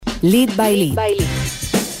Lead by Lead.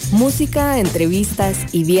 Música, entrevistas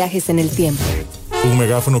y viajes en el tiempo. Un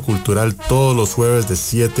megáfono cultural todos los jueves de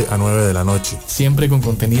 7 a 9 de la noche. Siempre con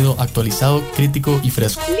contenido actualizado, crítico y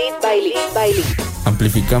fresco. Lead by Lead. By Lead.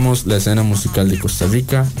 Amplificamos la escena musical de Costa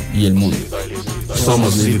Rica y el mundo.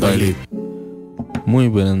 Somos Lead by Lead. Muy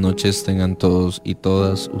buenas noches tengan todos y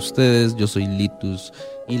todas ustedes. Yo soy Litus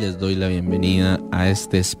y les doy la bienvenida a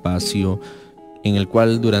este espacio en el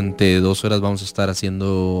cual durante 2 horas vamos a estar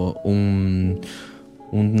haciendo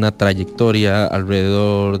una trayectoria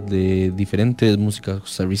alrededor de diferentes músicas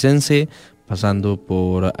costarricense, pasando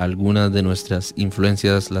por algunas de nuestras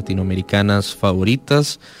influencias latinoamericanas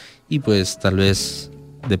favoritas y pues tal vez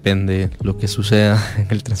depende lo que suceda en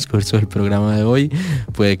el transcurso del programa de hoy,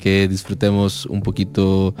 puede que disfrutemos un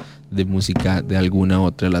poquito de música de alguna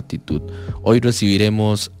otra latitud. Hoy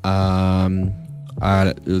recibiremos a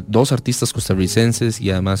 2 artistas costarricenses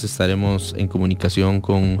y además estaremos en comunicación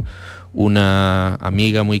con una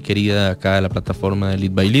amiga muy querida acá de la plataforma de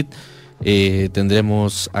Lead by Lead.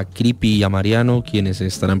 Tendremos a Creepy y a Mariano, quienes se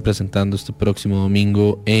estarán presentando este próximo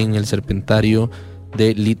domingo en el Serpentario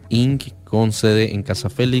de Lead Inc., con sede en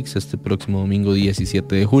Casa Félix, este próximo domingo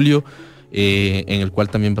 17 de julio, en el cual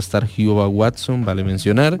también va a estar Julio Watson, vale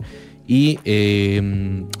mencionar, y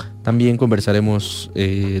también conversaremos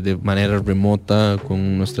de manera remota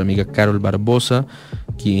con nuestra amiga Carol Barbosa,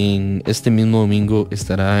 quien este mismo domingo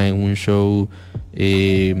estará en un show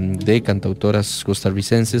de cantautoras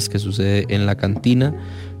costarricenses que sucede en la cantina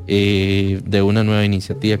de una nueva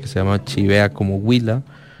iniciativa que se llama Chivea como Huila.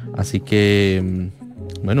 Así que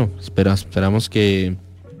bueno, esperamos que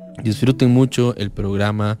disfruten mucho el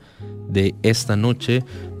programa de esta noche.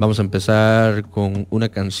 Vamos a empezar con una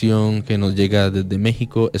canción que nos llega desde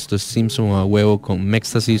México. Esto es Simpson a huevo con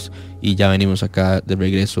Mextasis y ya venimos acá de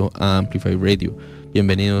regreso a Amplify Radio.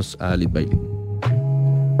 Bienvenidos a Lead by Lead.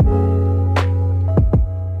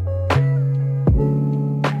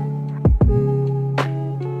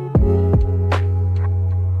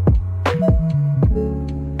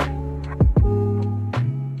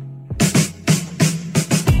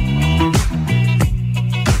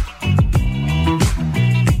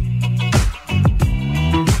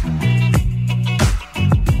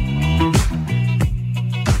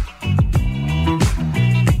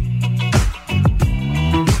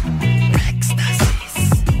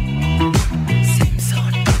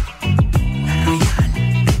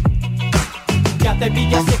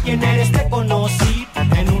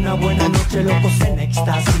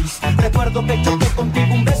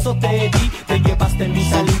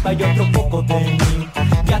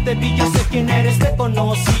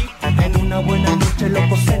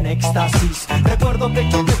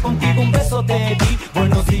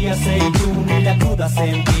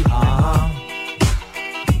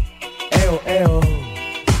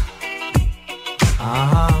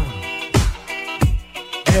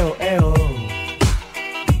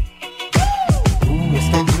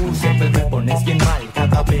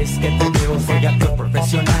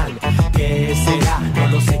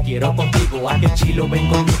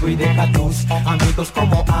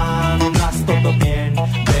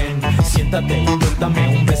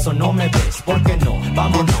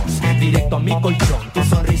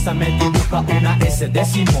 De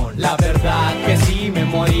Simón, la verdad que sí, me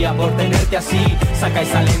moría por tenerte así. Saca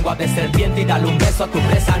esa lengua de serpiente y dale un beso a tu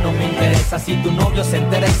presa. No me interesa si tu novio se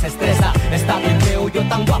entera y se estresa. Está bien feo, yo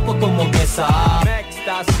tan guapo como Mesa.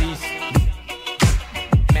 Mextasis,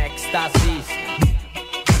 Mextasis,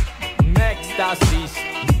 Mextasis,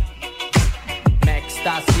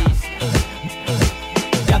 Mextasis.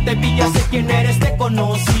 Ya te vi, ya sé quién eres, te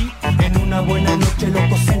conocí. En una buena noche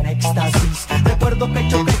locos en éxtasis. Recuerdo que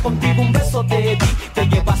choqué contigo, un beso te di. Te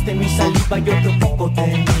llevaste mi saliva y otro poco de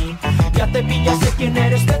mí. Ya te vi, ya sé quién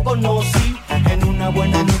eres, te conocí. En una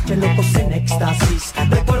buena noche locos en éxtasis.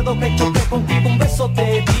 Recuerdo que choqué contigo, un beso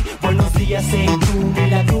te di. Buenos días, y tú ni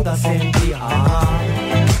la dudas en ti.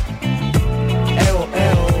 Eo,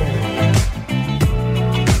 eo.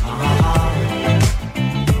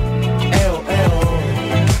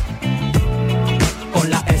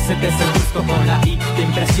 Te seduzco con la I, te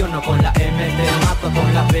impresiono con la M, te mato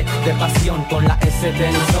con la B de pasión, con la S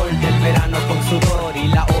del sol, del verano con sudor y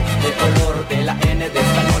la O de color de la N de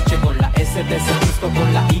esta noche. Con la S te seduzco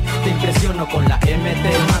con la I, te impresiono con la M,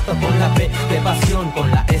 te mato con la B de pasión,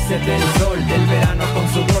 con la S del sol, del verano con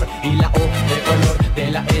sudor y la O de color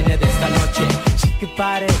de la N de esta noche. Chiqui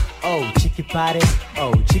pare, oh chiqui pare,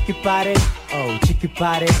 oh chiqui pare, oh chiqui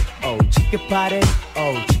pare, oh chiqui pare,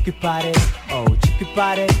 oh chiqui pare, oh chiqui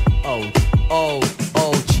pare, oh oh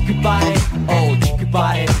oh chiqui pare, oh chiqui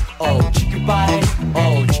pare, oh chiqui pare,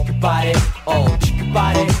 oh chiqui pare, oh chiqui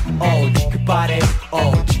pare,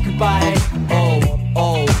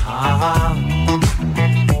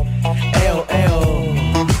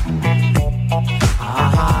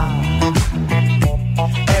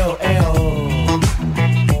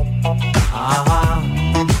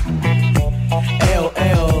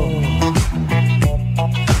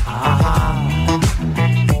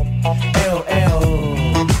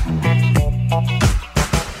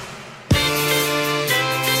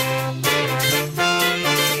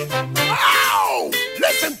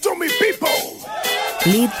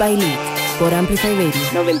 Lead by Lead por Amplify Radio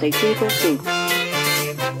 95.5.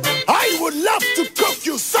 I would love to cook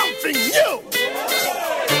you something new.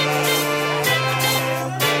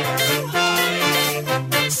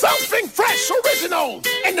 Something fresh, original,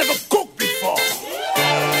 and never cooked before.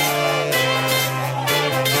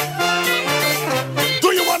 Do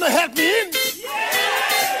you want to help me in?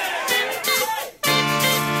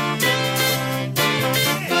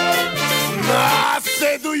 I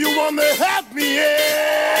say, do you want to help me in?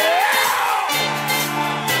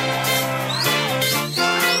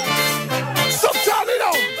 So turn it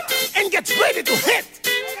on and get ready to hit.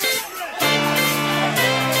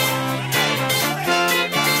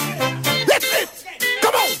 Let's hit.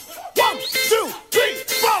 Come on. 1, 2, 3,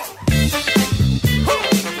 4.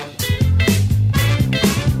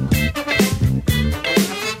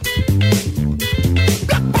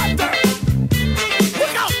 Black Panther.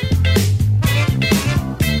 Look out.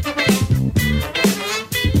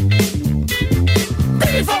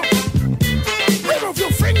 Baby phone. Remove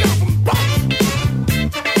your finger from butt.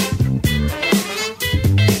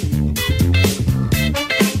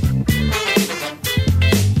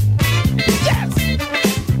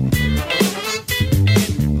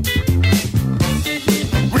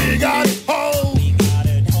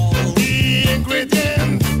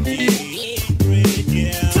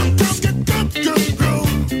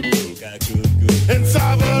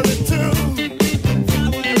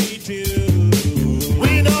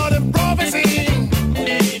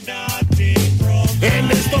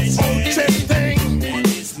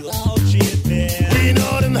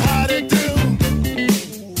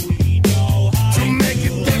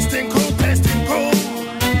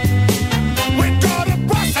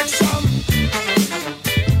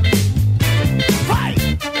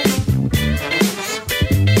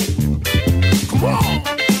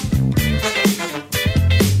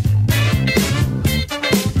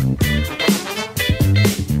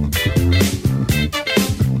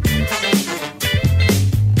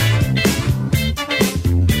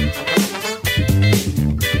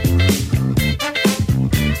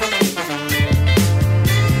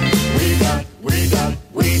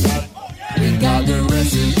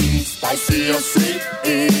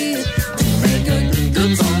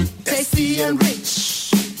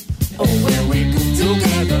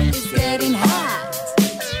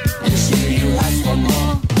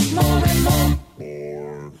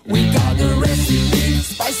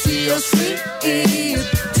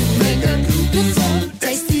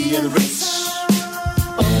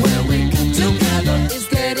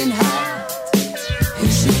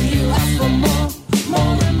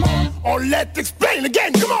 Let's explain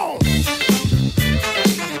again, come on!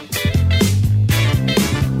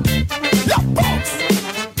 Now, folks,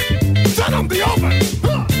 turn on the oven!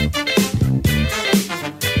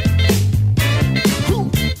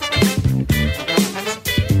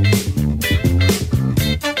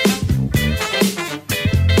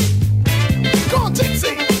 Go on,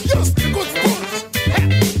 Gypsy, just a good sport!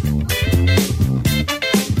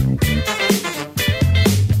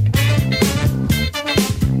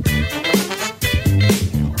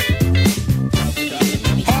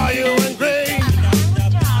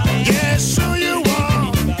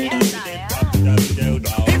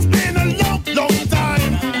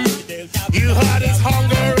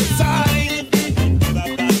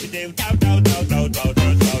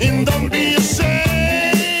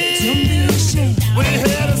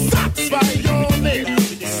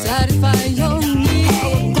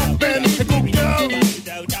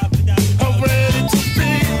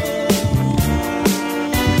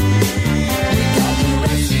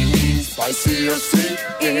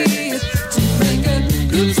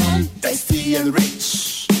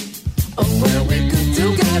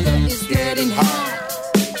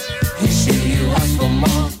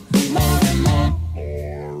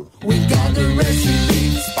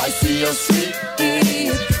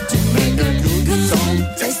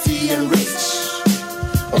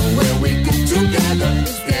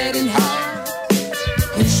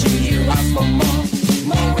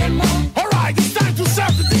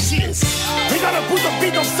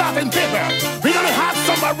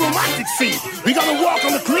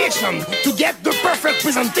 To get the perfect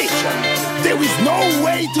presentation, there is no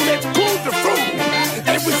way to let cool the food.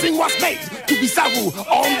 Everything was made to be served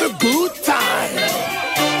on the good time.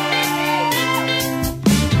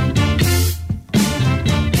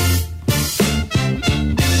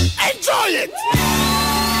 Enjoy it!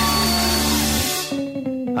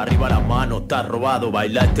 Arriba la mano, está robado.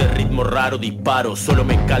 Baila este ritmo raro, disparo. Solo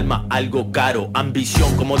me calma algo caro.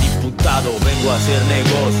 Ambición como diputado. Vengo a hacer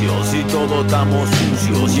negocios y todos estamos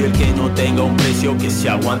sucios. Y el que no tenga un precio, que se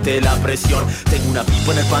aguante la presión. Tengo una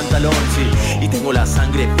pipa en el pantalón, sí, y tengo la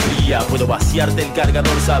sangre fría. Puedo vaciarte el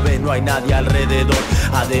cargador, sabes, no hay nadie alrededor.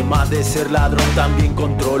 Además de ser ladrón, también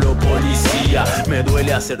controlo policía. Me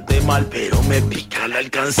duele hacerte mal, pero me pica la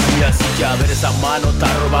alcancía. Así que a ver esa mano,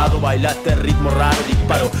 está robado. Baila este ritmo raro,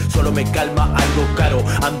 disparo. Solo me calma algo caro.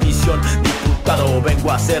 Ambición, diputado.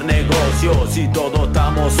 Vengo a hacer negocios y todos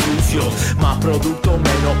estamos sucios. Más producto,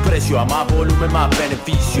 menos precio. A más volumen, más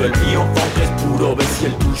beneficio. El mío funk es puro, ves si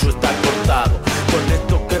el tuyo está cortado. Con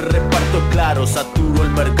esto que reparto claro, saturo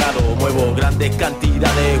el mercado. Muevo grandes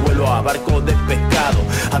cantidades, vuelo a barcos de pescado.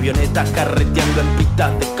 Avionetas carreteando en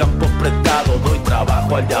pistas de campos prestados. Doy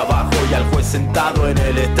trabajo al de abajo y al juez sentado en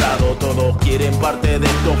el estrado. Todos quieren parte de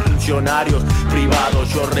estos funcionarios privados.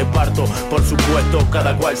 Yo reparto, por supuesto,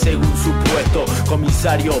 cada cual según su puesto.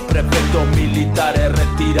 Comisario, prefecto, militares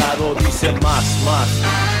retirados. Dicen más.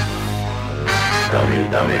 Dame.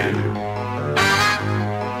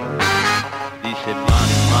 Dice más.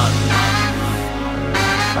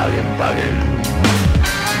 Paguen.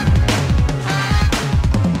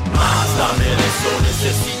 Más, dame de eso,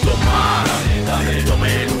 necesito más. Dame,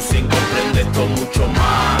 tomen, usen, comprende esto mucho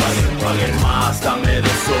más. Paguen más, dame de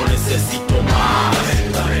eso, necesito más.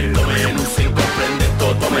 Dame, tomen, usen, comprende esto,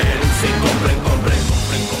 tomen, usen, compren.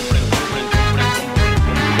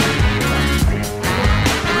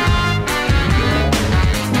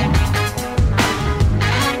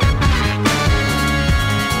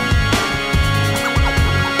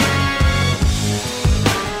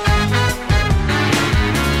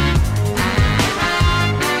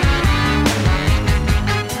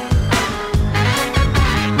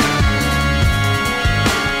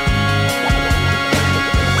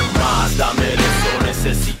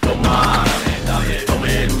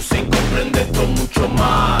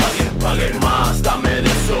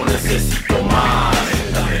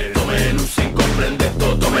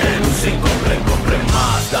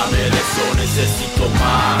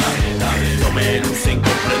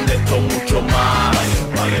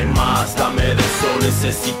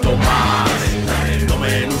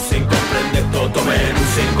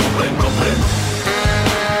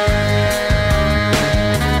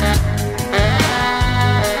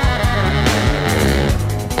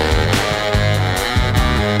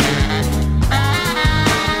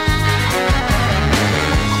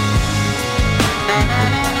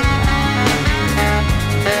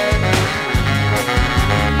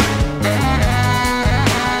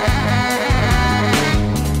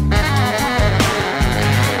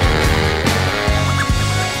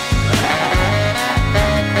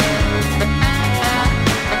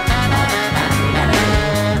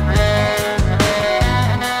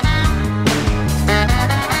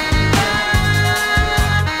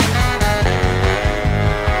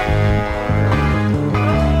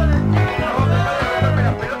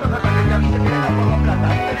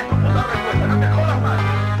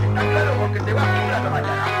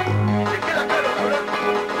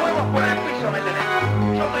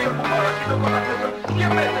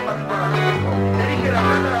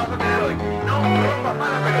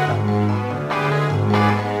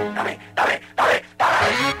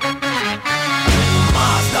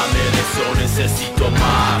 Necesito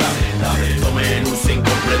más, dame, tomen, usen,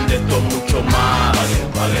 comprende esto mucho más.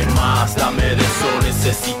 Paguen más, dame de eso,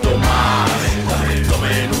 necesito más. Dame,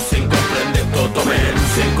 tomen, usen, comprende esto, tomen,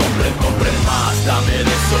 usen, compren más. Dame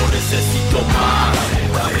de eso, necesito más.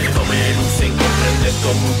 Dame, tomen, usen, comprende esto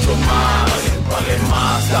mucho más. Paguen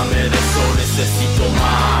más, dame de eso, necesito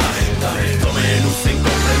más. Dame, tomen, usen,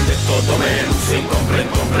 comprende esto, tomen, usen, compren.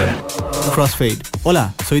 Crossfade.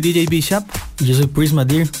 Hola, soy DJ Bishop y yo soy Prisma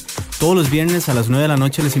Deer. Todos los viernes a las 9 de la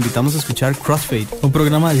noche les invitamos a escuchar Crossfade, un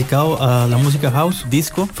programa dedicado a la música house,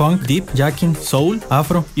 disco, funk, deep, jacking, soul,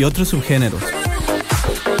 afro y otros subgéneros.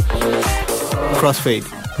 Crossfade.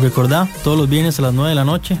 Recordá, todos los viernes a las 9 de la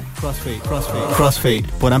noche. Crossfade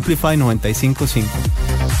por Amplify 95.5.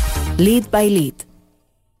 Lead by Lead.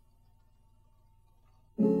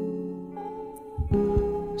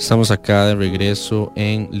 Estamos acá de regreso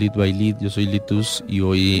en Lead by Lead. Yo soy Litus y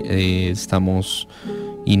hoy estamos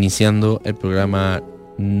iniciando el programa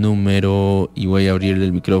número, y voy a abrirle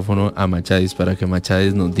el micrófono a Machadis para que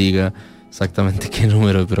Machadis nos diga exactamente qué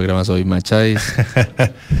número de programa soy. Machadis.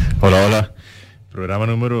 Hola. Programa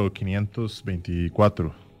número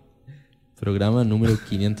 524. Programa número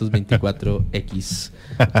 524X.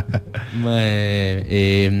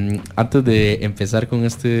 Antes de empezar con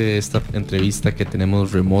esta entrevista que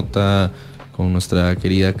tenemos remota con nuestra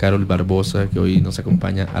querida Carol Barbosa, que hoy nos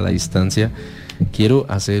acompaña a la distancia, quiero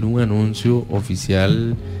hacer un anuncio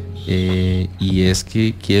oficial, y es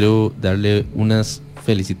que quiero darle unas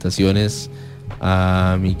felicitaciones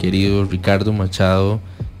a mi querido Ricardo Machado,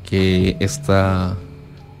 que esta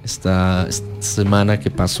semana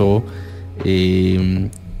que pasó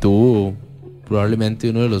tuvo probablemente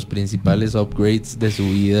uno de los principales upgrades de su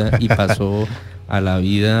vida y pasó a la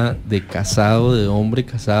vida de casado, de hombre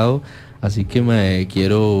casado. Así que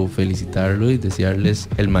quiero felicitarlo y desearles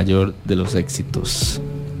el mayor de los éxitos.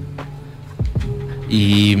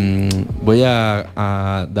 Y voy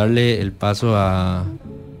a darle el paso a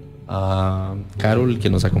Carol, que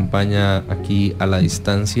nos acompaña aquí a la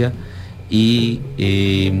distancia, y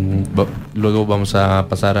luego vamos a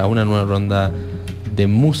pasar a una nueva ronda de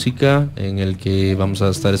música en el que vamos a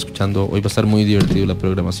estar escuchando. Hoy va a estar muy divertido la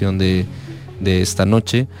programación de esta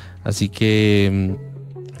noche, así que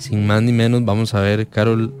sin más ni menos vamos a ver.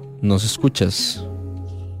 Carol, ¿nos escuchas?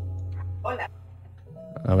 Hola.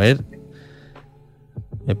 A ver,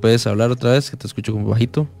 ¿me puedes hablar otra vez? Que te escucho como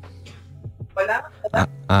bajito. Hola.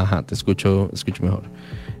 Ajá, te escucho mejor.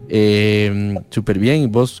 Súper bien. ¿Y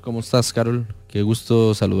vos cómo estás, Carol? Qué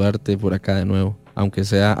gusto saludarte por acá de nuevo, aunque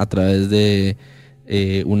sea a través de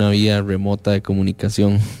una vía remota de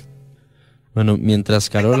comunicación. Bueno, mientras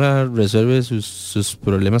Carola resuelve sus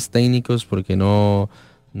problemas técnicos, porque no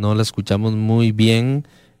la escuchamos muy bien,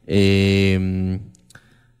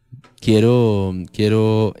 quiero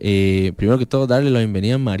primero que todo darle la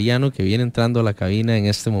bienvenida a Mariano, que viene entrando a la cabina en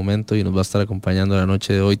este momento y nos va a estar acompañando la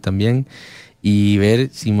noche de hoy también, y ver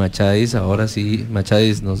si Machadis, ahora sí,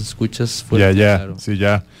 Machadis, ¿nos escuchas fuerte? Ya, Claro. sí,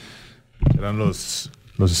 ya. Eran los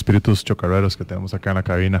espíritus chocarreros que tenemos acá en la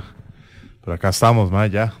cabina. Pero acá estamos,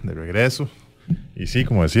 ya, de regreso. Y sí,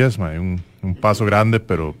 como decías, un paso grande,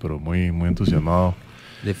 pero muy, muy entusiasmado.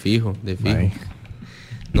 De fijo.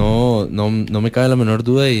 No me cabe la menor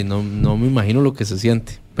duda, y no me imagino lo que se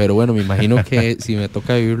siente. Pero bueno, me imagino que si me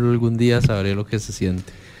toca vivirlo algún día, sabré lo que se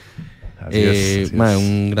siente. Así es.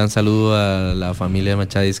 Un gran saludo a la familia de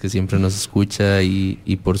Machadis, que siempre nos escucha,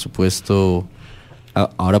 y por supuesto,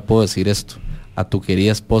 ahora puedo decir esto, a tu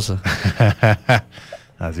querida esposa.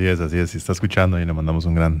 Así es, si está escuchando, y le mandamos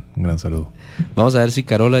un gran saludo. Vamos a ver si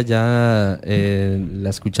Carola ya la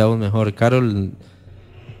escuchamos mejor. Carol,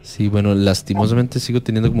 sí, bueno, lastimosamente sigo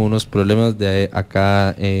teniendo como unos problemas de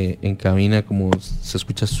acá en cabina, como se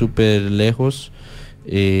escucha súper lejos.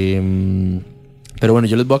 Pero bueno,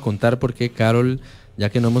 yo les voy a contar por qué Carol,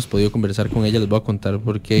 ya que no hemos podido conversar con ella, les voy a contar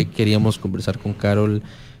por qué queríamos conversar con Carol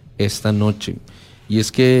esta noche. Y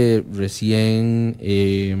es que recién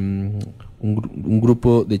un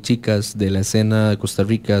grupo de chicas de la escena de Costa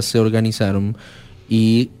Rica se organizaron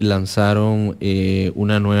y lanzaron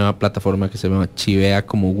una nueva plataforma que se llama Chivea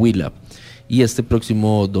como Huila. Y este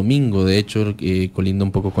próximo domingo, de hecho, colinda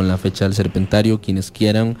un poco con la fecha del Serpentario, quienes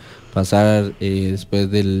quieran pasar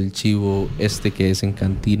después del chivo que es en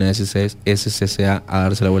Cantina SCCA a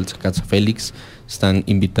darse la vuelta a Casa Félix, están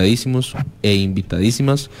invitadísimos e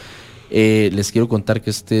invitadísimas. Les quiero contar que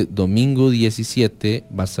este domingo 17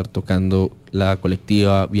 va a estar tocando la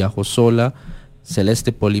colectiva Viajo Sola,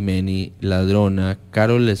 Celeste Polimeni, Ladrona.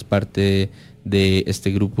 Carol es parte de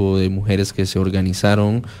este grupo de mujeres que se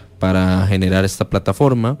organizaron para generar esta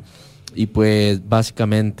plataforma, y pues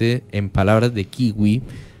básicamente, en palabras de Kiwi,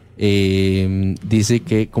 dice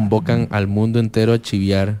que convocan al mundo entero a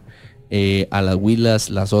chiviar, a las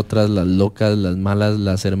huilas, las otras, las locas, las malas,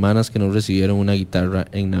 las hermanas que no recibieron una guitarra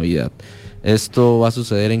en Navidad. Esto va a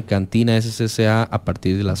suceder en Cantina SCCA a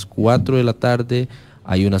partir de las 4 de la tarde.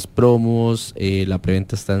 Hay unas promos, la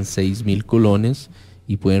preventa está en 6,000 colones,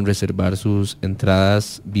 y pueden reservar sus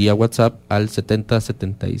entradas vía WhatsApp al 70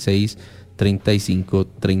 76 35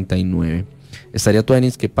 39. Estaría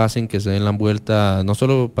tuanis que pasen, que se den la vuelta, no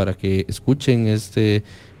solo para que escuchen esta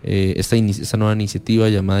nueva iniciativa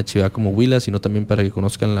llamada Chivea como Huila, sino también para que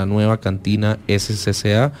conozcan la nueva Cantina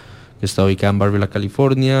SCCA, que está ubicada en Barberla,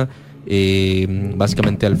 California,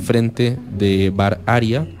 básicamente al frente de Bar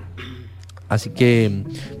Aria. Así que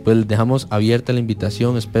pues dejamos abierta la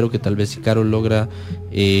invitación. Espero que tal vez, si Carol logra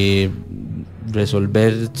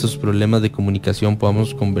resolver estos problemas de comunicación,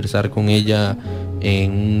 podamos conversar con ella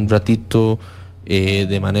en un ratito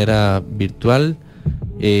de manera virtual.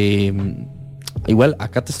 Igual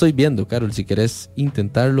acá te estoy viendo, Carol, si querés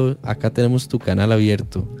intentarlo, acá tenemos tu canal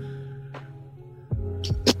abierto.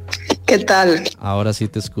 ¿Qué tal? Ahora sí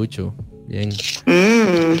te escucho bien.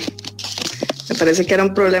 Me parece que era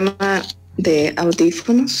un problema de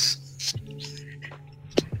audífonos.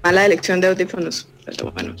 Mala elección de audífonos,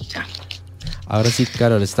 pero bueno, ya. Ahora sí,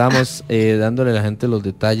 Carol, estamos dándole a la gente los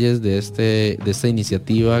detalles de esta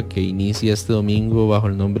iniciativa que inicia este domingo bajo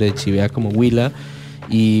el nombre de Chivea como Huila.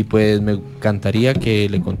 Y pues me encantaría que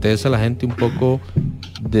le contes a la gente un poco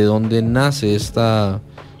de dónde nace esta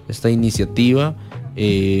iniciativa,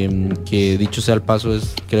 que dicho sea el paso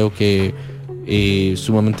es creo que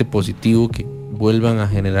sumamente positivo que vuelvan a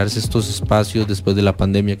generarse estos espacios después de la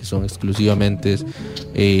pandemia que son exclusivamente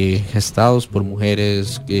gestados por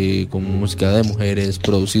mujeres, con música de mujeres,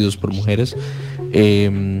 producidos por mujeres.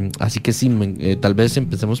 Así que sí, tal vez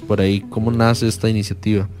empecemos por ahí. ¿Cómo nace esta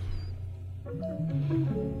iniciativa?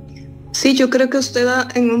 Sí, yo creo que usted da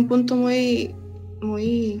en un punto muy,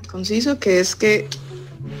 muy conciso, que es que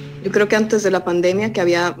yo creo que antes de la pandemia que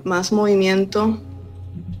había más movimiento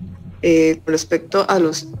con respecto a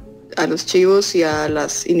los chivos y a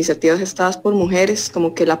las iniciativas gestadas por mujeres,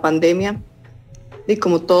 como que la pandemia y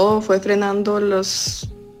como todo fue frenando las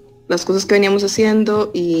cosas que veníamos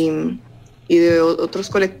haciendo y de otros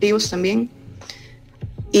colectivos también.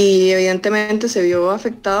 Y evidentemente se vio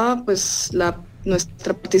afectada pues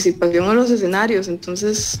nuestra participación en los escenarios.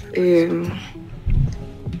 Entonces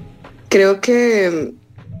creo que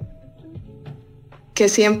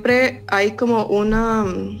siempre hay como una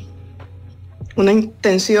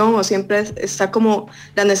intención, o siempre está como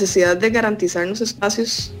la necesidad de garantizarnos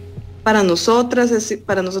espacios para nosotras.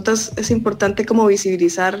 Para nosotras es importante como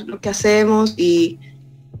visibilizar lo que hacemos y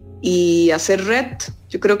hacer red.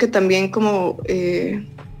 Yo creo que también como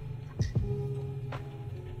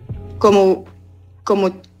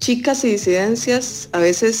chicas y disidencias a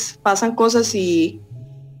veces pasan cosas y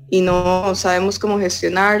no sabemos cómo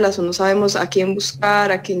gestionarlas, o no sabemos a quién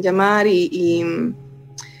buscar, a quién llamar, y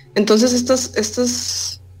entonces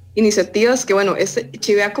estas iniciativas que, bueno,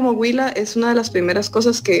 Chivea como Huila es una de las primeras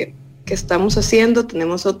cosas que estamos haciendo.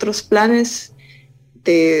 Tenemos otros planes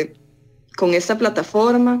con esta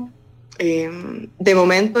plataforma. De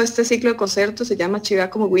momento este ciclo de conciertos se llama Chivea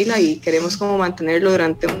como Huila y queremos como mantenerlo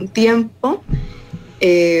durante un tiempo.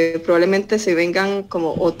 Probablemente se vengan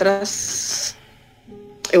como otras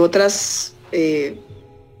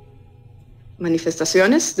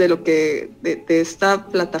manifestaciones de esta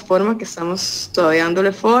plataforma que estamos todavía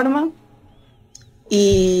dándole forma.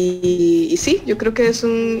 Y sí, yo creo que es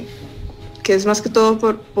más que todo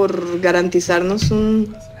por garantizarnos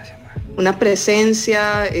una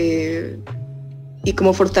presencia y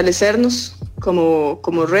como fortalecernos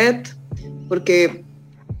como red, porque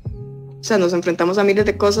o sea, nos enfrentamos a miles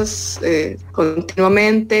de cosas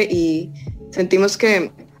continuamente y sentimos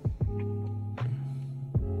que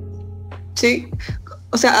sí,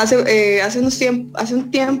 o sea, hace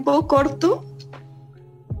un tiempo corto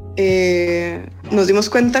nos dimos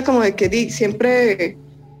cuenta como de que siempre,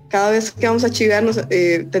 cada vez que vamos a chivearnos,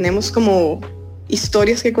 tenemos como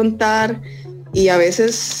historias que contar, y a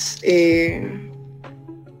veces es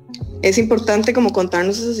importante como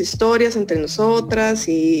contarnos esas historias entre nosotras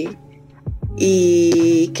y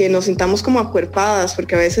que nos sintamos como acuerpadas,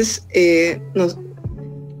 porque a veces no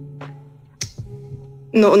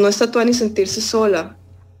está toda ni sentirse sola,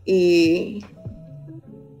 y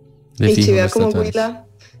chivear como Huila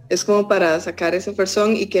es como para sacar esa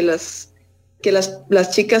persona, y que las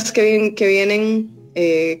chicas que vienen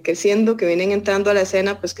creciendo, que vienen entrando a la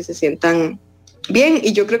escena, pues que se sientan bien.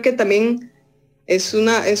 Y yo creo que también es un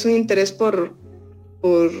interés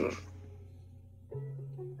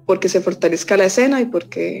porque se fortalezca la escena y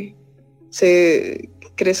porque se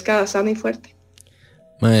crezca sana y fuerte.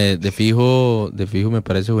 De fijo me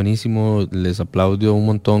parece buenísimo. Les aplaudo un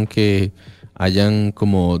montón que hayan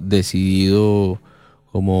como decidido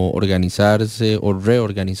como organizarse o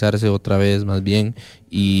reorganizarse otra vez más bien,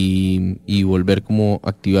 y volver como a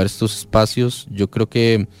activar estos espacios. Yo creo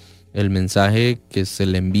que el mensaje que se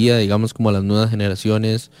le envía, digamos, como a las nuevas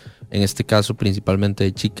generaciones, en este caso principalmente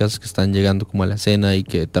de chicas que están llegando como a la escena y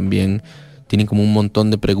que también tienen como un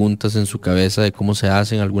montón de preguntas en su cabeza de cómo se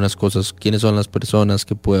hacen algunas cosas, quiénes son las personas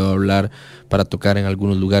que puedo hablar para tocar en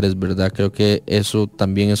algunos lugares, ¿verdad? Creo que eso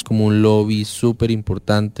también es como un lobby súper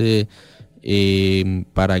importante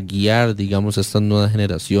para guiar, digamos, a estas nuevas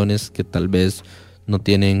generaciones que tal vez no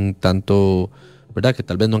tienen tanto, ¿verdad? Que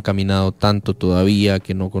tal vez no han caminado tanto todavía,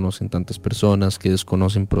 que no conocen tantas personas, que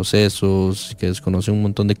desconocen procesos, que desconocen un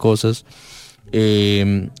montón de cosas.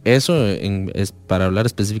 Eso es para hablar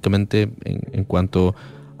específicamente en cuanto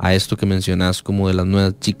a esto que mencionas, como de las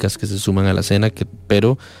nuevas chicas que se suman a la escena,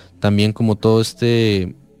 pero también como todo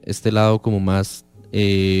este lado como más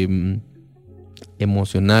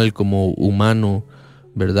emocional, como humano,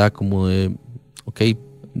 ¿verdad? Como de, ok,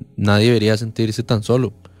 nadie debería sentirse tan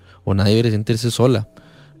solo, o nadie debería sentirse sola,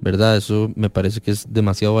 ¿verdad? Eso me parece que es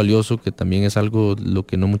demasiado valioso, que también es algo lo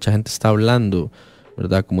que no mucha gente está hablando,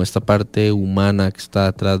 ¿verdad? Como esta parte humana que está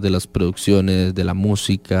detrás de las producciones, de la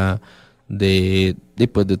música,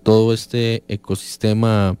 pues de todo este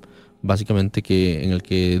ecosistema básicamente en el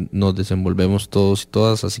que nos desenvolvemos todos y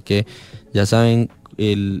todas. Así que ya saben,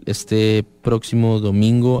 este próximo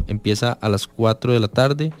domingo empieza a las 4 de la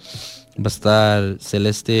tarde. Va a estar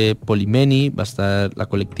Celeste Polimeni, va a estar la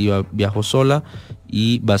colectiva Viajo Sola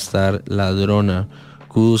y va a estar Ladrona.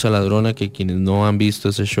 Kudos a Ladrona, que quienes no han visto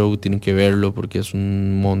ese show tienen que verlo porque es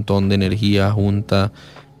un montón de energía junta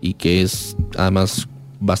y que es además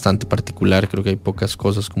bastante particular. Creo que hay pocas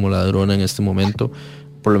cosas como Ladrona en este momento,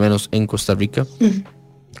 por lo menos en Costa Rica.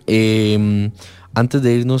 Antes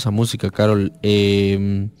de irnos a música, Carol,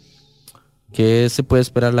 ¿qué se puede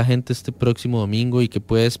esperar la gente este próximo domingo y qué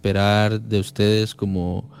puede esperar de ustedes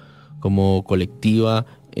como colectiva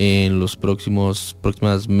en los próximos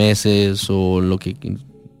meses o lo que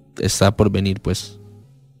está por venir, pues?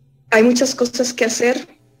 Hay muchas cosas que hacer.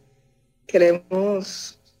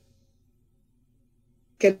 Queremos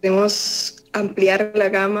ampliar la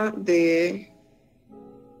gama de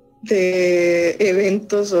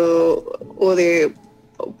eventos o de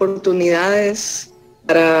oportunidades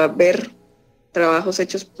para ver trabajos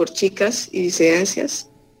hechos por chicas y disidencias.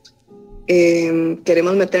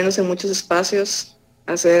 Queremos meternos en muchos espacios,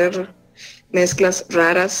 hacer mezclas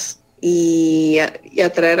raras y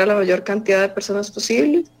atraer a la mayor cantidad de personas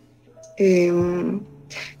posible.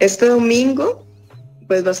 Este domingo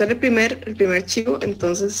pues va a ser el primer chivo,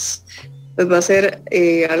 entonces pues va a ser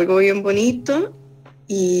algo bien bonito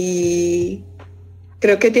y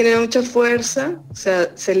creo que tiene mucha fuerza. O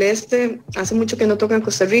sea, Celeste hace mucho que no toca en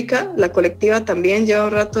Costa Rica, la colectiva también lleva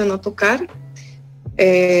un rato de no tocar,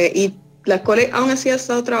 y la cole aún así ha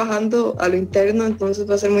estado trabajando a lo interno, entonces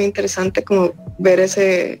va a ser muy interesante como ver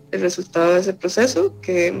el resultado de ese proceso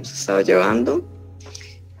que hemos estado llevando.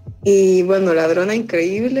 Y bueno, Ladrona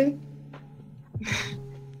increíble.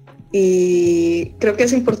 Y creo que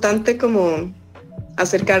es importante como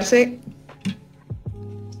acercarse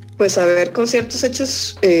pues a ver conciertos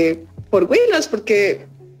hechos por huilas, porque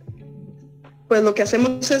pues lo que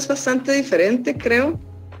hacemos es bastante diferente, creo.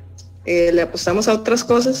 Le apostamos a otras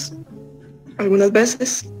cosas algunas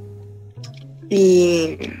veces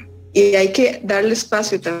y hay que darle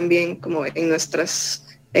espacio también como en nuestros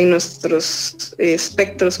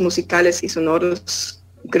espectros musicales y sonoros.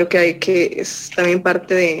 Creo que es también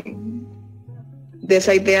parte de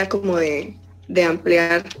esa idea como de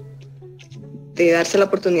ampliar, de darse la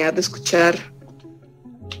oportunidad de escuchar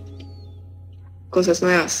cosas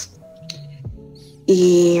nuevas.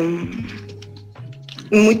 Y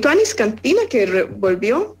muy tuanis Cantina, que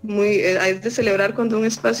volvió, hay de celebrar cuando un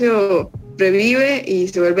espacio revive y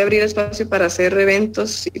se vuelve a abrir espacio para hacer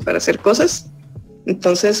eventos y para hacer cosas.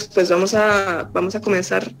 Entonces pues vamos a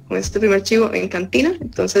comenzar con este primer chivo en Cantina.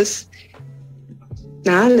 Entonces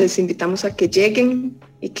nada, les invitamos a que lleguen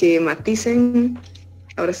y que maticen.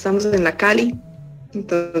 Ahora estamos en la Cali,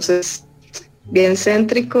 entonces bien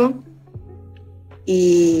céntrico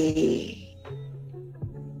y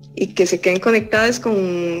que se queden conectadas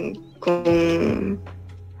con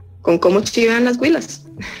cómo chivan las huilas.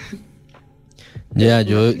 Ya,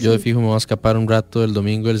 yo de fijo me voy a escapar un rato del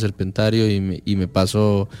domingo del Serpentario y me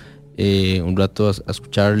paso un rato a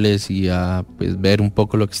escucharles y a pues ver un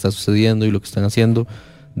poco lo que está sucediendo y lo que están haciendo.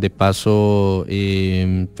 De paso,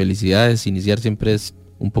 felicidades. Iniciar siempre es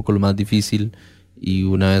un poco lo más difícil y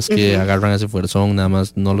una vez que agarran ese fuerzón, nada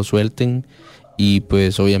más no lo suelten. Y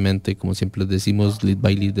pues obviamente, como siempre les decimos, Lead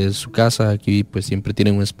by Lead es su casa. Aquí pues siempre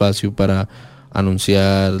tienen un espacio para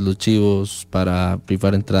anunciar los chivos, para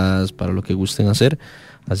rifar entradas, para lo que gusten hacer.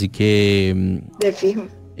 Así que de fijo.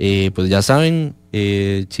 Pues ya saben,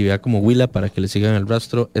 chivea como Huila para que le sigan el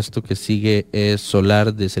rastro. Esto que sigue es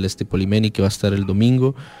Solar de Celeste Polimeni, que va a estar el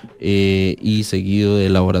domingo, y seguido de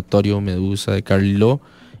Laboratorio Medusa de Carly Law.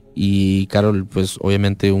 Y Carol, pues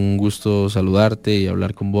obviamente un gusto saludarte y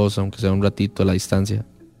hablar con vos, aunque sea un ratito a la distancia.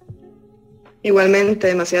 Igualmente,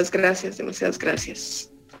 demasiadas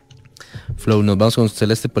gracias. Flow, nos vamos con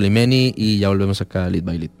Celeste Polimeni y ya volvemos acá a Lead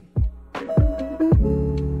by Lead.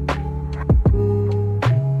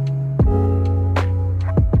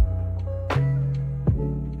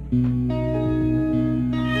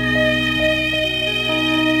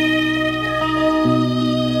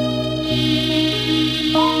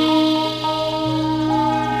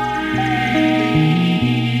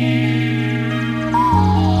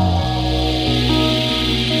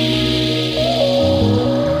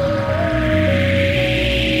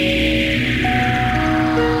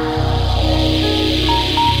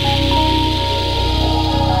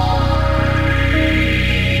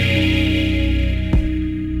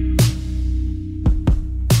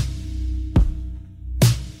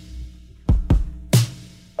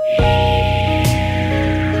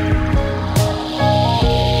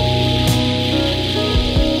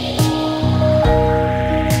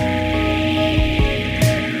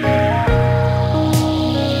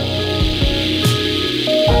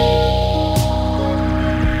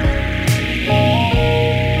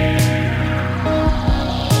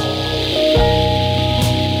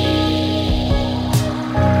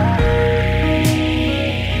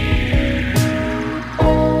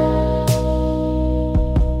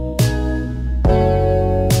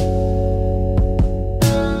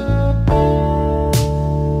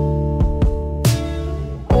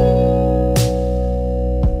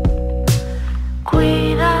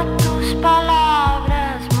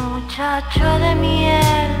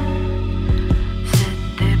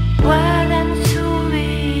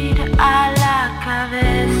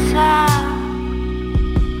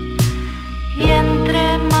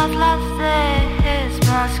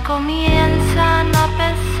 comienzan a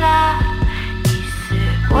pesar y se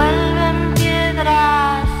vuelven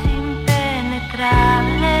piedras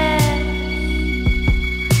impenetrables.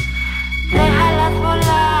 Déjalas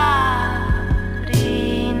volar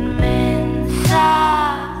inmensas,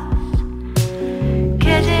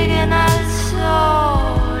 que lleguen al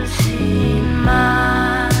sol sin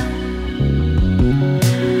más.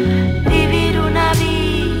 Vivir una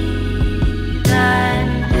vida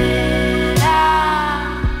entera,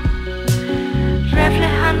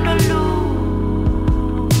 reflejando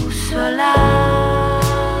luz solar.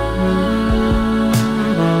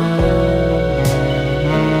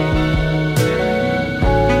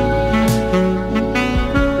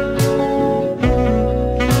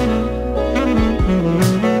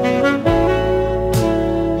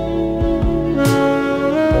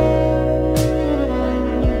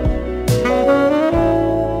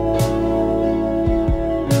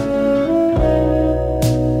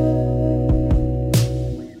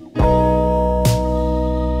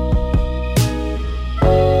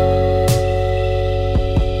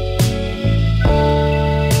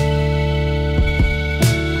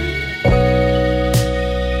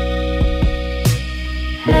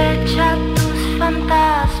 Echa tus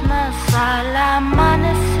fantasmas al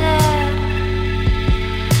amanecer,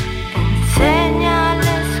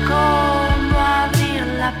 enséñales cómo abrir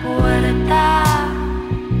la puerta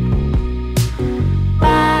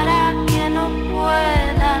para que no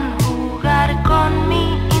puedan jugar con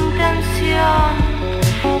mi intención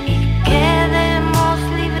y quedemos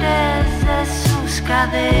libres de sus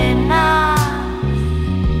cadenas.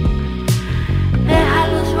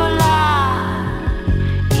 Déjalos volar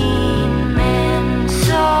inmensos,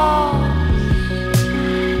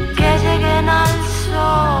 que lleguen al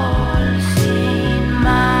sol sin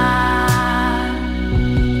más.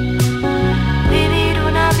 Vivir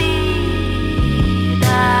una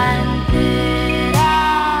vida entera,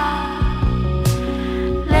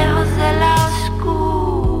 lejos de la oscuridad.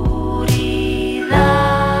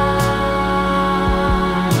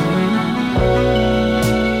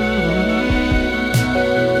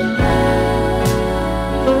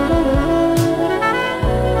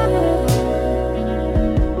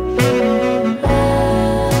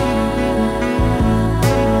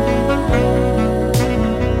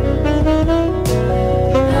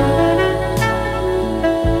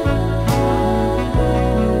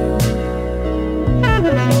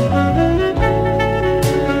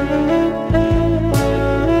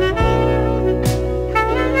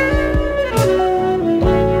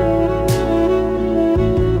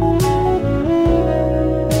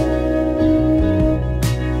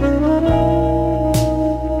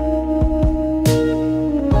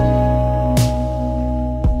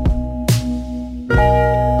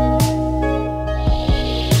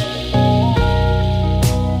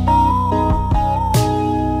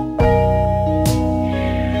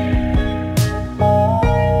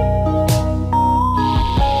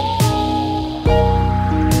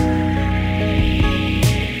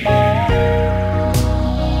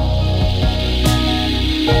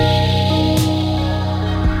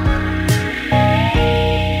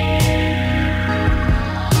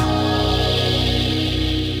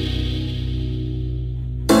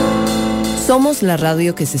 Somos la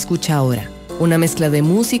radio que se escucha ahora. Una mezcla de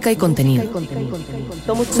música y contenido.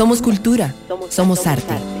 Somos cultura. Somos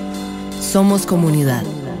arte. Somos comunidad.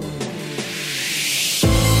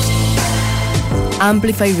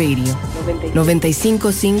 Amplify Radio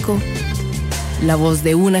 95.5. La voz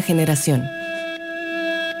de una generación.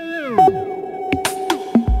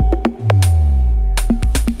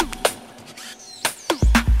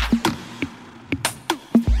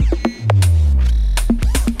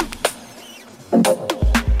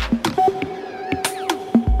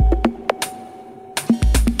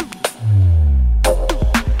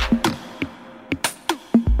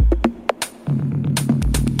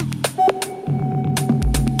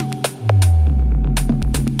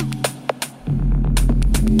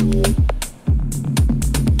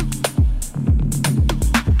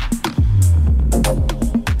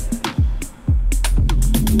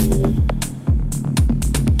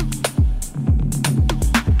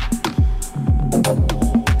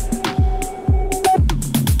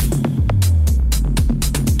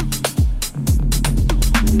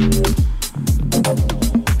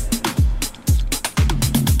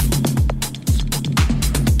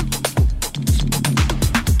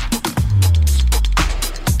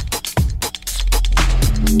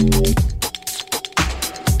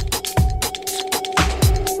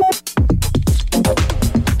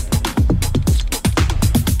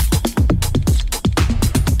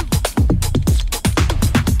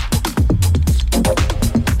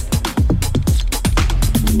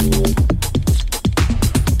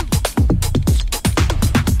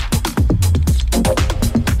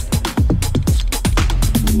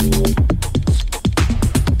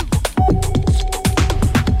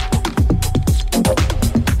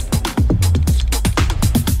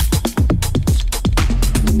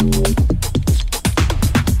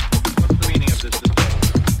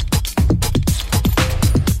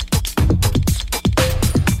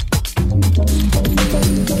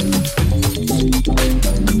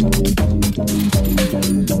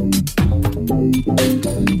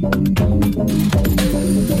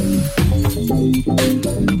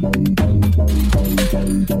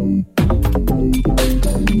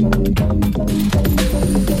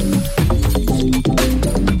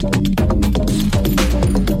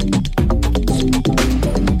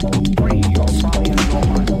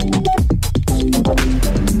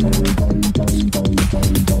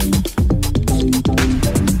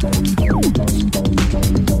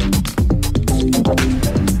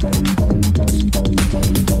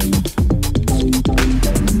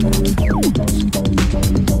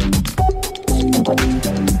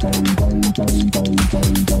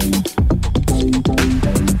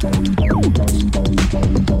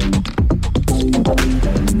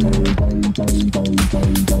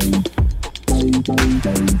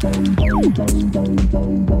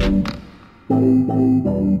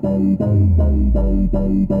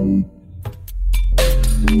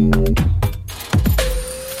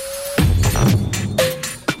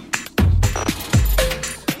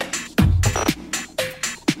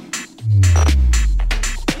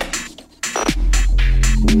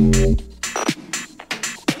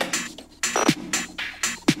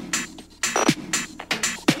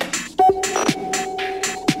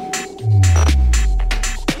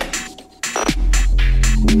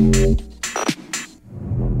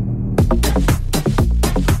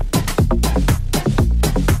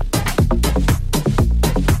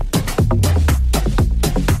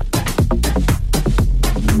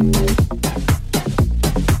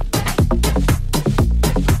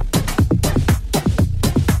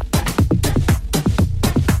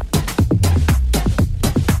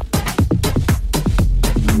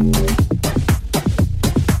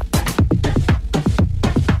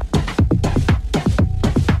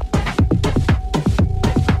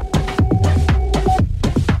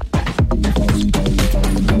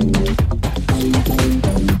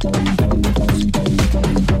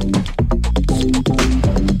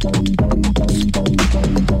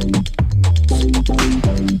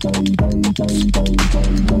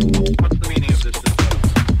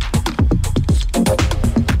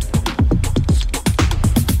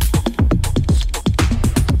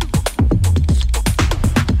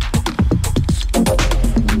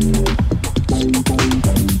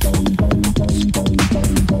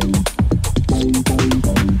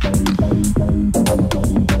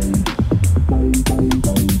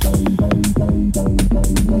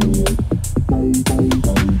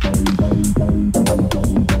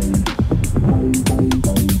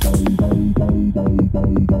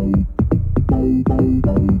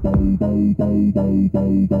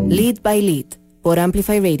 Lead by Lead, por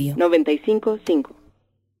Amplify Radio 95.5.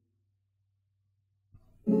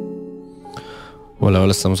 Hola,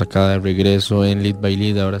 estamos acá de regreso en Lead by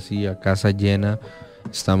Lead, ahora sí a casa llena.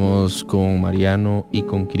 Estamos con Mariano y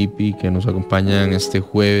con Creepy, que nos acompañan este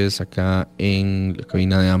jueves acá en la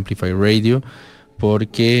cabina de Amplify Radio,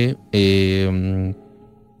 porque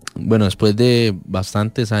bueno, después de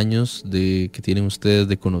bastantes años de que tienen ustedes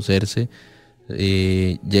de conocerse,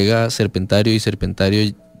 llega Serpentario, y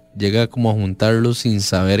Serpentario llega como a juntarlos sin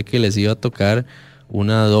saber que les iba a tocar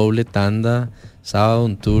una doble tanda, sábado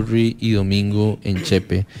en Turri y domingo en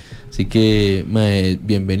Chepe. Así que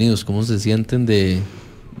bienvenidos. ¿Cómo se sienten de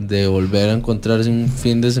volver a encontrarse un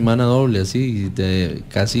fin de semana doble así, de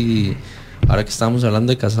casi, ahora que estamos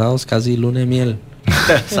hablando de casados, casi luna de miel?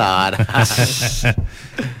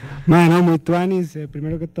 Bueno, muy tuanis,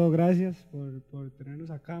 primero que todo gracias por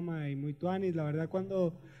tenernos acá, y muy tuanis. La verdad,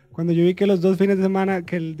 cuando yo vi que los dos fines de semana,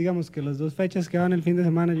 digamos que las dos fechas que van el fin de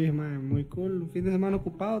semana, yo dije, muy cool, un fin de semana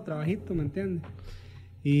ocupado, trabajito, ¿me entiendes?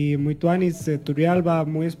 Y muy tuanis, Turrialba,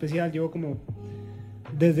 muy especial. Llevo como,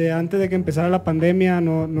 desde antes de que empezara la pandemia,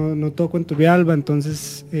 no toco en Turrialba,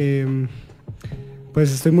 entonces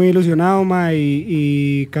pues estoy muy ilusionado,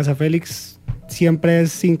 y Casa Félix siempre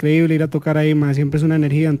es increíble ir a tocar ahí, siempre es una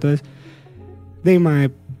energía. Entonces,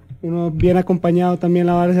 uno bien acompañado también,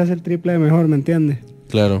 la vara se hace el triple de mejor, ¿me entiendes?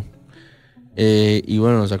 Claro. Y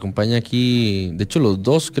bueno, nos acompaña aquí, de hecho los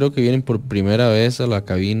dos creo que vienen por primera vez a la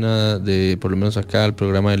cabina de, por lo menos acá, al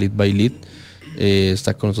programa de Lead by Lead.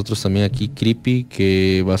 Está con nosotros también aquí Creepy,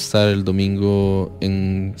 que va a estar el domingo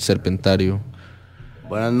en Serpentario.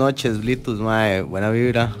 Buenas noches, Litus, buena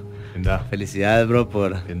vibra. Felicidades, bro,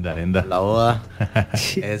 por la boda.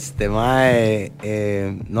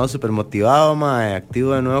 No, súper motivado,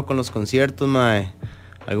 activo de nuevo con los conciertos,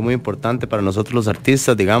 algo muy importante para nosotros los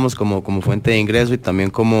artistas, digamos, como fuente de ingreso, y también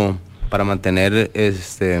como para mantener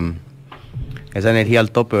esa energía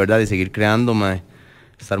al tope, ¿verdad? Y seguir creando,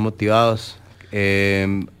 estar motivados.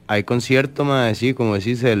 Hay concierto, sí, como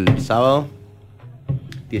decís, el sábado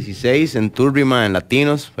 16 en Turri, en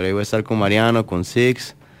Latinos, pero ahí voy a estar con Mariano, con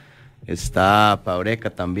Six. Está Pabreca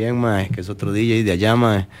también, que es otro DJ de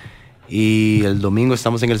allá, y el domingo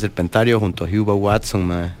estamos en el Serpentario junto a Hugo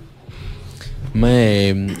Watson,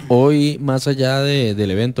 Hoy, más allá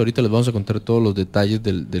del evento, ahorita les vamos a contar todos los detalles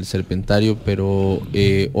del Serpentario, pero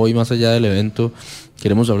hoy, más allá del evento,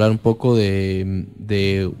 queremos hablar un poco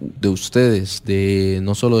de ustedes, de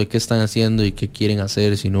no solo de qué están haciendo y qué quieren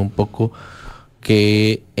hacer, sino un poco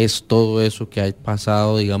qué es todo eso que ha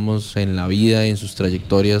pasado, digamos, en la vida y en sus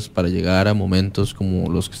trayectorias para llegar a momentos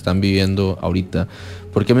como los que están viviendo ahorita.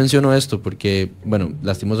 ¿Por qué menciono esto? Porque, bueno,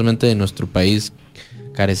 lastimosamente en nuestro país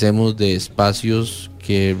carecemos de espacios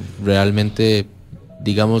que realmente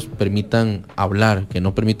digamos, permitan hablar, que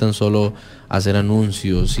no permitan solo hacer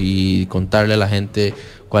anuncios y contarle a la gente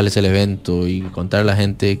cuál es el evento y contarle a la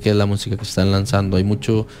gente qué es la música que están lanzando. Hay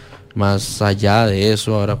mucho más allá de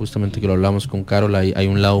eso. Ahora justamente que lo hablamos con Carol, hay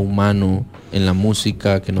un lado humano en la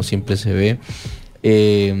música que no siempre se ve.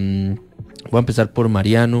 Voy a empezar por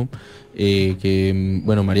Mariano, que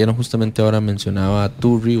bueno, Mariano justamente ahora mencionaba a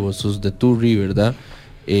Turri, vos sos de Turri, ¿verdad?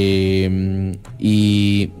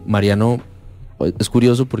 Y Mariano, es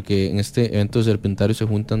curioso porque en este evento de Serpentario se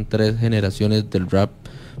juntan 3 generaciones del rap,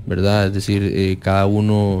 ¿verdad? Es decir, cada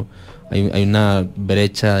uno, hay una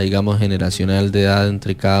brecha, digamos, generacional de edad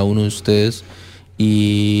entre cada uno de ustedes.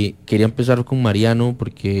 Y quería empezar con Mariano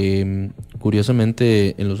porque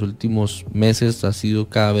curiosamente en los últimos meses ha sido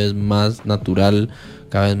cada vez más natural,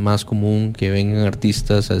 cada vez más común que vengan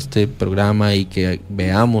artistas a este programa y que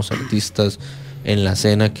veamos artistas en la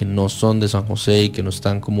escena que no son de San José y que no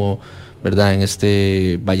están como, ¿verdad?, en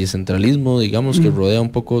este vallecentralismo, digamos, que rodea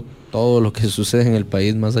un poco todo lo que sucede en el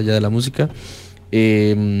país más allá de la música.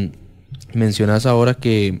 Mencionas ahora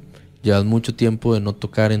que llevas mucho tiempo de no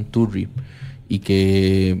tocar en Turri y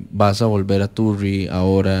que vas a volver a Turri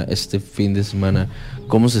ahora este fin de semana.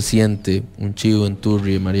 ¿Cómo se siente un chivo en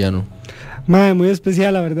Turri, Mariano? Madre, muy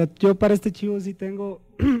especial, la verdad. Yo para este chivo sí tengo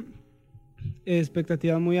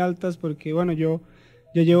expectativas muy altas porque, bueno, yo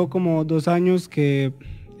llevo como 2 años que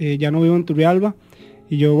ya no vivo en Turrialba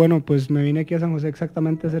y yo, bueno, pues me vine aquí a San José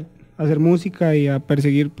exactamente a hacer música y a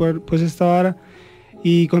perseguir pues esta vara.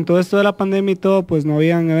 Y con todo esto de la pandemia y todo, pues no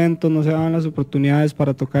habían eventos, no se daban las oportunidades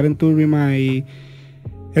para tocar en Turri, y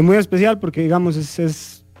es muy especial porque, digamos,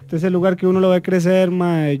 es el lugar que uno lo ve crecer,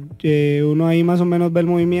 uno ahí más o menos ve el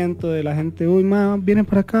movimiento de la gente, uy, viene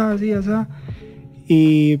para acá, así, así,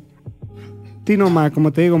 y no,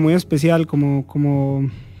 como te digo, muy especial, como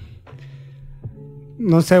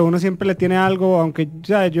no sé, uno siempre le tiene algo, aunque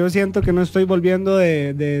yo siento que no estoy volviendo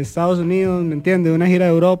de Estados Unidos, ¿me entiendes? De una gira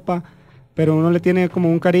de Europa, pero uno le tiene como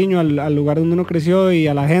un cariño al lugar donde uno creció y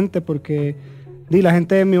a la gente, porque la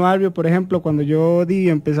gente de mi barrio, por ejemplo, cuando yo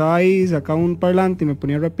empezaba ahí, sacaba un parlante y me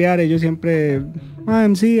ponía a rapear, ellos siempre,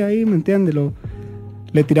 MC ahí, ¿me entiendes?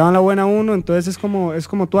 Le tiraban la buena a uno, entonces es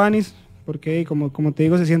como tuanis, porque como te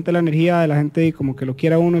digo, se siente la energía de la gente y como que lo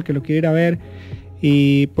quiere a uno y que lo quiere ir a ver,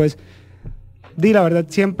 y pues, la verdad,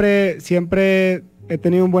 siempre he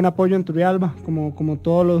tenido un buen apoyo en Turrialba, como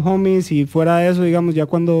todos los homies, y fuera de eso, digamos, ya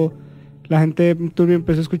cuando la gente en Turri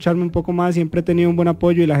empezó a escucharme un poco más, siempre he tenido un buen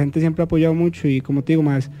apoyo y la gente siempre ha apoyado mucho y como te digo,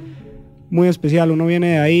 es muy especial, uno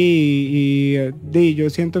viene de ahí y yo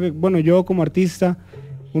siento que, bueno, yo como artista,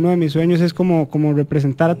 uno de mis sueños es como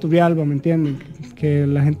representar a Turrialba, ¿me entienden? Que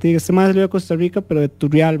la gente diga, este más salió de Costa Rica, pero de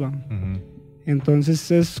Turrialba. Uh-huh.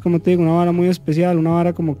 Entonces es, como te digo, una vara muy especial, una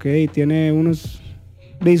vara como que tiene unos,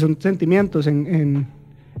 son sentimientos en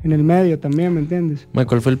el medio también, ¿me entiendes?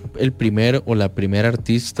 ¿Cuál fue el primer o la primera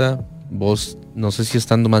artista, vos, no sé si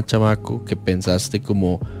estando más chamaco, que pensaste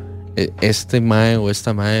como este mae o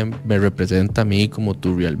esta mae me representa a mí como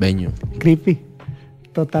turrialbeño? Creepy,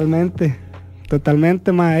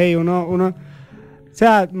 totalmente mae, uno, o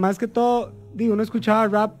sea, más que todo, uno escuchaba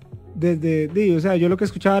rap desde, o sea, yo lo que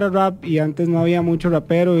escuchaba era rap y antes no había mucho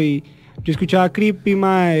rapero y yo escuchaba Creepy,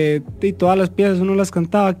 y todas las piezas uno las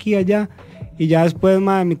cantaba aquí y allá, y ya después,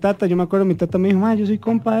 mi tata, yo me acuerdo, mi tata me dijo, yo soy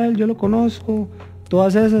compa de él, yo lo conozco,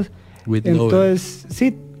 todas esas. Entonces,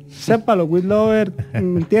 sí, sépalo, With Lover,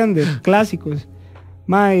 ¿me entiendes? Clásicos.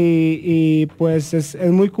 Y pues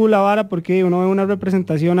es muy cool la vara porque uno ve una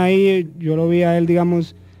representación ahí, yo lo vi a él,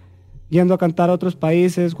 digamos, yendo a cantar a otros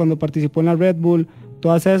países, cuando participó en la Red Bull,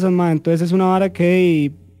 todas esas, entonces es una vara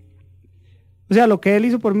que, o sea, lo que él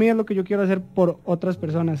hizo por mí es lo que yo quiero hacer por otras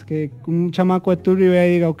personas, que un chamaco de Turri vea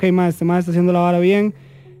y diga, ok, este está haciendo la vara bien,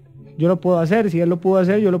 yo lo puedo hacer, si él lo pudo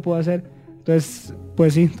hacer, yo lo puedo hacer. Entonces,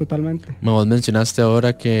 pues sí, totalmente. Vos mencionaste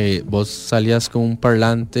ahora que vos salías con un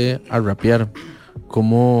parlante a rapear.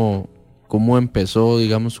 ¿Cómo empezó,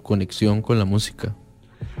 digamos, su conexión con la música?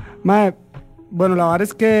 Bueno, la verdad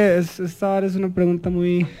es que esta vara es una pregunta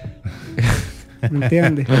muy... ¿Me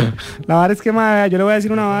entiendes? La verdad es que, yo le voy a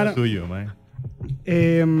decir una vara. Tuyo,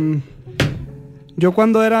 yo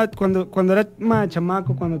cuando era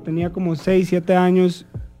chamaco, cuando tenía como 6, 7 años,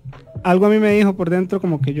 algo a mí me dijo por dentro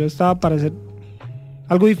como que yo estaba para hacer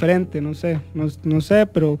algo diferente, no sé,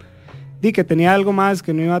 pero que tenía algo más,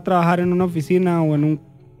 que no iba a trabajar en una oficina o en un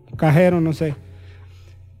cajero, no sé.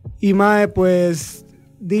 Y pues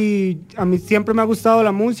a mí siempre me ha gustado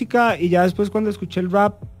la música y ya después cuando escuché el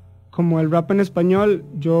rap, como el rap en español,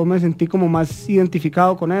 yo me sentí como más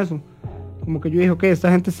identificado con eso. Como que yo dije, ok, esta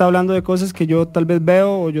gente está hablando de cosas que yo tal vez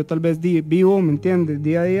veo o yo tal vez vivo, ¿me entiendes?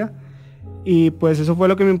 Día a día. Y pues eso fue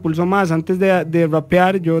lo que me impulsó más. Antes de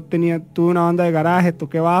rapear yo tuve una banda de garaje,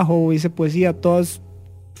 toqué bajo, hice poesía,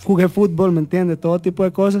 jugué fútbol, ¿me entiendes? Todo tipo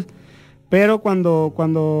de cosas. Pero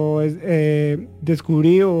cuando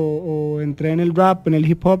descubrí o entré en el rap, en el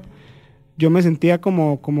hip hop, yo me sentía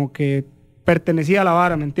como que pertenecía a la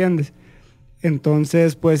vara, ¿me entiendes?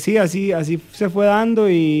 Entonces, pues sí, así se fue dando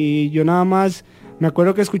y yo nada más me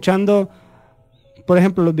acuerdo que escuchando, por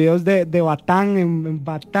ejemplo, los videos de Batán, en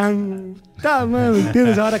Batán, ¿me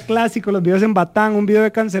entiendes? Ahora clásico, los videos en Batán, un video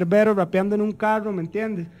de Cancerbero rapeando en un carro, ¿me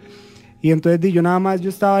entiendes? Y entonces yo nada más, yo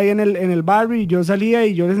estaba ahí en el barrio y yo salía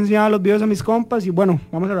y yo les enseñaba los videos a mis compas y bueno,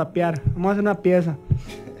 vamos a rapear, vamos a hacer una pieza,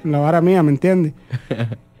 en la vara mía, ¿me entiendes?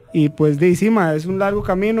 Y pues de encima es un largo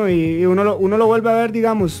camino y uno lo vuelve a ver,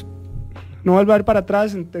 digamos, no vuelve a ver para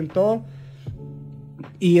atrás en todo.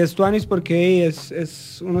 Y es tuanis porque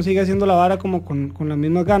uno sigue haciendo la vara como con las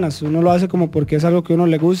mismas ganas. Uno lo hace como porque es algo que a uno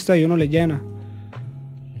le gusta y uno le llena.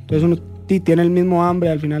 Entonces uno tiene el mismo hambre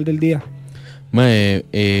al final del día. Mae,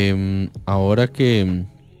 ahora que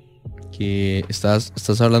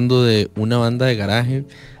estás hablando de una banda de garaje,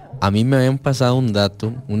 a mí me habían pasado un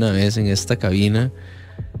dato una vez en esta cabina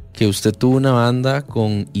que usted tuvo una banda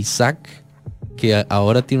con Isaac, que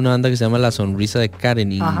ahora tiene una banda que se llama La Sonrisa de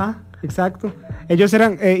Karenin. Ajá, exacto. Ellos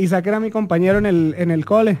eran, Isaac era mi compañero en el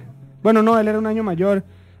cole. Bueno, no, él era un año mayor.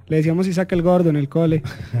 Le decíamos Isaac el Gordo en el cole.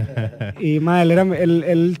 Y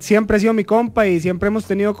él siempre ha sido mi compa y siempre hemos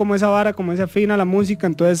tenido como esa vara, como esa fina a la música.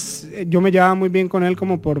 Entonces yo me llevaba muy bien con él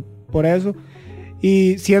como por eso.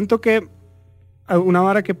 Y siento que una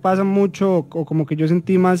vara que pasa mucho, o como que yo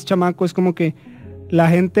sentí más chamaco, es como que la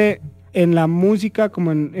gente en la música,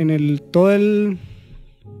 como en todo el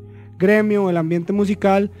gremio, el ambiente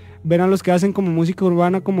musical, ven a los que hacen como música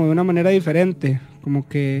urbana como de una manera diferente, como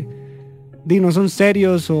que no son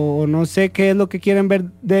serios o no sé qué es lo que quieren ver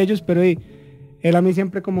de ellos, pero él a mí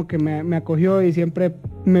siempre como que me acogió y siempre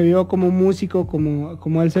me vio como un músico,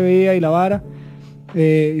 como él se veía y la vara.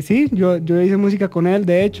 Sí, yo hice música con él,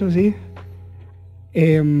 de hecho, sí. Yo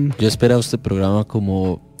he esperado este programa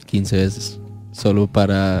como 15 veces. Solo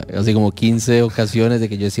para, así como 15 ocasiones de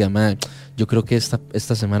que yo decía, man, yo creo que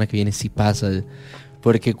esta semana que viene sí pasa.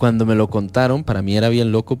 Porque cuando me lo contaron, para mí era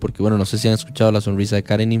bien loco, porque bueno, no sé si han escuchado La Sonrisa de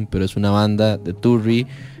Karenin, pero es una banda de Turri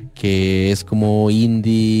que es como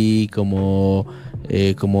indie, como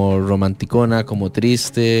romanticona, como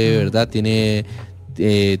triste, ¿verdad? Tiene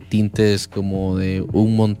tintes como de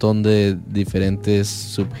un montón de diferentes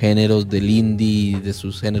subgéneros del indie, de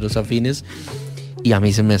sus géneros afines. Y a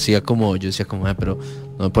mí se me hacía como, yo decía como, pero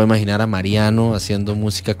no me puedo imaginar a Mariano haciendo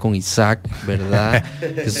música con Isaac, ¿verdad?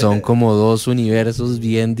 Que son como dos universos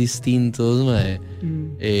bien distintos, mae.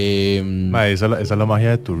 Esa es la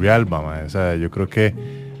magia de Turrialba, mae. O sea, yo creo que,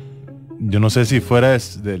 yo no sé si fuera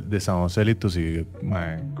de San Joselito,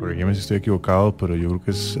 corrígeme si estoy equivocado, pero yo creo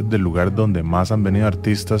que es del lugar donde más han venido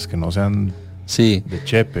artistas que no sean de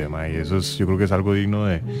Chepe, y eso yo creo que es algo digno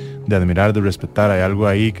de admirar, de respetar. Hay algo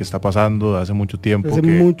ahí que está pasando hace mucho tiempo.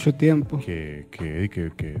 Que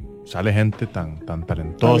sale gente tan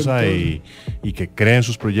talentosa y que cree en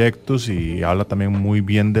sus proyectos y habla también muy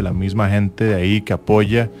bien de la misma gente de ahí que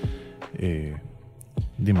apoya.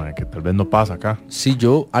 Dime, que tal vez no pasa acá. Sí,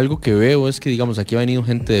 yo algo que veo es que, digamos, aquí ha venido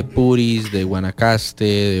gente de Puris, de Guanacaste,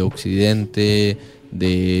 de Occidente,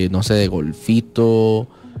 de, no sé, de Golfito.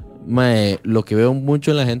 Lo que veo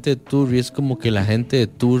mucho en la gente de Turri es como que la gente de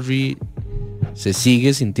Turri se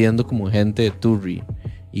sigue sintiendo como gente de Turri.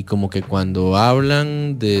 Y como que cuando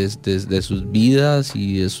hablan de sus vidas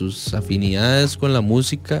y de sus afinidades con la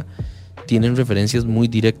música, tienen referencias muy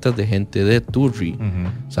directas de gente de Turri,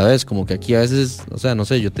 ¿sabes? Como que aquí a veces, o sea, no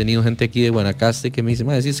sé, yo he tenido gente aquí de Guanacaste que me dice,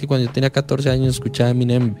 es que cuando yo tenía 14 años escuchaba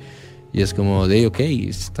Eminem, y es como de, ok,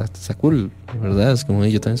 está cool, ¿verdad? Es como,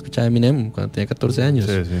 yo también escuchaba Eminem cuando tenía 14 años,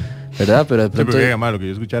 ¿verdad? Pero de pronto... lo que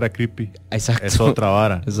yo escuchaba era creepy. Exacto. Es otra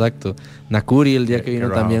vara. Exacto. Nakuri, el día que vino,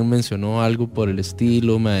 también mencionó algo por el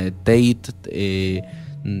estilo, Tate,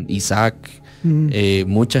 Isaac...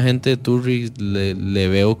 mucha gente de Turri le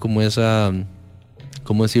veo como esa,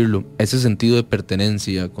 ¿cómo decirlo? Ese sentido de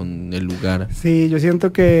pertenencia con el lugar. Sí, yo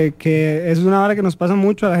siento que es una hora que nos pasa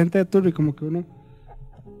mucho a la gente de Turri, como que uno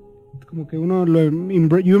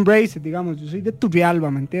you embrace it, digamos. Yo soy de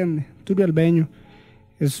Turrialba, ¿me entiendes? Turrialbeño.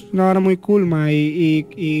 Es una hora muy cool,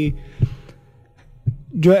 y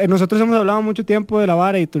nosotros hemos hablado mucho tiempo de la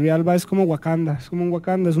vara y Turrialba es como Wakanda, es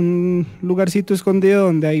un lugarcito escondido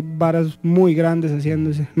donde hay varas muy grandes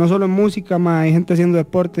haciéndose, no solo en música, hay gente haciendo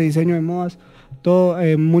deporte, diseño de modas, todo,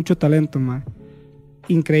 mucho talento,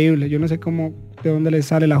 increíble. Yo no sé cómo de dónde les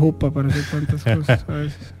sale la jupa para hacer tantas cosas a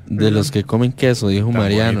veces. De los que comen queso, dijo Tan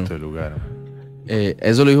Mariano. bonito el lugar.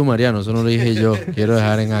 Eso lo dijo Mariano, eso no lo dije yo. Quiero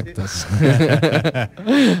dejar en actas.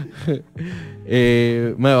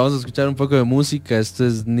 Bueno, vamos a escuchar un poco de música. Esto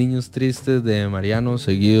es Niños Tristes de Mariano,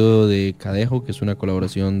 seguido de Cadejo, que es una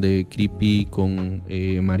colaboración de Creepy con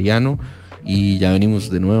Mariano. Y ya venimos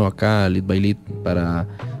de nuevo acá a Lit by Lit para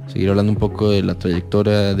seguir hablando un poco de la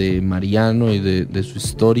trayectoria de Mariano y de su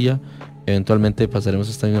historia. Eventualmente pasaremos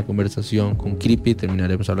esta misma conversación con Creepy,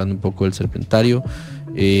 terminaremos hablando un poco del Serpentario.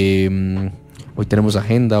 Hoy tenemos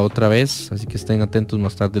agenda otra vez, así que estén atentos,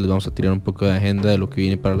 más tarde les vamos a tirar un poco de agenda de lo que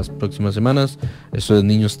viene para las próximas semanas. Esto es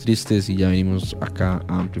Niños Tristes y ya venimos acá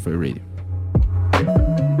a Amplify Radio.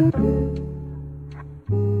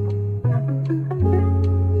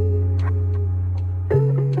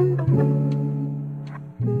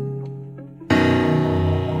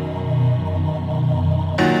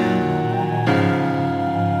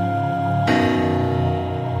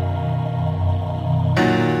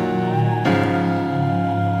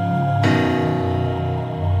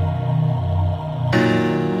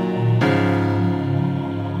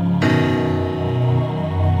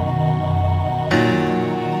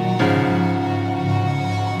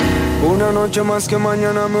 Una noche más que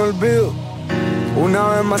mañana me olvido. Una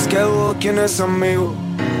vez más que dudo quién es amigo.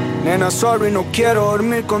 Nena, sorry, no quiero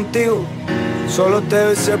dormir contigo. Solo te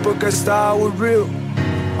besé porque estaba aburrido.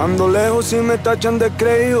 Ando lejos y me tachan de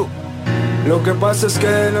creído. Lo que pasa es que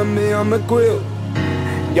de la envidia me cuido.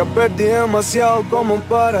 Ya perdí demasiado como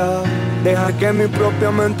para dejar que mi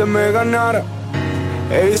propia mente me ganara.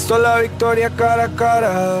 He visto la victoria cara a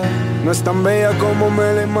cara. No es tan bella como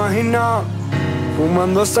me la imaginaba.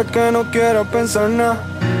 Fumando hasta que no quiero pensar nada.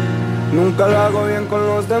 Nunca lo hago bien con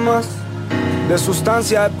los demás. De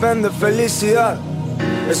sustancia depende felicidad.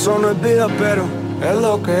 Eso no es vida, pero es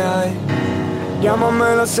lo que hay.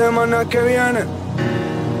 Llámame la semana que viene.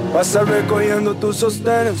 Vas a estar recogiendo tus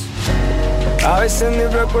sostenes. A veces ni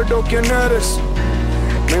recuerdo quién eres.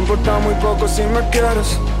 Me importa muy poco si me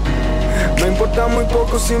quieres. Me importa muy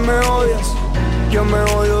poco si me odias. Yo me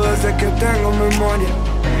odio desde que tengo memoria.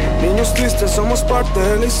 Niños tristes, somos parte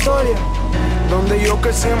de la historia. Donde yo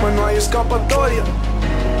crecí, no hay escapatoria.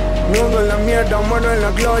 Nudo en la mierda, muero en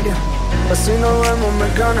la gloria. Así no duermo, me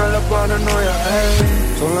gana la paranoia.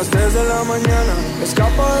 Son las 3 de la mañana.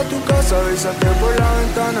 Escapa de tu casa, avísate por la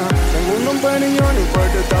ventana. Tengo un periñón y un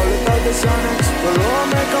par de tabletas de Xanax. Solo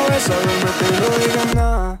dame cabeza, duerme y no digas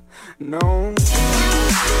nada. No.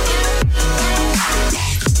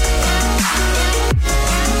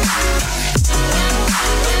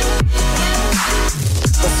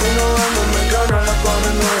 Así no vamos, me gana la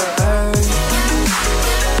paranoia,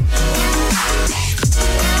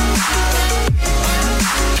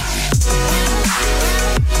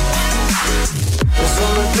 Eso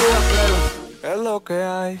no es vida, pero es lo que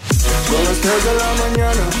hay. Son las 3 de la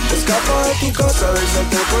mañana. Escapa de tu casa,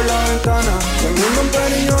 bésate por la ventana. Tengo un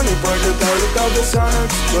periñón y un par de tabletas de Xanax.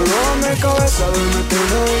 Solo dame cabeza, duerme y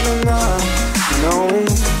no digas nada. No,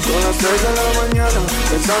 son las 3 de la mañana.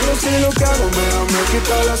 Pensando si lo que hago me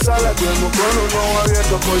quita la sala. Duermo con un ojo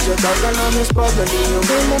abierto por si atacan a mi espalda. Ni yo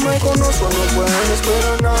mismo me conozco, no pueden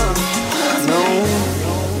esperar nada. No.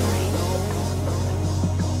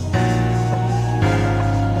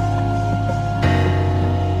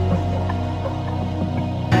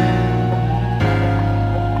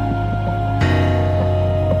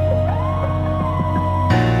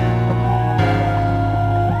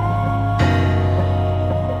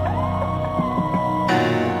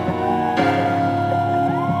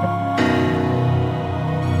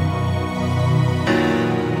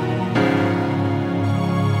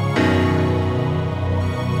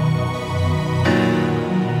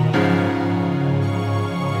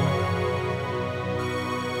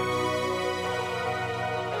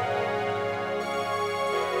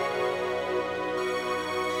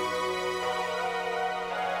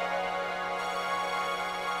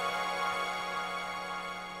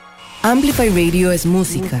 Amplify Radio es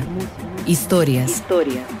música, historias,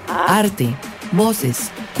 arte,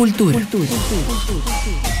 voces, cultura.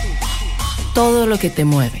 Todo lo que te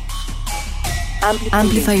mueve.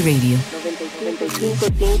 Amplify Radio.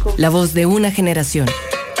 La voz de una generación.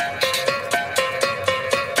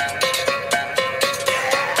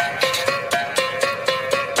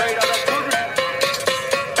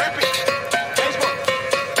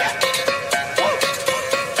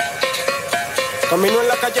 Camino en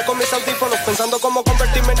la calle con mis audífonos, pensando cómo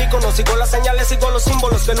convertirme en ícono. Sigo las señales, sigo los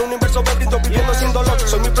símbolos del universo bendito, viviendo sin dolor.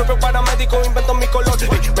 Soy mi propio paramédico, invento mi color.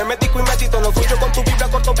 Me medico y medito, no fluyo con tu vibra,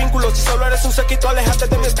 corto vínculos. Si solo eres un sequito, aléjate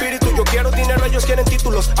de mi espíritu. Yo quiero dinero, ellos quieren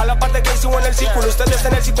títulos. A la par de que subo en el círculo, ustedes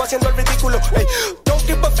en el sitio haciendo el ridículo. Hey, don't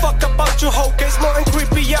give a fuck about your hoe, que es more and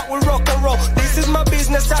creepy, yeah, we rock and roll. This is my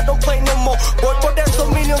business, I don't play no more. Voy por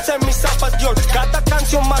esos millions en mis zapas, yo. Cada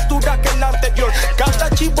canción más dura que la anterior, cada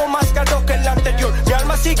chivo más caro que el anterior. Mi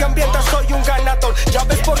alma sigue hambrienta, soy un ganador. Ya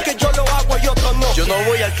ves por qué yo lo hago y otro no. Yo no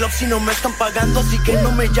voy al club si no me están pagando, así que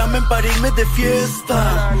no me llamen para irme de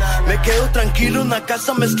fiesta. Me quedo tranquilo en la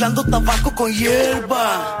casa mezclando tabaco con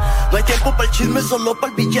hierba. No hay tiempo para el chisme, solo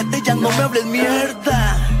para el billete, ya no me hables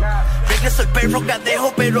mierda. Regreso el perro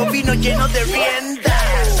cadejo, pero vino lleno de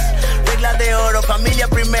riendas. Regla de oro, familia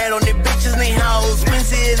primero, ni bitches ni house.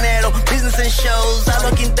 Quincy dinero, business and shows. A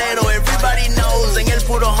lo Quintero, everybody knows. En el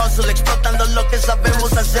puro hustle, explotando lo que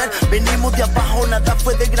sabemos hacer. Venimos de abajo, nada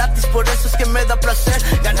fue de gratis, por eso es que me da placer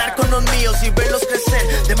ganar con los míos y verlos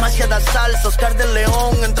crecer. Demasiada salsa, Oscar de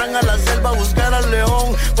León. Entran a la selva a buscar al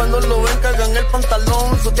león. Cuando lo ven cagan el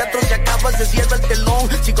pantalón. Su teatro se acaba, se cierra el telón.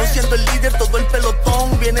 Sigo siendo el líder, todo el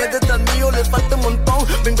pelotón viene detrás mío, les falta un montón.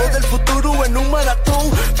 Vengo del futuro en un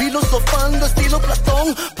maratón, filosofando estilo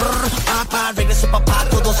Platón. Papá, regreso papá,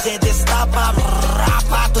 todo se destapa.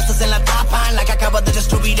 Tú estás en la tapa, en la que acaba de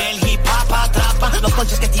destruir el hip hop. Atrapa los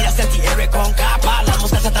ponches que tiras anti-air con capa. Las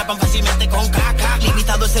moscas se atrapan fácilmente con caca.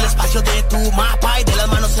 Limitado es el espacio de tu mapa y de las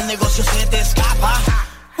manos el negocio se te escapa.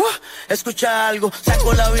 Escucha algo,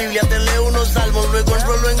 saco la Biblia, te leo unos salmos, luego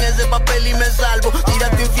enrolo en ese papel y me salvo. Tira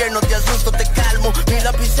tu infierno, te asusto, te calmo. Mi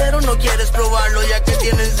lapicero no quieres probarlo, ya que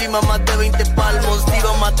tiene encima más de 20 palmos. Te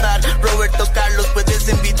iba a matar, Roberto Carlos, puedes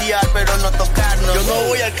envidiar, pero no tocarnos. Yo no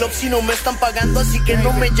voy al club si no me están pagando, así que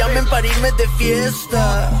no me llamen para irme de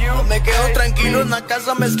fiesta. Me quedo tranquilo en la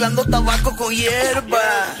casa mezclando tabaco con hierba.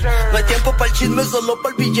 No hay tiempo para el chisme, solo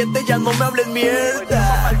para el billete, ya no me hables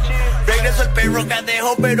mierda. Regreso el perro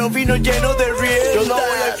cadejo, pero vino lleno de riendas. Yo no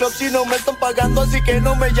voy al club si no me están pagando, así que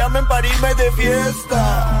no me llamen para irme de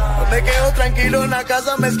fiesta. Me quedo tranquilo en la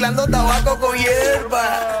casa mezclando tabaco con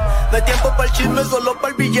hierba. No hay tiempo para el chisme, solo para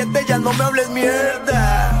el billete, ya no me hables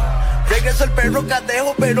mierda. Regreso el perro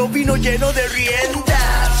cadejo, pero vino lleno de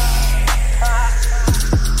riendas.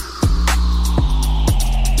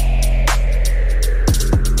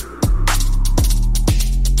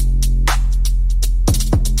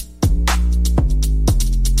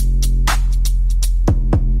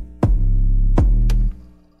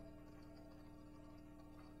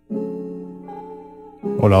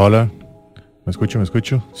 Hola, hola. ¿Me escucho?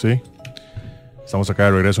 Sí. Estamos acá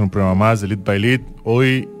de regreso en un programa más de Lead by Lead.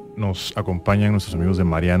 Hoy nos acompañan nuestros amigos de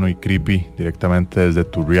Mariano y Creepy directamente desde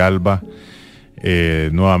Turrialba.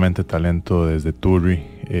 Nuevamente talento desde Turri.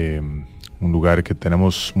 Un lugar que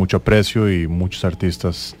tenemos mucho aprecio y muchos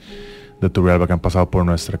artistas de Turrialba que han pasado por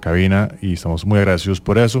nuestra cabina y estamos muy agradecidos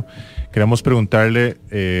por eso. Queremos preguntarle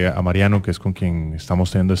a Mariano, que es con quien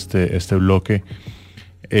estamos teniendo este bloque,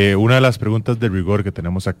 una de las preguntas de rigor que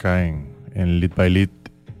tenemos acá en Lead by Lead: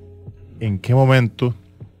 ¿en qué momento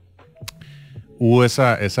hubo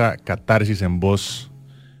esa catarsis en vos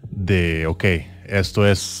de, ok, esto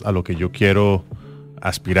es a lo que yo quiero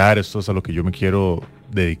aspirar, esto es a lo que yo me quiero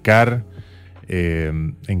dedicar?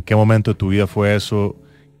 ¿En qué momento de tu vida fue eso?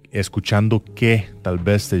 ¿Escuchando qué tal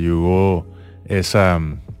vez te llegó esa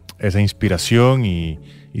inspiración? Y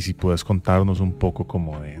si puedes contarnos un poco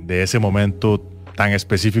como de ese momento tan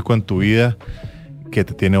específico en tu vida que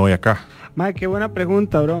te tiene hoy acá. Madre, qué buena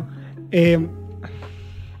pregunta, bro.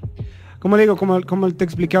 Como le digo, como te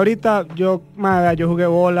expliqué ahorita, yo jugué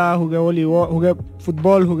bola, jugué voleibol, jugué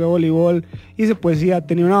fútbol, jugué voleibol, hice poesía,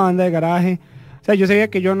 tenía una banda de garaje. O sea, yo sabía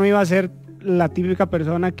que yo no iba a ser la típica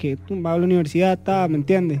persona que va a la universidad, ¿me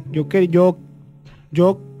entiendes? Yo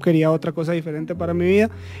quería otra cosa diferente para mi vida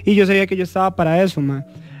y yo sabía que yo estaba para eso, man.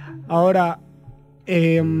 Ahora,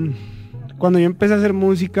 cuando yo empecé a hacer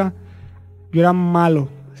música, yo era malo,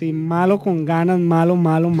 sí, malo con ganas, malo,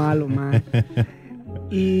 man.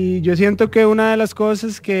 Y yo siento que una de las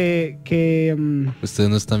cosas que ustedes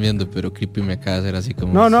no están viendo, pero Creepy me acaba de hacer así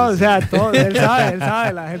como... No, o sea, todo, él sabe,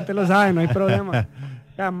 la gente lo sabe, no hay problema.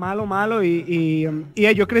 O sea, malo, y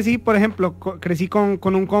yo crecí, por ejemplo,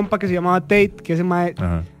 con un compa que se llamaba Tate, que ese mae,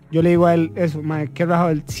 yo le digo a él eso, mae, qué rajado,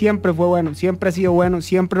 él siempre fue bueno, siempre ha sido bueno,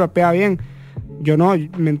 siempre rapea bien. Yo no,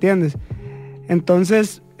 ¿me entiendes?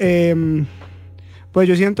 Entonces, pues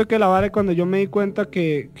yo siento que la vara, cuando yo me di cuenta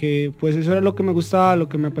que pues eso era lo que me gustaba, lo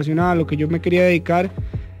que me apasionaba, lo que yo me quería dedicar,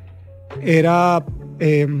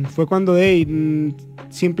 fue cuando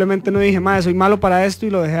simplemente no dije, madre, soy malo para esto, y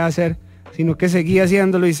lo dejé de hacer. sino que seguía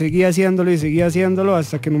haciéndolo y seguía haciéndolo y seguía haciéndolo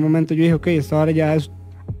hasta que en un momento yo dije, ok, esta hora ya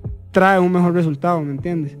trae un mejor resultado, ¿me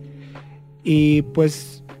entiendes? Y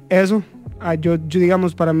pues eso, yo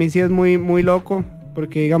digamos, para mí sí es muy, muy loco,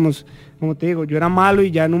 porque digamos, como te digo, yo era malo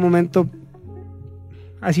y ya en un momento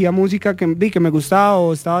hacía música que me gustaba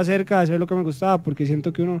o estaba cerca de hacer lo que me gustaba, porque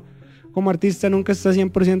siento que uno como artista nunca está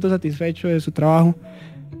 100% satisfecho de su trabajo,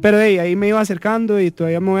 pero ahí me iba acercando y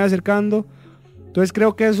todavía me voy acercando. Entonces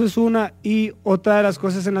creo que eso es una. Y otra de las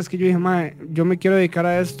cosas en las que yo dije, mae, yo me quiero dedicar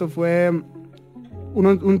a esto, fue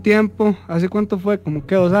un tiempo, ¿hace cuánto fue? Como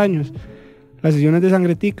que 2 años, las sesiones de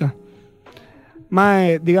Sangretica.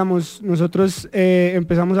 Mae, digamos, nosotros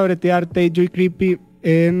empezamos a bretear Tate Joy Creepy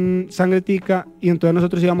en Sangretica, y entonces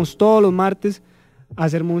nosotros íbamos todos los martes a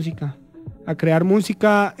hacer música, a crear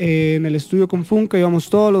música en el estudio con Funka, íbamos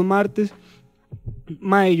todos los martes.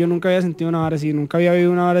 Mae, yo nunca había sentido una vara así, nunca había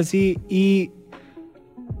vivido una vara así, y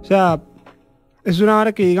o sea, es una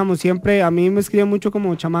vara que, digamos, siempre a mí me escribe mucho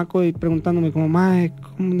como chamaco y preguntándome como, mae,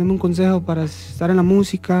 dame un consejo para estar en la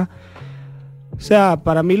música. O sea,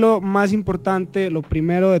 para mí lo más importante, lo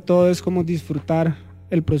primero de todo es como disfrutar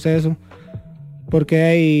el proceso,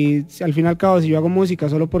 porque al fin y al cabo, si yo hago música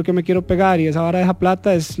solo porque me quiero pegar y esa vara deja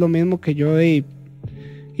plata, es lo mismo que yo ir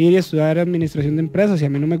y estudiar administración de empresas. Y a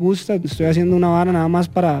mí no me gusta, estoy haciendo una vara nada más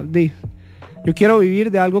para... yo quiero vivir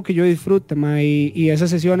de algo que yo disfrute, ma, y esas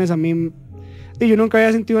sesiones a mí... yo nunca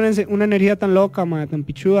había sentido una energía tan loca, ma, tan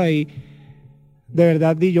pichuda, y de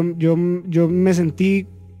verdad yo me sentí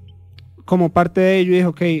como parte de ello y dije,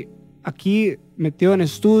 ok, aquí metido en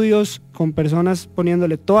estudios, con personas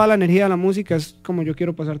poniéndole toda la energía a la música, es como yo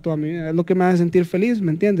quiero pasar toda mi vida, es lo que me hace sentir feliz,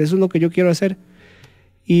 ¿me entiendes? Eso es lo que yo quiero hacer.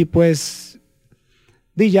 Y pues,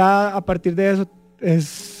 ya a partir de eso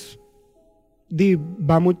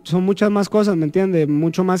son muchas más cosas, ¿me entiendes?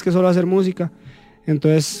 Mucho más que solo hacer música.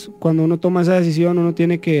 Entonces, cuando uno toma esa decisión, uno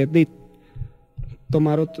tiene que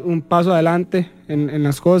tomar un paso adelante en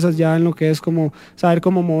las cosas, ya en lo que es como saber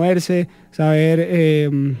cómo moverse, saber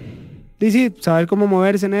saber cómo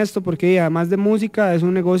moverse en esto, porque además de música es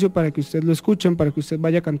un negocio para que usted lo escuchen, para que usted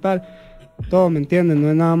vaya a cantar, todo, ¿me entienden? No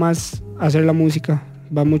es nada más hacer la música,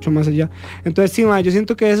 va mucho más allá. Entonces sí, yo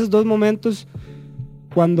siento que esos 2 momentos,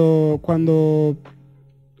 cuando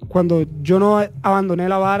yo no abandoné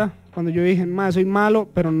la vara, cuando yo dije, soy malo,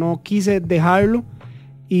 pero no quise dejarlo,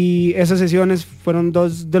 y esas sesiones fueron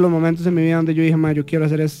 2 de los momentos en mi vida donde yo dije, yo quiero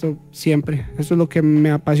hacer esto siempre, esto es lo que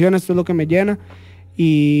me apasiona, esto es lo que me llena,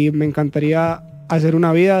 y me encantaría hacer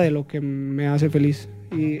una vida de lo que me hace feliz,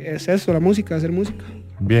 y es eso, la música, hacer música.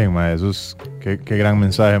 Bien, eso es, qué gran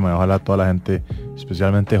mensaje, ojalá toda la gente,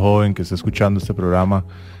 especialmente joven, que esté escuchando este programa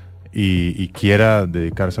y quiera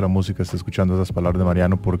dedicarse a la música, esté escuchando esas palabras de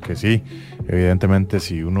Mariano, porque sí, evidentemente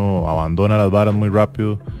si uno abandona las varas muy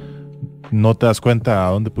rápido, no te das cuenta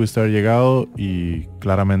a dónde pudiste haber llegado, y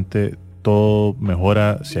claramente todo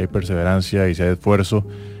mejora si hay perseverancia y si hay esfuerzo,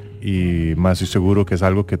 y más estoy seguro que es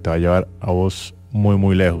algo que te va a llevar a vos muy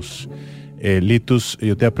muy lejos. Litus,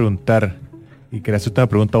 yo te voy a preguntar, y quería hacerte una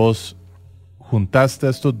pregunta a vos. Juntaste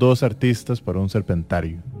a estos 2 artistas para un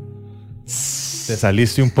serpentario, te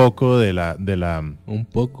saliste un poco de la un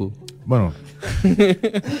poco, bueno,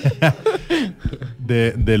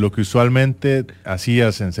 de lo que usualmente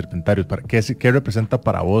hacías en serpentarios. ¿Qué representa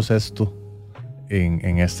para vos esto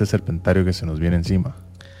en este serpentario que se nos viene encima?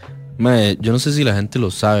 Mae, yo no sé si la gente lo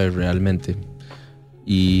sabe realmente,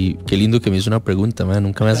 y qué lindo que me hizo una pregunta, mae.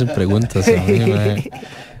 Nunca me hacen preguntas a mí,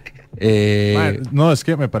 mae. No, es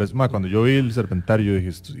que me parece, cuando yo vi el serpentario, yo dije,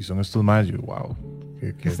 y son estos más, yo, wow,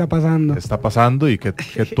 ¿qué está pasando? ¿Qué está pasando? Y que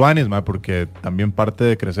tuanis, porque también parte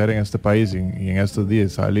de crecer en este país y en estos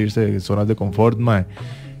días, salirse de zonas de confort,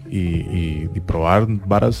 y probar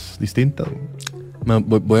varas distintas.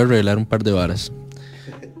 Voy a revelar un par de varas.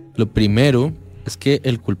 Lo primero es que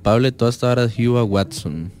el culpable de toda esta vara es Hugh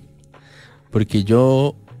Watson, porque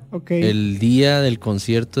yo el día del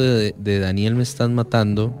concierto de Daniel Me Están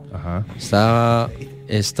Matando,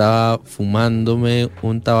 estaba fumándome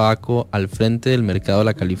un tabaco al frente del mercado de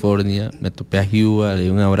la California. Me topé a Hugh, le di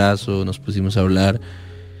un abrazo, nos pusimos a hablar,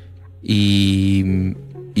 y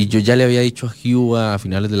yo ya le había dicho a Hugh a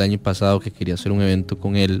finales del año pasado que quería hacer un evento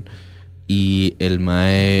con él, y el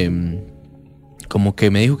mae como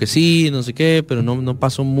que me dijo que sí, no sé qué, pero no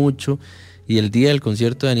pasó mucho. Y el día del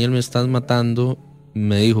concierto de Daniel Me Estás Matando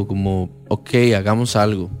me dijo como, ok, hagamos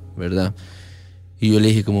algo, ¿verdad? Y yo le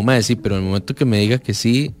dije como, mae, sí, pero en el momento que me diga que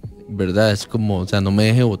sí, ¿verdad? Es como, o sea, no me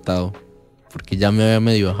deje botado, porque ya me había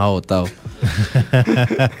medio dejado botado.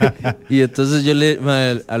 Y entonces yo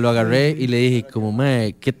lo agarré y le dije como,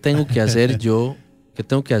 mae, ¿qué tengo que hacer yo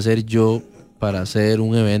para hacer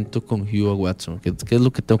un evento con Julio Watson? ¿Qué es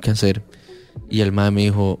lo que tengo que hacer? Y el mae me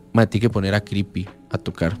dijo, mae, tiene que poner a Creepy a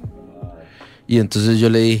tocar. Y entonces yo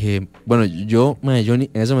le dije, bueno, yo en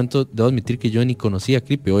ese momento debo admitir que yo ni conocía a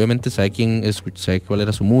Creepy. Obviamente sabía cuál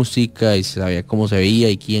era su música y sabía cómo se veía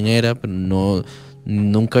y quién era, pero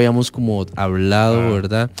nunca habíamos como hablado,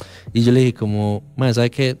 ¿verdad? Y yo le dije como, mae,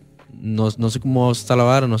 ¿sabe qué? No sé cómo está la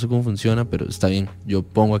vara, no sé cómo funciona, pero está bien, yo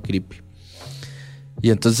pongo a Creepy. Y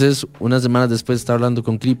entonces, unas semanas después estaba hablando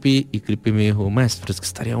con Creepy y Creepy me dijo, maestro, es que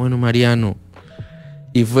estaría bueno Mariano.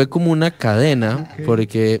 Y fue como una cadena,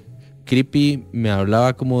 porque Creepy me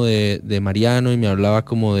hablaba como de Mariano y me hablaba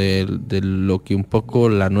como de lo que un poco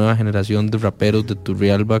la nueva generación de raperos de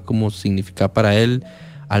Turrialba como significa para él.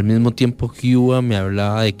 Al mismo tiempo, Cuba me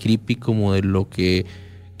hablaba de Creepy como de lo que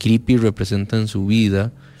Creepy representa en su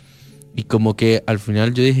vida. Y como que al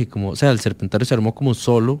final yo dije como, o sea, el Serpentario se armó como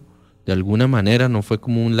solo, de alguna manera, no fue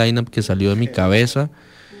como un line-up que salió de mi cabeza.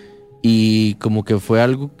 Y como que fue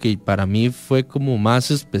algo que para mí fue como más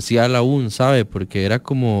especial aún, ¿sabe? Porque era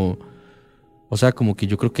como, o sea, como que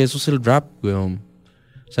yo creo que eso es el rap, weón.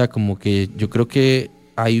 O sea, como que yo creo que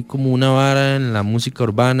hay como una vara en la música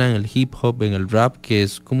urbana, en el hip hop, en el rap, que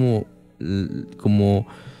es como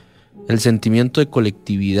el sentimiento de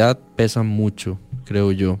colectividad pesa mucho,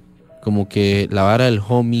 creo yo. Como que la vara del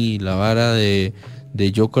homie, la vara de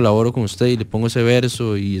yo colaboro con usted y le pongo ese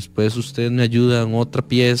verso y después usted me ayuda en otra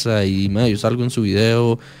pieza y yo salgo en su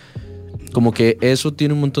video. Como que eso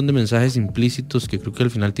tiene un montón de mensajes implícitos que creo que al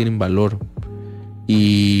final tienen valor.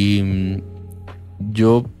 Y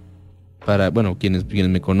yo, quienes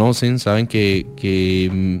me conocen saben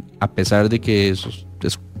que a pesar de que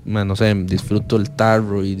no sé, disfruto el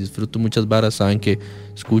tarro y disfruto muchas varas, saben que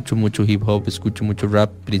escucho mucho hip hop, escucho mucho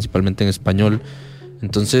rap, principalmente en español.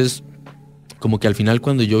 Entonces, como que al final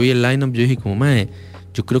cuando yo vi el lineup, yo dije como, mae,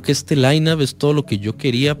 yo creo que este lineup es todo lo que yo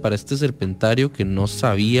quería para este serpentario que no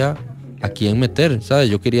sabía a quién meter, ¿sabes?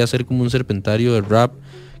 Yo quería hacer como un serpentario de rap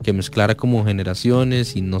que mezclara como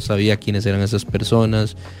generaciones y no sabía quiénes eran esas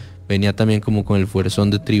personas. Venía también como con el fuerzón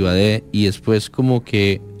de Tribadé y después como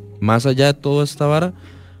que más allá de toda esta vara,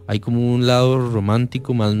 hay como un lado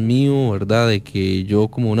romántico más mío, ¿verdad? De que yo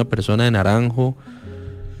como una persona de naranjo,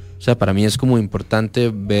 o sea, para mí es como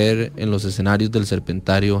importante ver en los escenarios del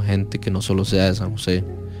Serpentario gente que no solo sea de San José.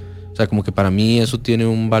 O sea, como que para mí eso tiene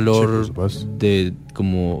un valor de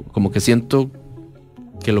como que siento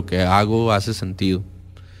que lo que hago hace sentido.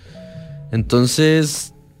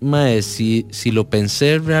 Entonces, mae, si lo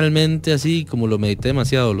pensé realmente así, como lo medité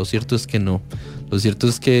demasiado, lo cierto es que no. Lo cierto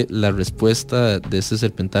es que la respuesta de ese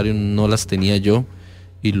Serpentario no las tenía yo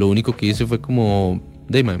y lo único que hice fue como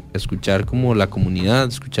escuchar como la comunidad,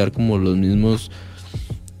 escuchar como los mismos.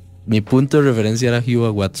 Mi punto de referencia era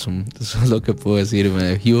Hugh Watson, eso es lo que puedo decir.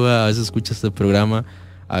 Hugh a veces escucha este programa,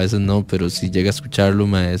 a veces no, pero si llega a escucharlo,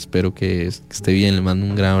 espero que esté bien, le mando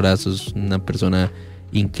un gran abrazo, es una persona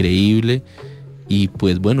increíble. Y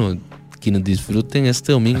pues bueno, quienes disfruten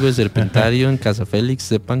este domingo de Serpentario en Casa Félix,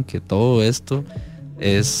 sepan que todo esto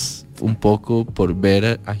es un poco por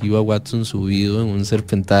ver a Hugh Watson subido en un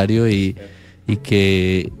Serpentario y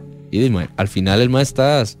que al final el maestro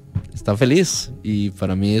está feliz, y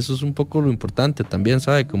para mí eso es un poco lo importante también,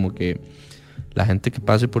 ¿sabe? Como que la gente que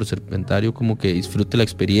pase por Serpentario como que disfrute la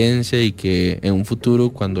experiencia y que en un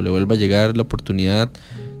futuro, cuando le vuelva a llegar la oportunidad,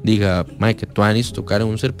 diga, que tuanis tocar en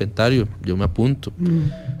un Serpentario, yo me apunto,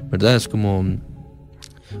 ¿verdad? Es como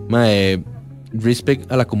respect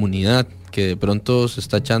a la comunidad que de pronto se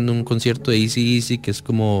está echando un concierto de Easy, que es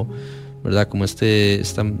como, ¿verdad? Como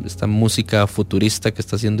esta música futurista que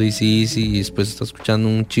está haciendo Easy, y después está escuchando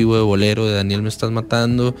un chivo de bolero de Daniel Me Estás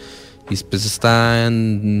Matando, y después está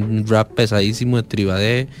en un rap pesadísimo de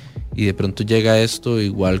Tribadé, y de pronto llega esto,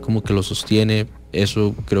 igual como que lo sostiene.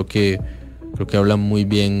 Eso creo que habla muy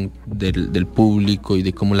bien del público y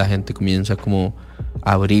de cómo la gente comienza como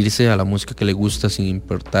a abrirse a la música que le gusta sin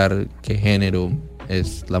importar qué género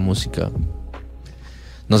es la música.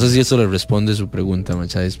 No sé si eso le responde su pregunta,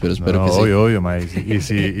 Macháis, pero espero que sí. Obvio, Mae. Y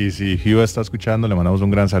si Hugh está escuchando, le mandamos un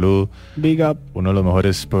gran saludo. Big up. Uno de los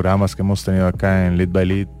mejores programas que hemos tenido acá en Lead by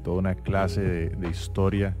Lead, toda una clase de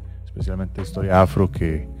historia, especialmente historia afro,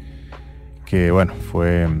 que bueno,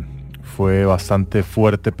 fue bastante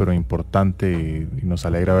fuerte pero importante, y nos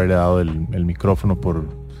alegra haberle dado el micrófono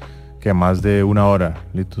por que más de una hora,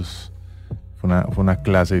 Litus. Fue una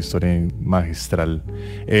clase de historia magistral.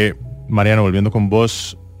 Mariano, volviendo con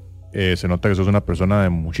vos, se nota que sos una persona de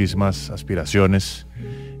muchísimas aspiraciones,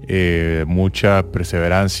 mucha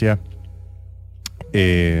perseverancia.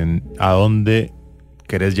 ¿A dónde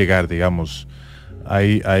querés llegar, digamos?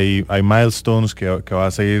 hay milestones que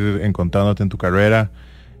vas a ir encontrándote en tu carrera.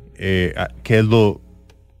 ¿Qué es lo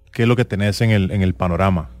que tenés en el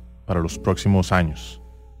panorama para los próximos años?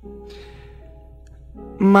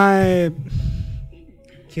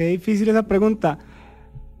 Qué difícil esa pregunta.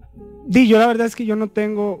 Yo la verdad es que yo no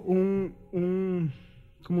tengo como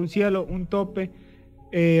un cielo, un tope.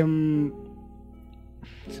 Se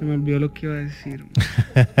me olvidó lo que iba a decir.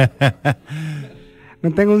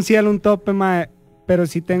 No tengo un cielo, un tope, pero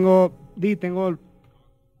sí tengo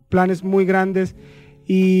planes muy grandes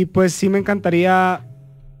y pues sí me encantaría,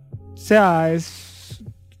 o sea, es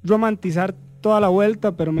romantizar toda la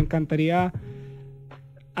vuelta, pero me encantaría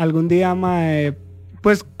algún día,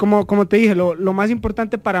 pues como te dije, lo más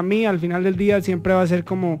importante para mí al final del día siempre va a ser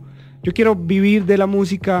como, yo quiero vivir de la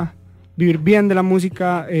música, vivir bien de la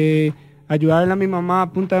música, ayudarle a mi mamá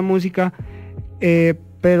a punta de música,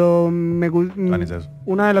 pero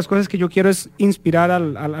una de las cosas que yo quiero es inspirar a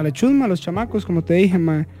la chusma, a los chamacos, como te dije,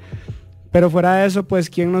 pero fuera de eso, pues,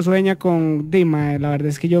 ¿quién no sueña con, la verdad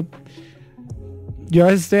es que yo a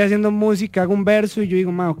veces estoy haciendo música, hago un verso y yo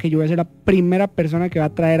digo, ok, yo voy a ser la primera persona que va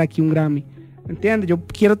a traer aquí un Grammy, ¿me entiendes? Yo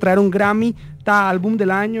quiero traer un Grammy, álbum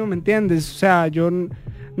del año, ¿me entiendes? O sea, yo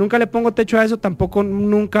nunca le pongo techo a eso, tampoco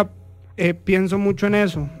nunca pienso mucho en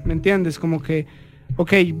eso, ¿me entiendes? Como que,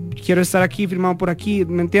 ok, quiero estar aquí, firmado por aquí,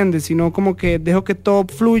 ¿me entiendes? Sino como que dejo que todo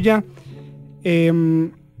fluya,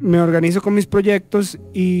 me organizo con mis proyectos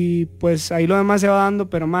y pues ahí lo demás se va dando,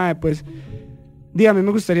 pero pues, a mí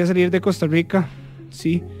me gustaría salir de Costa Rica,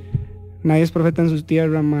 sí, nadie es profeta en su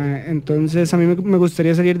tierra, entonces a mí me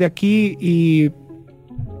gustaría salir de aquí. Y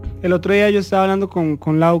el otro día yo estaba hablando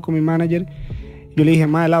con Lau, con mi manager, yo le dije,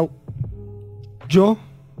 Lau,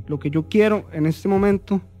 lo que yo quiero en este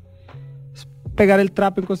momento es pegar el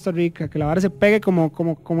trap en Costa Rica, que la vara se pegue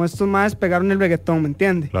como estos más pegaron el reggaetón, ¿me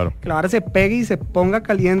entiendes? Claro. Que la vara se pegue y se ponga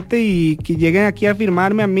caliente y que lleguen aquí a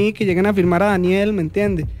firmarme a mí, que lleguen a firmar a Daniel, ¿me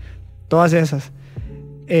entiendes? Todas esas.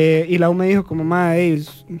 Y Lau me dijo como,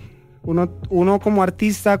 uno como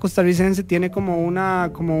artista costarricense tiene como un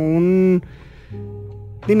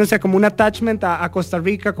attachment a Costa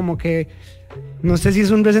Rica, como que no sé si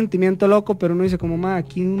es un resentimiento loco, pero uno dice como,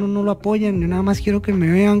 aquí uno no lo apoyan, yo nada más quiero que me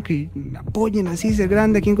vean, que me apoyen así, ser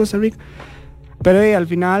grande aquí en Costa Rica. Pero al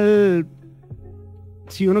final,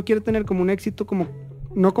 si uno quiere tener como un éxito como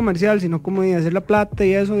no comercial, sino como de hacer la plata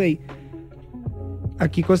y eso,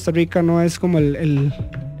 aquí Costa Rica no es como el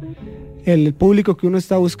público que uno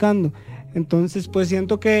está buscando. Entonces pues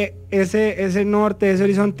siento que ese norte, ese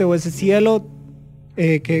horizonte o ese cielo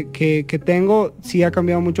que tengo sí ha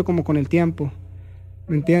cambiado mucho como con el tiempo,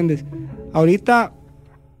 ¿me entiendes? Ahorita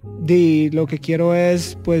lo que quiero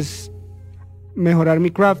es pues mejorar mi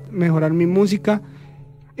craft, mejorar mi música,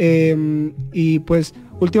 y pues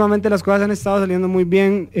últimamente las cosas han estado saliendo muy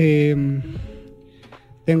bien.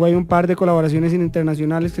 Tengo ahí un par de colaboraciones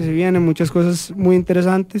internacionales que se vienen, muchas cosas muy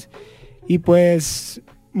interesantes, y pues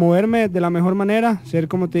moverme de la mejor manera, ser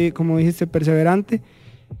como dijiste, perseverante,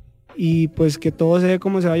 y pues que todo se dé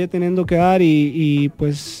como se vaya teniendo que dar, y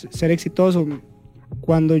pues ser exitoso.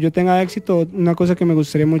 Cuando yo tenga éxito, una cosa que me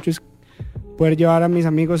gustaría mucho es poder llevar a mis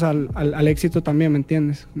amigos al éxito también, ¿me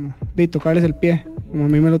entiendes? Como de tocarles el pie, como a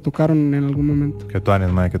mí me lo tocaron en algún momento. Que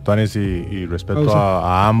tuanes, y respeto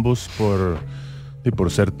a ambos por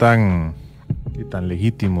ser tan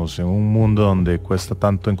legítimos en un mundo donde cuesta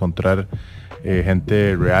tanto encontrar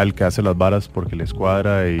gente real que hace las varas porque les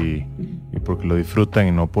cuadra y porque lo disfrutan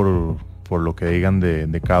y no por lo que digan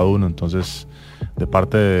de cada uno. Entonces, de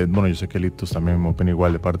parte de, yo sé que Litos también me opina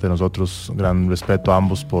igual, de parte de nosotros, gran respeto a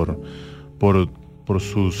ambos por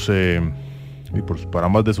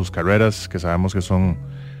ambas de sus carreras, que sabemos que son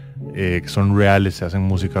reales, se hacen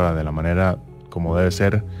música de la manera como debe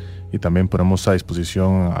ser, y también ponemos a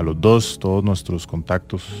disposición a los dos todos nuestros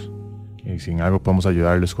contactos, y si en algo podemos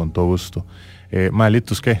ayudarles con todo gusto.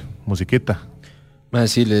 Litos, ¿qué? ¿Musiquita?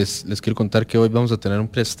 Sí, les quiero contar que hoy vamos a tener un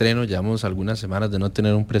preestreno. Llevamos algunas semanas de no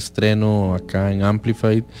tener un preestreno acá en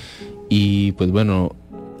Amplified, y pues bueno,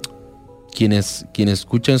 quienes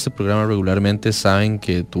escuchan este programa regularmente saben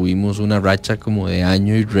que tuvimos una racha como de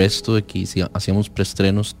año y resto de que hacíamos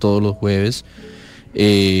preestrenos todos los jueves,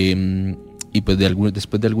 y pues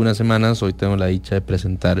después de algunas semanas hoy tengo la dicha de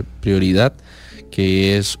presentar Prioridad,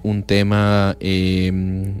 que es un tema,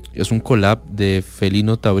 es un collab de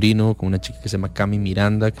Felino Taurino con una chica que se llama Cami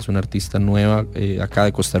Miranda, que es una artista nueva acá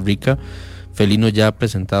de Costa Rica. Felino ya ha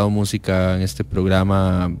presentado música en este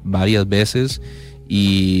programa varias veces,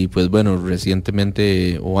 y pues bueno,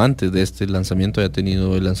 recientemente o antes de este lanzamiento había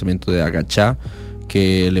tenido el lanzamiento de Agachá,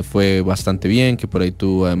 que le fue bastante bien, que por ahí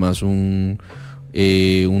tuvo además un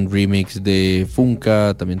un remix de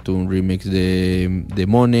Funka, también tuvo un remix de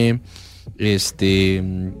Mone.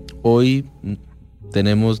 Hoy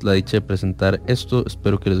tenemos la dicha de presentar esto,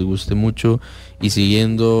 espero que les guste mucho. Y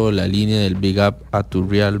siguiendo la línea del Big Up a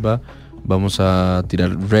Turrialba, vamos a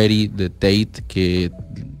tirar Ready de Tate, que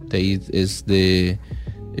Tate es de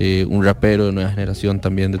un rapero de nueva generación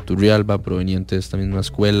también de Turrialba, proveniente de esta misma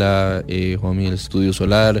escuela, homie del Estudio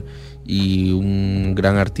Solar, y un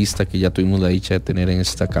gran artista que ya tuvimos la dicha de tener en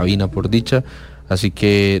esta cabina por dicha. Así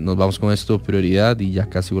que nos vamos con esto, Prioridad, y ya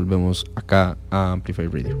casi volvemos acá a Amplify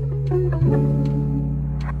Radio.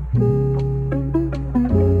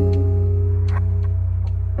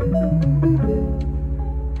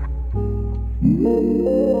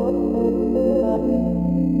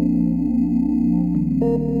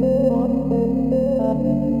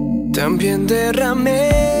 También derramé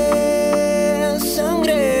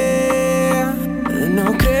sangre,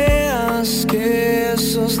 no creas que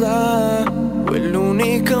sos o el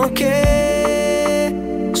único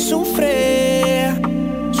que sufre.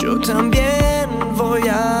 Yo también voy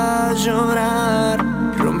a llorar,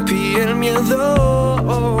 rompí el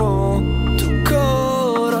miedo, tu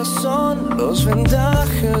corazón, los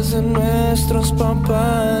vendajes de nuestros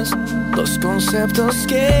papás, los conceptos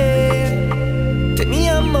que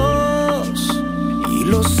teníamos y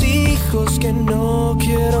los hijos que no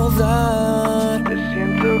quiero dar. Te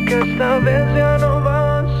siento que esta vez ya no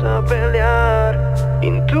vas a pelear.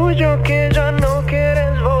 Intuyo que ya no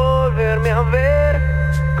quieres volverme a ver.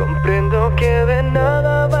 Comprendo que de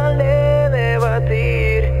nada vale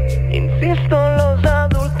debatir. Insisto, los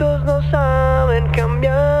adultos no saben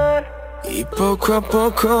cambiar. Y poco a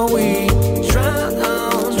poco we drown.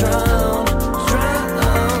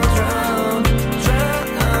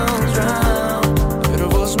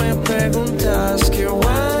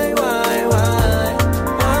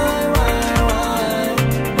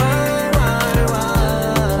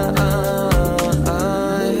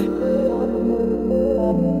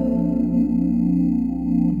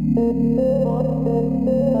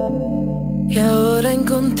 Y ahora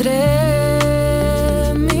encontré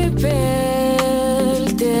mi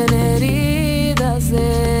piel, tiene heridas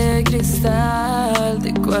de cristal,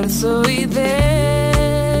 de cuarzo y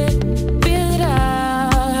de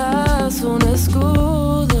piedras, un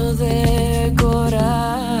escudo de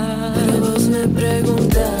coral. Pero vos me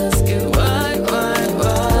preguntas que why.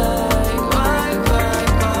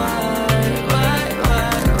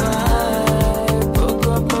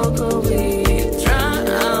 Poco a poco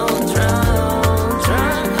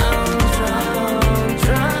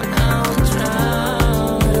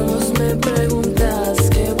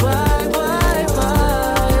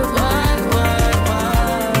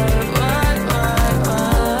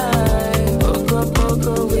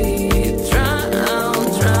we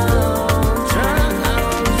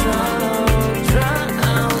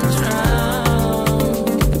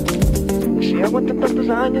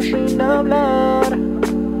años sin hablar,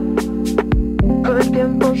 con el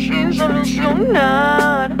tiempo sin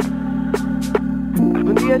solucionar.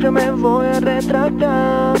 Algún día yo me voy a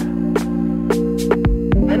retractar,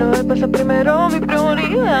 pero me pasa primero mi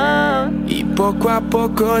prioridad. Y poco a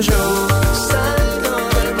poco yo salgo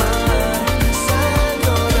del mar,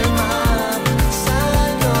 salgo del mar,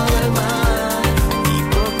 salgo del mar. Y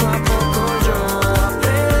poco a poco yo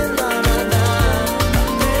aprendo a nadar,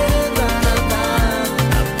 aprendo a nadar,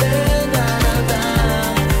 aprendo a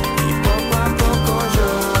nadar. Y poco a poco yo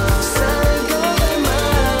salgo del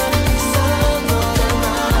mar, salgo del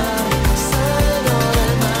mar, salgo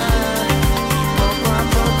del mar. Y poco a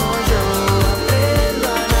poco yo aprendo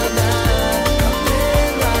a nadar,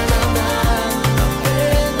 aprendo a nadar,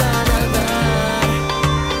 aprendo a nadar.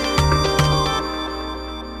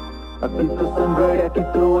 Aquí tú estás ready, aquí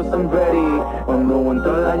tú estás ready. Cuando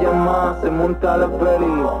entra la llamada se monta la peli.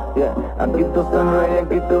 Yeah. Aquí tú estás ready,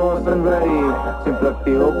 aquí tú estás ready. Siempre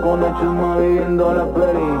activo con hechos más viviendo la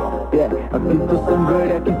peli. Yeah. Aquí tú estás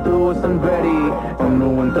ready, aquí tú estás ready. Cuando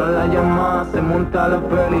entra la llamada se monta la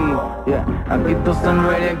peli. Yeah. Aquí tú estás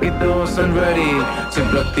ready, aquí tú estás ready.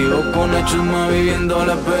 Siempre activo con hechos más viviendo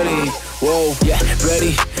la peli. Wow, yeah,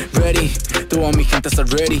 ready, ready. Toda mi gente está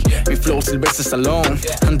ready. Mi flow Silvestre Stallone.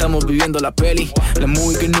 Andamos viviendo la peli. La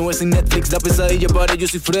movie que no es en Netflix. La pesadilla para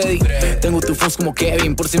ellos soy Freddy. Tengo tu phones como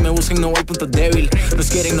Kevin. Por si me buscan no hay punto débil.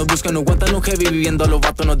 Nos quieren, nos buscan, no aguantan lo heavy. Viviendo a los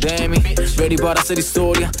vatos no de mí. Ready para hacer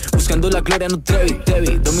historia. Buscando la gloria no Trevi.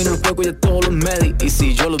 Domino el juego y a todos los medi. Y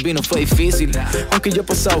si yo los vi no fue difícil. Aunque yo he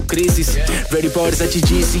pasado crisis. Ready para esa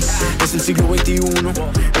chichisi. Es el siglo XXI.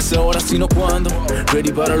 Es ahora sino cuando.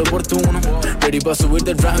 Ready para lo oportuno. trono. Ready para subir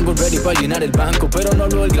del rango, ready para llenar el banco, pero no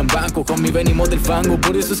lo del gran banco, con mi venimos del fango.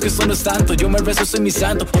 Por eso es que eso no es tanto, yo me rezo, soy mi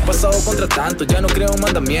santo. He pasado contra tanto, ya no creo en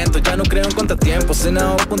mandamientos, ya no creo en contratiempos. He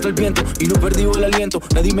nadado contra el viento y no he perdido el aliento.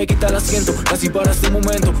 Nadie me quita el asiento, casi para este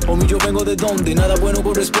momento. Homie, yo vengo de donde nada bueno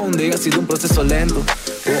corresponde. Ha sido un proceso lento.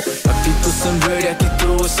 Aquí todos están ready, aquí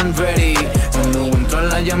todos están ready. Cuando entra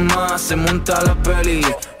la llamada se monta la peli.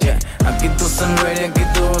 Yeah. Aquí todos están ready, aquí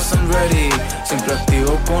todos están ready. Siempre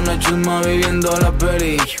activo con la chusma viviendo la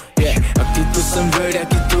peli. Yeah. Aquí todos están ready,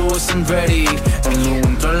 aquí todos están ready. Cuando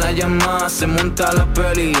entra la llamada se monta la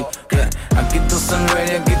peli. Yeah. Aquí todos están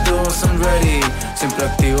ready, aquí todos están ready. Siempre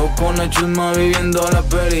activo con la chusma viviendo la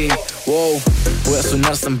peli. Wow, voy a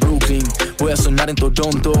sonar hasta en Brooklyn, voy a sonar en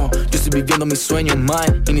Toronto. Yo estoy viviendo mi sueño,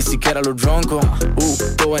 man, y ni siquiera lo ronco.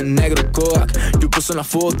 Todo en negro, Kodak, yo puso en la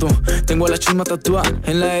foto. Tengo la chisma tatuada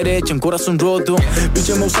en la derecha, un corazón roto. Bitch,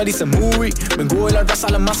 I'm outside, it's a movie. Vengo de la raza,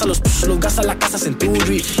 la masa, los gasa, la casa,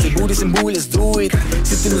 Century. The booty's en booty, let's do it.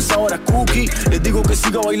 Si tiene un sabor a cookie, les digo que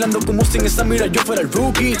siga bailando como si en esta mira yo fuera el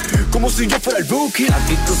rookie. Como si yo fuera el rookie.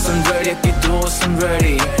 Aquí todos están ready, aquí todos están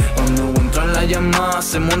ready. Cuando entra la llamada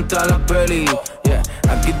se monta la peli. Yeah.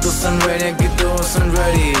 Aquí todos están ready, aquí todos están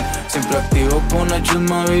ready. Siempre activo con la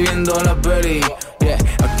chusma viviendo la peli. Yeah.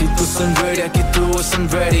 Aquí todos están ready, aquí todos están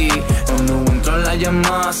ready. Cuando entra la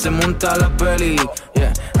llamada se monta la peli.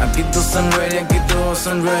 Yeah. Aquí todos están ready, aquí todos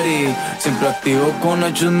están ready. Siempre activo con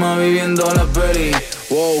la chusma viviendo la peli.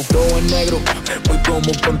 Wow, todo en negro, voy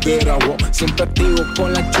como pantera, wow. Siempre activo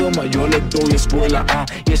con la chuma, yo le doy escuela,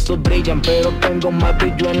 y estos brillan, pero tengo más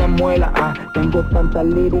brillo en la muela, tengo tanta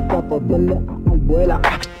lírica, poderle al vuela,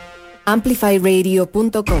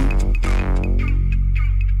 Amplifyradio.com.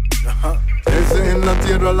 Ese en la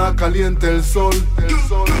tierra la caliente el sol.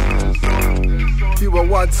 Tiba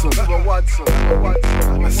Watson.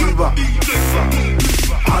 Así va.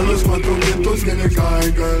 A los cuatro vientos que le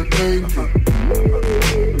caiga el 20.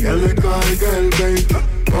 Que le caiga el 20.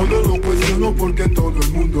 Todo lo cuestiono porque todo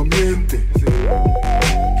el mundo miente.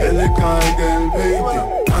 Que le caiga el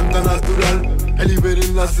 20. Tanta natural,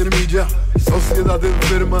 liberen la semilla. Sociedad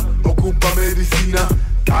enferma, ocupa medicina.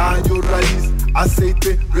 Tallo, raíz,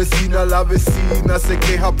 aceite, resina. La vecina se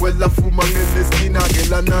queja pues la fuman en la esquina.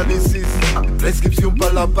 El análisis, prescripción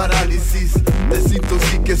para la parálisis.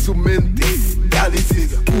 Desintoxique su mente.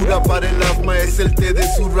 Diálisis, cura para el asma es el té de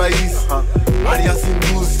su raíz. Varias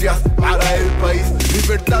industrias para el país.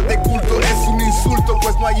 Libertad de culto es un insulto,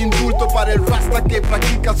 pues no hay indulto para el rasta que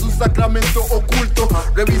practica su sacramento oculto.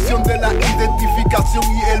 Revisión de la identificación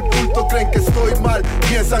y el culto. Creen que estoy mal,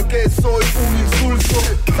 piensan que soy un insulto.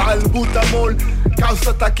 Salbutamol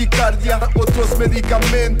causa taquicardia. Otros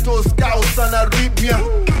medicamentos causan arritmia.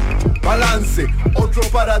 Balance, otro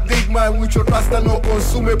paradigma. Mucho rasta no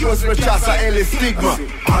consume pues rechaza el estigma.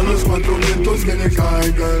 A los cuatro vientos que le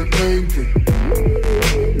caiga el 20.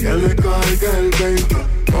 Que le caiga el 20.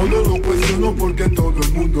 Todo lo cuestiono porque todo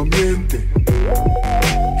el mundo miente.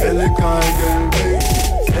 Que le caiga el 20.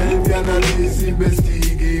 Selfie, analiza,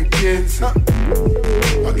 investigue y piensa.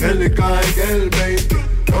 Que le caiga el 20.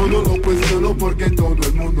 Todo lo cuestiono porque todo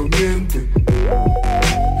el mundo miente.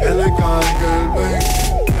 Que le caiga el 20.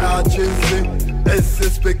 HC es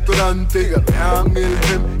expectorante. Vean el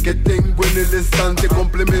gem que tengo en el estante.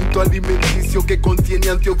 Complemento alimenticio que contiene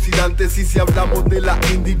antioxidantes. Y si hablamos de la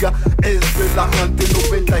índiga es relajante.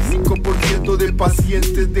 95% de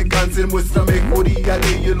pacientes de cáncer muestra mejoría.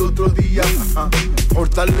 Leí el otro día.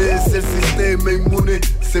 Fortalece el sistema inmune.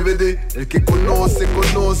 CBD, el que conoce,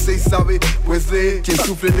 conoce y sabe. Pues de quien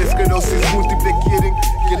sufre de esclerosis múltiple quieren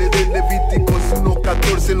que le den Levíticos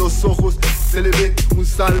 1:14 en los ojos. Se le ve un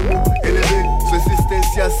salmo, LD, su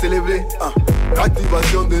existencia celebre.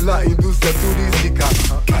 Activación de la industria turística.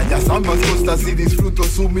 Playas, ambas costas y disfruto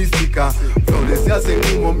su mística. Flores se hacen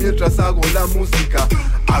humo mientras hago la música.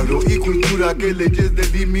 Agro y cultura que leyes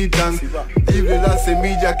delimitan. Libre la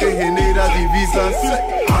semilla que genera divisas.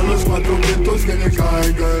 A los cuatro vientos que le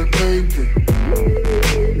caiga el 20.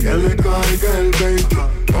 Que le caiga el 20.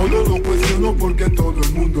 Todo lo cuestiono porque todo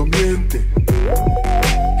el mundo miente.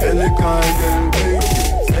 Que le caiga el 20.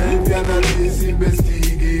 Selfie, analiza,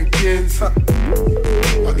 investigue y piensa.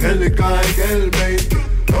 Que le caiga el 20.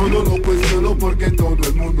 Todo lo cuestiono porque todo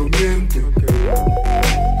el mundo miente.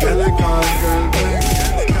 Que le caiga el 20.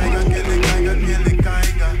 Que le caiga, que le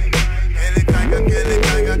caiga. Que le caiga, que le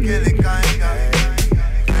caiga, que le caiga.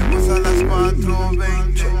 Vemos a las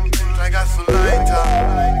 4:20. Traiga su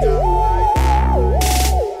lighter.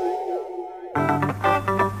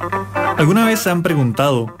 ¿Alguna vez se han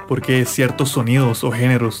preguntado por qué ciertos sonidos o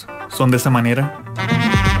géneros son de esa manera?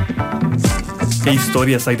 ¿Qué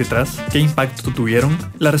historias hay detrás? ¿Qué impacto tuvieron?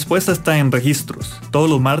 La respuesta está en Registros, todos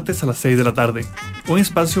los martes a las 6 de la tarde. Un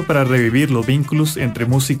espacio para revivir los vínculos entre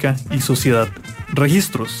música y sociedad.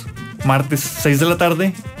 Registros, martes 6 de la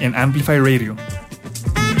tarde en Amplify Radio.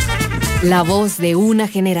 La voz de una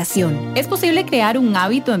generación. ¿Es posible crear un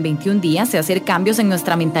hábito en 21 días y hacer cambios en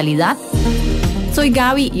nuestra mentalidad? Soy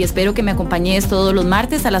Gaby y espero que me acompañes todos los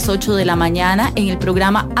martes a las 8 de la mañana en el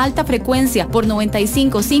programa Alta Frecuencia por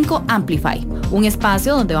 95.5 Amplify. Un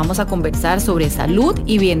espacio donde vamos a conversar sobre salud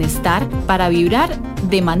y bienestar para vibrar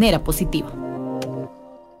de manera positiva.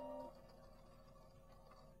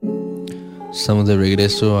 Estamos de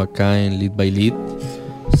regreso acá en Lead by Lead.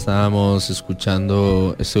 Estábamos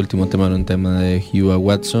escuchando este último tema, era un tema de Julio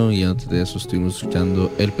Watson, y antes de eso estuvimos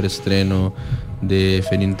escuchando el preestreno de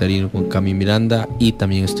Ferin Tarino con Cami Miranda, y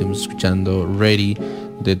también estuvimos escuchando Ready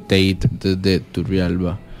de Tate desde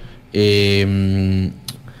Turrialba. En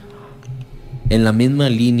la misma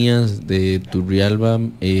línea de Turrialba,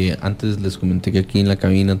 antes les comenté que aquí en la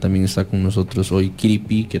cabina también está con nosotros hoy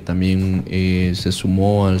Creepy, que también se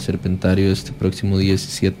sumó al Serpentario este próximo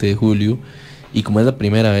 17 de julio. Y como es la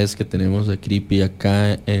primera vez que tenemos a Creepy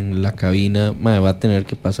acá en la cabina, va a tener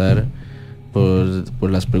que pasar por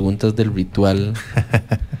las preguntas del ritual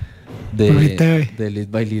de Lead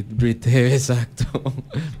by Lead RITV, exacto.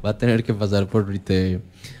 Va a tener que pasar por RITV.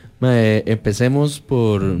 Empecemos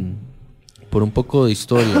por un poco de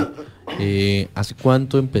historia. ¿Hace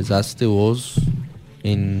cuánto empezaste vos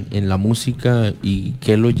en la música y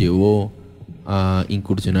qué lo llevó a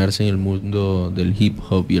incursionarse en el mundo del hip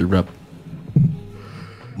hop y el rap?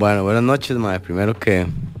 Bueno, buenas noches, mae. Primero que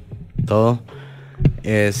todo,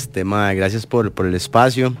 mae, gracias por el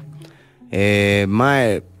espacio.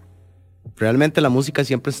 Mae, realmente la música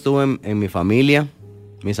siempre estuvo en mi familia.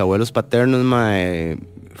 Mis abuelos paternos, mae,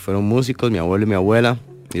 fueron músicos, mi abuelo y mi abuela.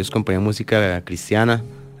 Ellos componían música cristiana,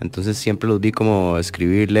 entonces siempre los vi como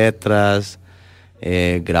escribir letras,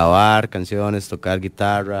 grabar canciones, tocar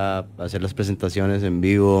guitarra, hacer las presentaciones en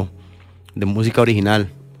vivo de música original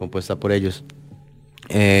compuesta por ellos.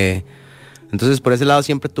 Entonces por ese lado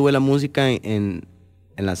siempre tuve la música en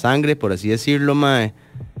la sangre, por así decirlo, mae.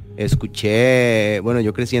 Escuché, bueno,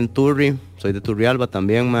 yo crecí en Turri, soy de Turrialba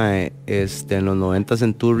también, mae. En los 90s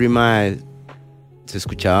en Turri, mae, se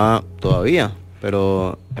escuchaba todavía,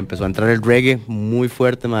 pero empezó a entrar el reggae muy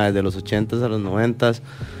fuerte, mae, desde los 80s a los 90s,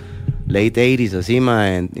 late 80s, así,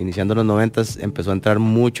 mae, iniciando los 90s, empezó a entrar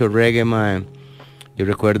mucho reggae, mae. Yo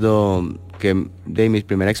recuerdo que de mi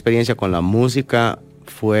primera experiencia con la música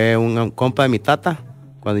fue un compa de mi tata.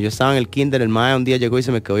 Cuando yo estaba en el kinder, el mae un día llegó y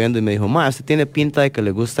se me quedó viendo y me dijo: mae, usted tiene pinta de que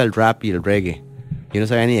le gusta el rap y el reggae. Yo no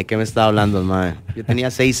sabía ni de qué me estaba hablando el mae. Yo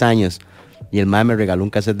tenía 6 años y el mae me regaló un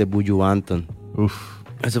cassette de Buju Banton.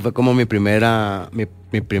 Eso fue como mi primer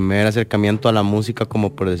acercamiento a la música,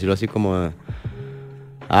 como por decirlo así, como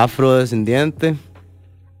afrodescendiente.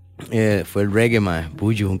 Fue el reggae, mae.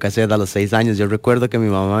 Buju, un cassette a los 6 años. Yo recuerdo que mi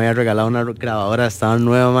mamá me había regalado una grabadora, estaba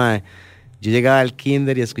nueva, mae. Yo llegaba al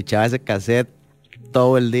kinder y escuchaba ese cassette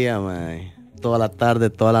todo el día, mae. Toda la tarde,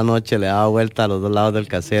 toda la noche le daba vuelta a los dos lados del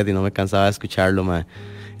cassette y no me cansaba de escucharlo, mae.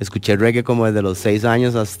 Escuché reggae como desde los 6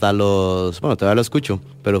 años hasta los... Bueno, todavía lo escucho,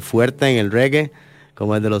 pero fuerte en el reggae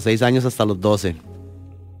como desde los 6 años hasta los 12.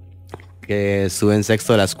 Que estuve en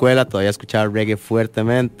sexto de la escuela, todavía escuchaba reggae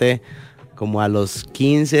fuertemente. Como a los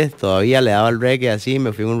 15 todavía le daba el reggae así,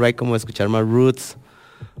 me fui en un ride como a escuchar más roots,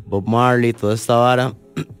 Bob Marley, toda esta vara.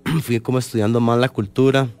 Fui como estudiando más la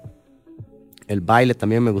cultura. El baile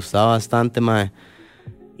también me gustaba bastante, mae.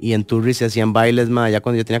 Y en Turri se hacían bailes, mae. Ya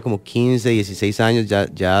cuando yo tenía como 15, 16 años,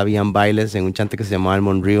 ya habían bailes en un chante que se llamaba El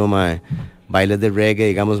Monrío, mae. Bailes de reggae,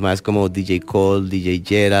 digamos, más como DJ Cole, DJ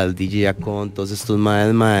Gerald, DJ Acon, todos estos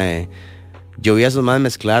maes, mae. Yo vi a esos maes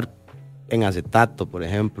mezclar en acetato, por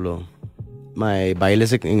ejemplo. Mae,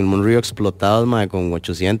 bailes en el Monrío explotados, mae, con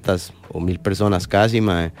 800 o 1000 personas casi,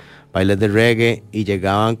 mae. Bailes de reggae, y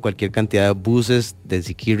llegaban cualquier cantidad de buses de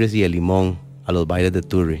Siquirres y de Limón a los bailes de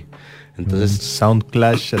Turri. Entonces, Sound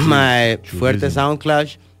Clash, así, mae, fuerte Sound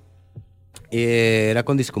Clash. Era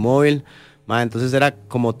con disco móvil, mae. Entonces era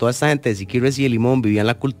como toda esta gente de Siquirres y de Limón vivían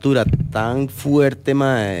la cultura tan fuerte,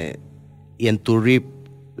 mae. Y en Turri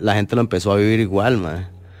la gente lo empezó a vivir igual, mae.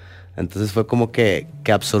 Entonces fue como que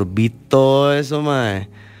absorbí todo eso, mae.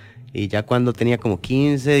 Y ya cuando tenía como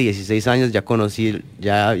 15, 16 años ya conocí,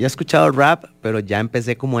 ya había escuchado rap, pero ya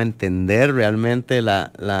empecé como a entender realmente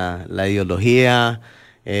la ideología.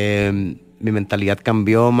 Mi mentalidad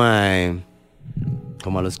cambió, mae.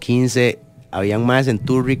 Como a los 15, habían más en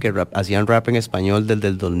Turri que hacían rap en español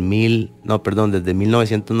desde desde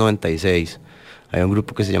 1996. Había un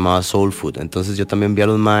grupo que se llamaba Soul Food. Entonces yo también vi a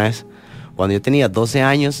los maes Cuando yo tenía 12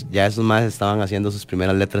 años, ya esos más estaban haciendo sus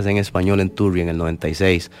primeras letras en español en Turri en el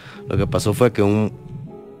 96. Lo que pasó fue que un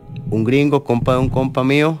gringo, compa de un compa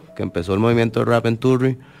mío, que empezó el movimiento de rap en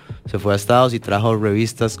Turri, se fue a Estados y trajo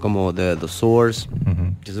revistas como The Source,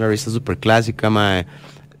 que es una revista súper clásica, mae.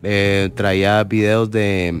 Traía videos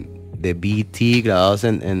de BT grabados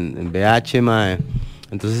en VH, mae.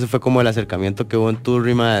 Entonces ese fue como el acercamiento que hubo en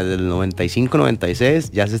Turri, mae, del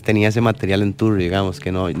 95-96, ya se tenía ese material en Turri, digamos,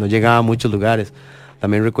 que no llegaba a muchos lugares.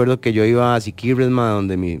 También recuerdo que yo iba a Siquirres, mae,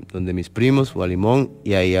 donde mis primos, o a Limón,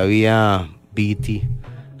 y ahí había BT.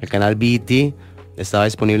 El canal BT estaba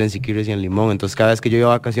disponible en Siquirres y en Limón, entonces cada vez que yo iba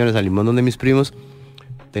a vacaciones a Limón donde mis primos,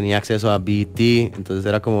 tenía acceso a BT, entonces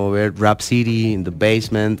era como ver Rap City in the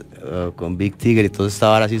Basement con Big Tigger y todo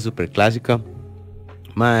estaba así súper clásica.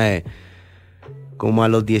 Mae, como a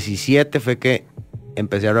los 17 fue que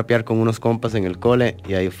empecé a rapear con unos compas en el cole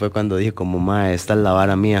y ahí fue cuando dije como, mae, esta es la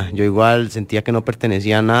vara mía. Yo igual sentía que no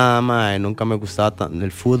pertenecía a nada, mae, nunca me gustaba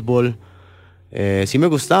el fútbol. Sí me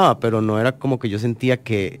gustaba, pero no era como que yo sentía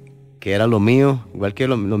que era lo mío, igual que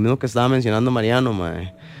lo mismo que estaba mencionando Mariano,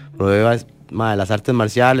 mae. Probé, mae, las artes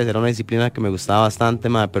marciales, era una disciplina que me gustaba bastante,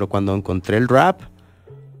 mae, pero cuando encontré el rap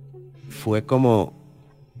fue como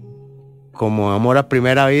amor a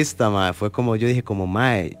primera vista, mae. Fue como yo dije como,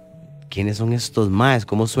 mae, ¿quiénes son estos maes?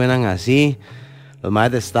 ¿Cómo suenan así? Los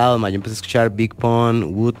maes de Estados, mae. Yo empecé a escuchar Big Pun,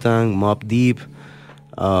 Wu-Tang, Mobb Deep,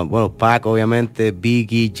 bueno, Pac, obviamente,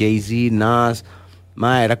 Biggie, Jay-Z, Nas.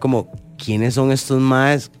 Mae, era como, ¿quiénes son estos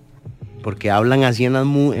maes? Porque hablan así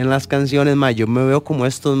en las canciones, mae. Yo me veo como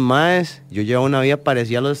estos maes. Yo llevo una vida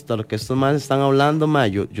parecida a lo que estos maes están hablando,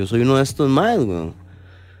 mae. Yo soy uno de estos maes, güey.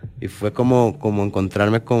 Y fue como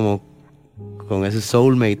encontrarme con ese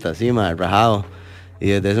soulmate así, mae, rajado. Y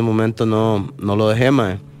desde ese momento no lo dejé,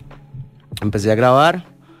 mae. Empecé a grabar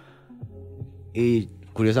y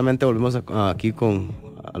curiosamente volvimos aquí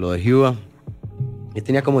a lo de Hugo. Yo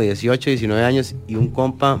tenía como 18, 19 años y un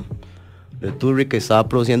compa de Turri que estaba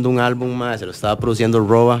produciendo un álbum, mae, se lo estaba produciendo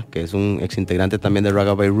Roba, que es un ex integrante también de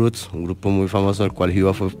Ragabay Roots, un grupo muy famoso del cual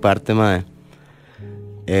Hugo fue parte, mae.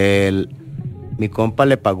 Mi compa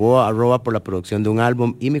le pagó a Roba por la producción de un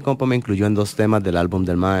álbum y mi compa me incluyó en 2 temas del álbum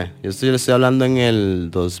del mae. Yo le estoy hablando en el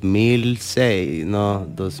 2006,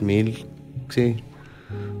 sí,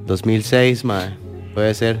 2006, mae,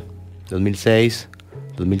 puede ser, 2006,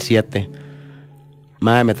 2007.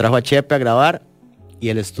 Mae, me trajo a Chepe a grabar y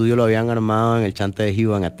el estudio lo habían armado en el chante de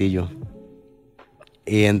Jibo en Atillo.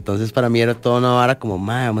 Y entonces para mí era toda una vara como,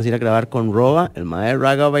 mae, vamos a ir a grabar con Roba, el mae de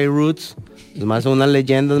Ragabay Roots. Los más son unas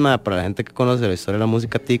leyendas, mae, para la gente que conoce la historia de la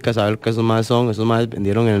música tica, sabe lo que esos más son. Esos más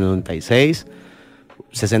vendieron en el 96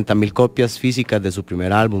 60,000 copias físicas de su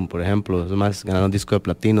primer álbum, por ejemplo. Esos más ganaron disco de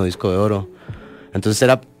platino, disco de oro. Entonces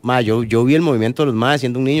era, mae, yo vi el movimiento de los más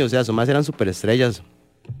siendo un niño, o sea, esos más eran superestrellas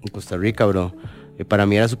en Costa Rica, bro. Y para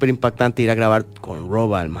mí era súper impactante ir a grabar con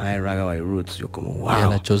Roba, el mae de Ragabay Roots. Yo como, wow. Y a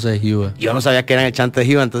la choza de Hiva. Yo no sabía que era en el chante de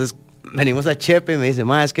Hiva, entonces venimos a Chepe y me dice,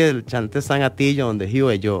 mae, es que el chante está en Atillo, donde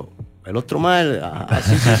Hiva, y yo... El otro mae,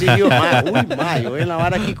 sí, yo, mae, uy, mae, yo voy a la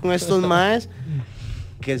vara aquí con estos maes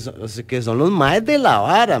que son los maes de la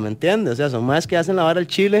vara, ¿me entiendes? O sea, son maes que hacen la vara al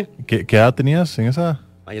chile. ¿Qué edad tenías en esa?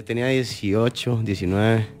 Yo tenía 18,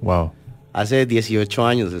 19. Wow. Hace 18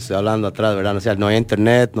 años estoy hablando atrás, ¿verdad? O sea, no había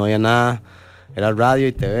internet, no había nada, era radio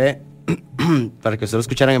y TV. Para que ustedes lo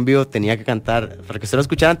escucharan en vivo tenía que cantar, para que ustedes lo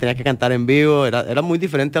escucharan tenía que cantar en vivo, era muy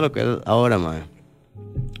diferente a lo que es ahora, mae.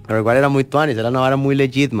 Pero igual era muy tuanis, era una vara muy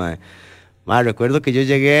legit, mae. Mae, recuerdo que yo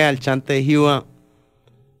llegué al chante de Jiwa,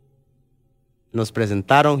 nos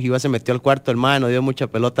presentaron, Jiwa se metió al cuarto del mae, no dio mucha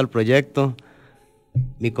pelota al proyecto.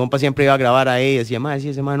 Mi compa siempre iba a grabar ahí y decía, mae, sí,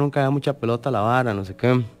 ese mae nunca da mucha pelota a la vara, no sé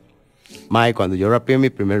qué. Mae, cuando yo rapeé mi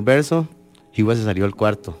primer verso, Jiwa se salió del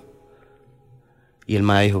cuarto. Y el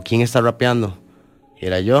mae dijo, ¿quién está rapeando? Y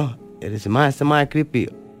era yo. Y él dice, mae, este mae creepy.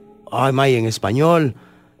 Ay, mae, en español.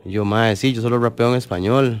 Y yo, mae, sí, yo solo rapeo en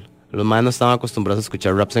español. Los maes no estaban acostumbrados a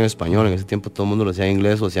escuchar raps en español. En ese tiempo todo el mundo lo hacía en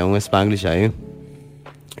inglés o hacía un Spanglish ahí.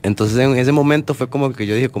 Entonces en ese momento fue como que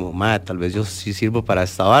yo dije como, mae, tal vez yo sí sirvo para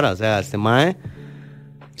esta vara. O sea, este mae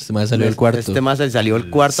salió del cuarto. Este mae salió del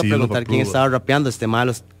cuarto Sí, a preguntar quién estaba rapeando.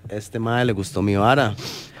 Este mae le gustó mi vara.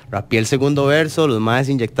 Rapeé el segundo verso, los maes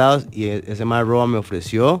inyectados, y ese mae Roba me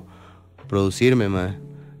ofreció producirme, mae.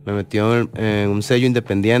 Me metió en un sello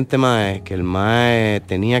independiente, mae, que el mae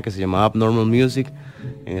tenía, que se llamaba Abnormal Music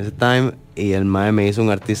en ese time, y el mae me hizo un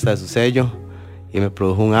artista de su sello y me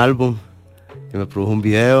produjo un álbum y me produjo un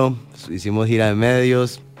video. Hicimos gira de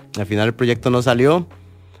medios. Al final el proyecto no salió,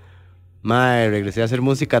 mae. Regresé a hacer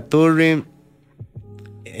música a Turri,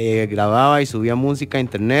 grababa y subía música a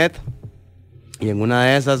internet, Y en una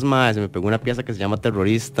de esas, mae, se me pegó una pieza que se llama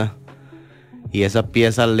Terrorista. Y esa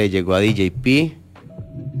pieza le llegó a DJ P,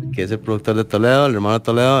 que es el productor de Toledo, el hermano de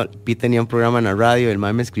Toledo. P tenía un programa en la radio, el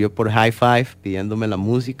mae me escribió por High Five pidiéndome la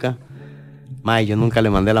música. Mae, yo nunca le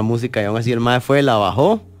mandé la música y aún así el mae fue, la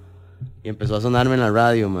bajó y empezó a sonarme en la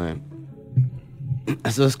radio, mae.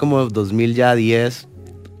 Eso es como 2010,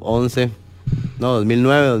 11, no,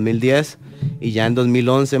 2009, 2010. Y ya en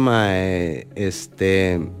 2011, mae,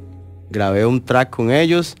 grabé un track con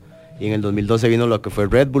ellos. Y en el 2012 vino lo que fue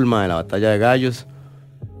Red Bull, mae, la batalla de gallos.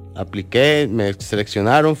 Apliqué, me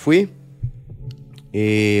seleccionaron, fui.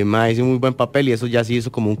 Y mae, hice un muy buen papel y eso ya sí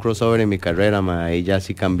hizo como un crossover en mi carrera, mae. Ahí ya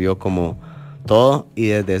sí cambió como todo. Y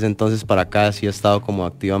desde ese entonces para acá sí he estado como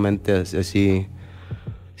activamente así,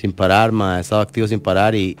 sin parar, mae. He estado activo sin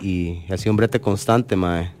parar y ha sido un brete constante,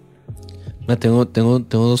 mae. Tengo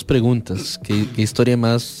dos preguntas. ¿Qué historia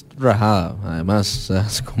más rajada? Además, o sea,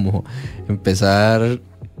 es como empezar,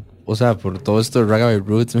 o sea, por todo esto de Ragabay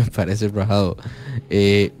Roots me parece rajado.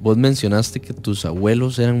 Vos mencionaste que tus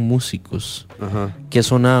abuelos eran músicos. Ajá. ¿Qué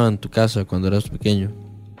sonaba en tu casa cuando eras pequeño?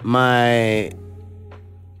 Mae,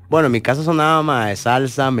 bueno, en mi casa sonaba, mae,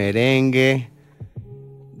 salsa, merengue,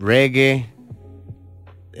 reggae,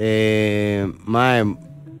 mae,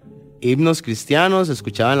 himnos cristianos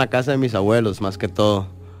escuchaba en la casa de mis abuelos más que todo,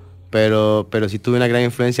 pero sí tuve una gran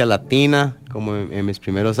influencia latina como en mis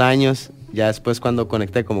primeros años. Ya después cuando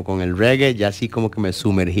conecté como con el reggae, ya sí como que me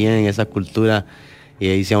sumergí en esa cultura y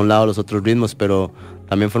hice a un lado los otros ritmos, pero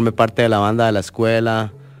también formé parte de la banda de la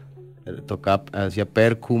escuela, tocaba, hacía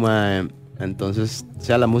percu, mae. Entonces, o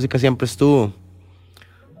sea, la música siempre estuvo.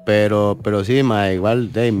 Pero sí, ma, igual,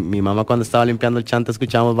 mi mamá cuando estaba limpiando el chante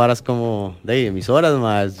escuchábamos varas como, emisoras,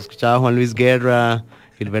 ma, escuchaba Juan Luis Guerra,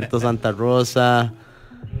 Gilberto Santa Rosa,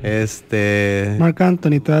 Marc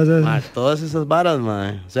Anthony, todas esas. Ma, todas esas varas,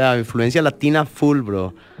 ma. O sea, influencia latina full,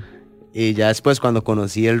 bro. Y ya después cuando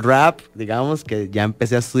conocí el rap, digamos que ya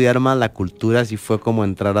empecé a estudiar más la cultura, así fue como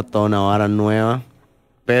entrar a toda una vara nueva.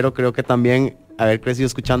 Pero creo que también haber crecido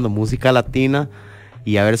escuchando música latina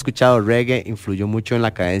y haber escuchado reggae influyó mucho en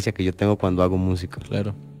la cadencia que yo tengo cuando hago música.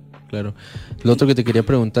 Claro. Lo otro que te quería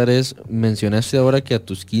preguntar es, mencionaste ahora que a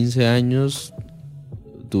tus 15 años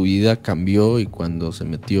tu vida cambió y cuando se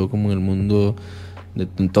metió como en el mundo,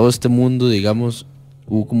 en todo este mundo, digamos,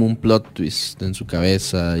 hubo como un plot twist en su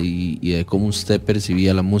cabeza y de cómo usted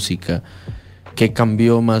percibía la música. ¿Qué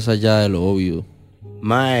cambió más allá de lo obvio?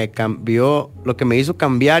 Mae, cambió, lo que me hizo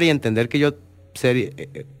cambiar y entender que yo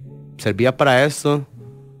servía para esto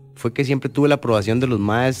fue que siempre tuve la aprobación de los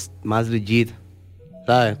maes más legit,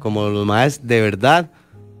 ¿sabes? Como los maes de verdad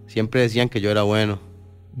siempre decían que yo era bueno.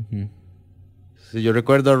 Yo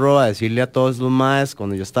recuerdo a Roa decirle a todos los maes,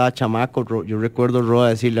 cuando yo estaba chamaco, yo recuerdo a Roa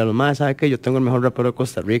decirle a los maes, ¿sabe qué? Yo tengo el mejor rapero de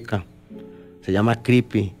Costa Rica, se llama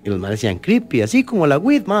Creepy. Y los maes decían, Creepy, así como la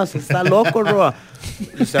weed, más, está loco, Roa.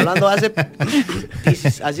 Estoy hablando hace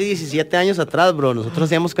 17 años atrás, bro. Nosotros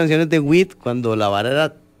hacíamos canciones de weed cuando la vara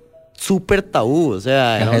era súper tabú, o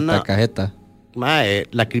sea, Cajeta. Mae,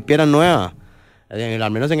 la Creepy era nueva,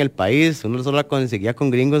 al menos en el país. Uno solo la conseguía con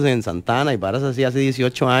gringos en Santana y varas así hace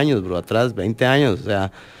 18 años, bro, atrás, 20 años, o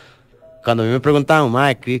sea, cuando a mí me preguntaban,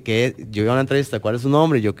 mae, ¿qué? Yo iba a una entrevista, ¿cuál es su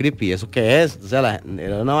nombre? Y yo, Creepy, ¿eso qué es? O sea,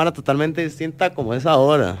 era una vara totalmente distinta como es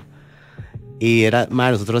ahora. Y era,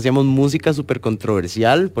 mae, nosotros hacíamos música súper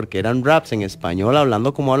controversial porque eran raps en español,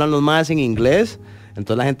 hablando como hablan los maes en inglés,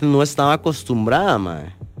 entonces la gente no estaba acostumbrada,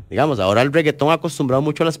 mae. Digamos, ahora el reggaetón ha acostumbrado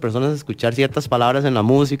mucho a las personas a escuchar ciertas palabras en la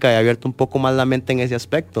música y ha abierto un poco más la mente en ese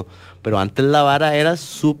aspecto. Pero antes la vara era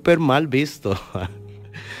súper mal visto.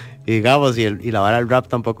 Y digamos, y la vara del rap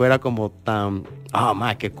tampoco era como tan,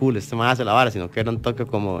 ma, qué cool, este man hace la vara, sino que era un toque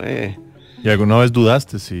como, ¿Y alguna vez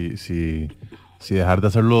dudaste si dejar de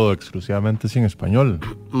hacerlo exclusivamente en español?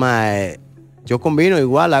 Yo combino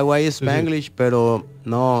igual, hago ahí Spanglish, sí. Pero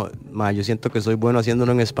no, yo siento que soy bueno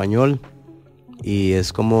haciéndolo en español. Y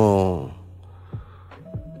es como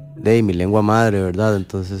mi lengua madre, ¿verdad?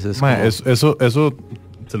 Entonces es como... Eso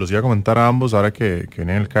se los iba a comentar a ambos ahora que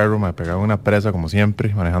venía en el carro, me pegaba una presa como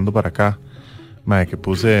siempre, manejando para acá. Que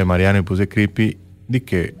puse Mariano y puse Creepy, de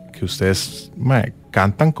que ustedes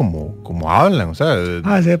cantan como hablan, o sea...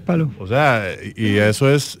 sépalo. O sea, y eso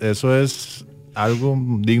es algo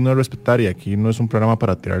digno de respetar, y aquí no es un programa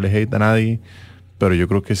para tirarle hate a nadie, pero yo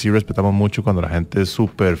creo que sí respetamos mucho cuando la gente es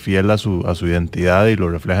súper fiel a su identidad y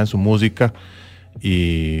lo refleja en su música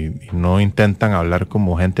y no intentan hablar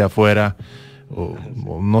como gente afuera o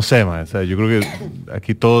no sé, o sea, yo creo que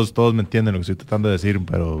aquí todos me entienden lo que estoy tratando de decir,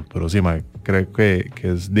 pero sí, creo que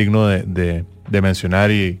es digno de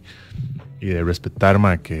mencionar y de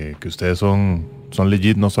respetar, que ustedes son son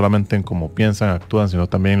legit no solamente en cómo piensan, actúan, sino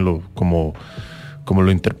también como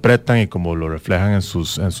lo interpretan y como lo reflejan en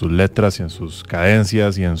sus letras y en sus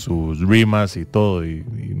cadencias y en sus rimas y todo. Y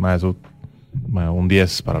más eso, un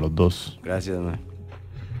 10 para los dos. Gracias, mae.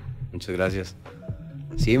 Muchas gracias.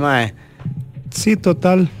 Sí, mae. Sí,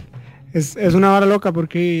 total. Es una vara loca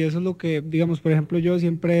porque eso es lo que, digamos, por ejemplo, yo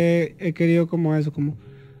siempre he querido como eso, como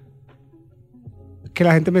que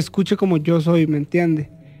la gente me escuche como yo soy, ¿me entiende?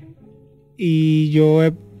 Y yo,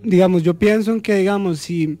 digamos, yo pienso en que, digamos,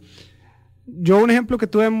 si yo un ejemplo que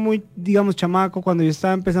tuve muy, digamos, chamaco, cuando yo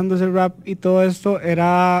estaba empezando a hacer rap y todo esto,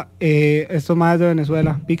 era estos más de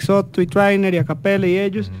Venezuela, Big Soto y Trainer y Acapella y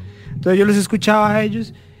ellos. Entonces yo los escuchaba a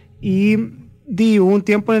ellos y hubo un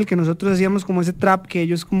tiempo en el que nosotros hacíamos como ese trap que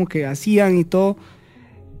ellos como que hacían y todo.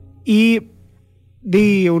 Y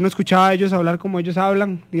uno escuchaba a ellos hablar como ellos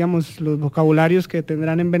hablan, digamos, los vocabularios que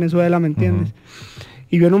tendrán en Venezuela, ¿me entiendes?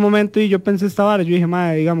 Y yo en un momento yo pensé esta vara, yo dije,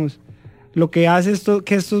 madre, digamos, lo que hace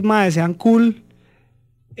que estos madres sean cool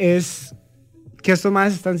es que estos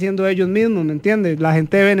madres están siendo ellos mismos, ¿me entiendes? La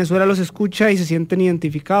gente de Venezuela los escucha y se sienten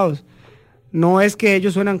identificados. No es que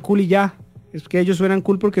ellos suenan cool y ya, es que ellos suenan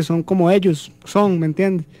cool porque son como ellos son, ¿me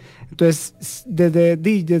entiendes? Entonces,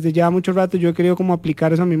 desde ya mucho rato yo he querido como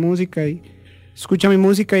aplicar eso a mi música y escucha mi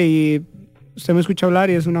música y usted me escucha hablar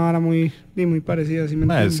y es una vara muy parecida, ¿sí me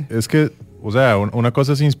entiende? Es que, o sea, una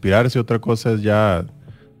cosa es inspirarse, otra cosa es ya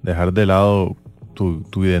dejar de lado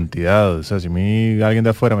tu identidad. O sea, si a mí alguien de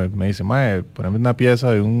afuera me dice, mae, poneme una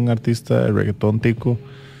pieza de un artista de reggaetón tico,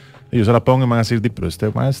 y yo se la pongo y me van a decir, pero este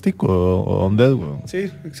mae es tico, ¿o dónde es, güey? Sí,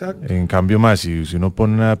 exacto. En cambio, mae, si uno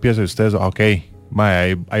pone una pieza de ustedes, ok,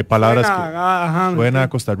 mae, hay palabras que suena a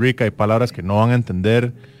Costa Rica, hay palabras que no van a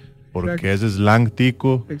entender, porque es slang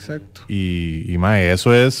tico. Exacto. Y mae,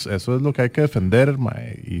 eso es lo que hay que defender,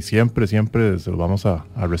 mae, y siempre se lo vamos a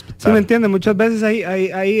respetar. Sí, me entiende, muchas veces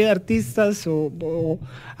hay artistas o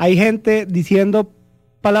hay gente diciendo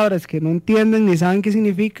palabras que no entienden ni saben qué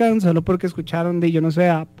significan solo porque escucharon yo no sé,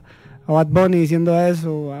 a Bad Bunny diciendo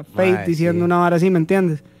eso, a Fate diciendo una vara así, ¿me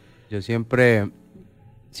entiendes? Yo siempre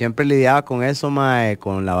lidiaba con eso, mae,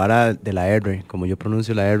 con la vara de la R, como yo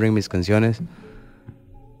pronuncio la R en mis canciones.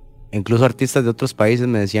 Incluso artistas de otros países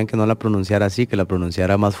me decían que no la pronunciara así, que la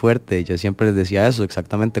pronunciara más fuerte. Y yo siempre les decía eso,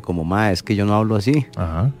 exactamente como, mae, es que yo no hablo así.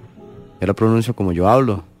 Ajá. Yo la pronuncio como yo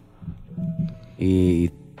hablo.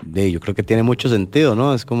 Y yo creo que tiene mucho sentido,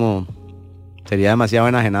 ¿no? Es como, sería demasiado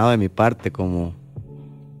enajenado de mi parte, como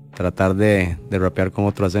tratar de rapear con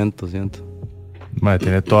otro acento, siento. Mae,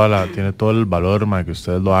 tiene todo el valor, mae, que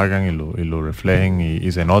ustedes lo hagan y lo reflejen y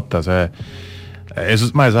se nota, o sea. Eso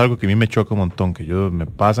es algo que a mí me choca un montón, que me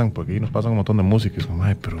pasan, porque nos pasan un montón de música, y es como,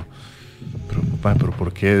 pero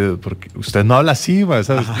 ¿por qué? Porque usted no habla así, mae,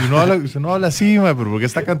 ¿sabes? Usted no habla así, mae, pero ¿por qué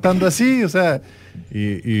está cantando así? O sea,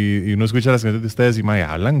 y uno escucha las canciones de ustedes y, mae,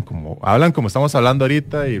 hablan como estamos hablando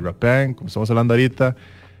ahorita y rapean como estamos hablando ahorita,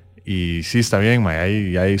 y sí, está bien,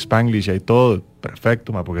 mae, hay Spanglish, hay todo,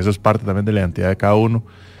 perfecto, mae, porque eso es parte también de la identidad de cada uno.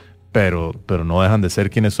 Pero no dejan de ser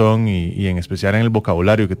quienes son y en especial en el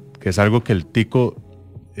vocabulario, que es algo que el tico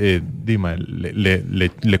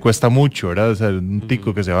le cuesta mucho, ¿verdad? O sea, un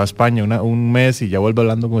tico que se va a España un mes y ya vuelve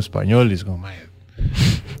hablando como español y es como,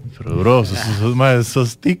 pero bro,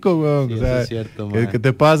 sos tico, weón. Sí, o sea, es cierto, ¿qué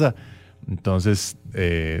te pasa? Entonces,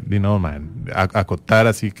 acotar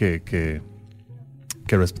así que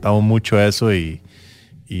respetamos mucho eso y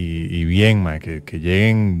bien, que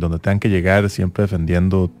lleguen donde tengan que llegar, siempre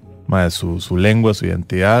defendiendo su lengua, su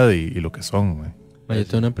identidad y lo que son. Yo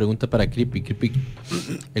tengo una pregunta para Creepy.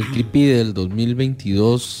 El Creepy del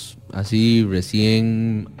 2022, así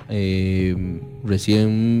recién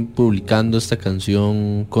publicando esta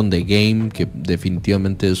canción con The Game, que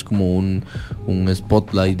definitivamente es como un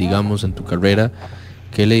spotlight, digamos, en tu carrera.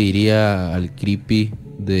 ¿Qué le diría al Creepy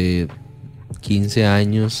de 15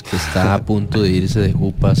 años que está a punto de irse de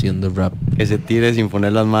jupa haciendo rap? Que se tire sin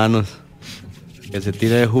poner las manos. Que se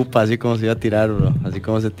tire de jupa así como se iba a tirar, bro. Así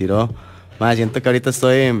como se tiró. Madre, siento que ahorita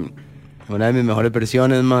estoy en una de mis mejores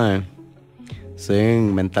versiones, madre. Estoy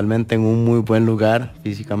mentalmente en un muy buen lugar,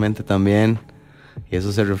 físicamente también. Y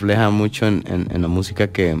eso se refleja mucho en la música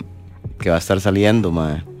que va a estar saliendo,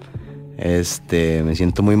 madre. Me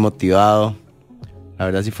siento muy motivado. La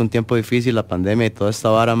verdad sí fue un tiempo difícil, la pandemia y toda esta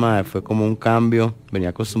vara, madre. Fue como un cambio. Venía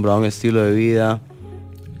acostumbrado a un estilo de vida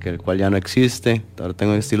que el cual ya no existe. Ahora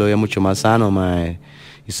tengo un estilo de vida mucho más sano, mae.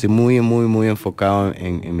 Y estoy muy enfocado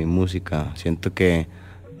en mi música. Siento que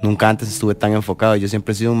nunca antes estuve tan enfocado. Yo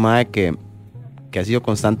siempre he sido un mae que ha sido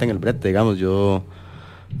constante en el brete, digamos. Yo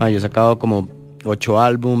he sacado como 8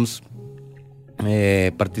 álbums,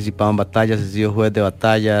 he participado en batallas, he sido juez de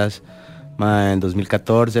batallas, En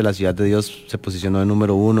 2014 La Ciudad de Dios se posicionó de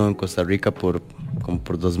número 1 en Costa Rica como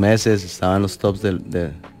por 2 meses, estaba en los tops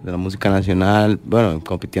de la música nacional, bueno,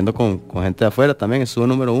 compitiendo con gente de afuera también, estuvo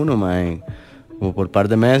número 1, como por par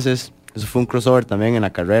de meses. Eso fue un crossover también en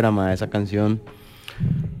la carrera, esa canción.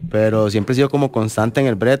 Pero siempre he sido como constante en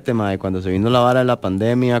el brete, y cuando se vino la vara de la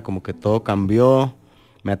pandemia, como que todo cambió,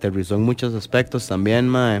 me aterrizó en muchos aspectos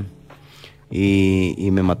también, y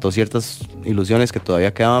me mató ciertas ilusiones que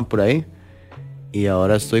todavía quedaban por ahí. Y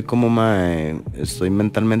ahora estoy como, estoy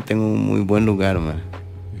mentalmente en un muy buen lugar,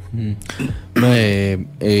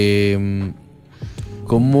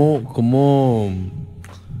 ¿Cómo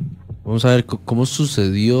vamos a ver cómo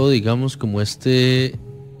sucedió, digamos, como este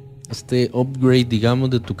upgrade, digamos,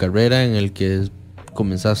 de tu carrera en el que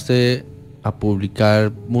comenzaste a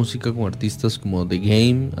publicar música con artistas como The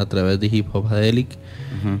Game a través de Hip Hop Adelic,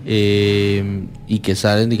 y que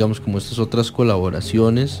salen, digamos, como estas otras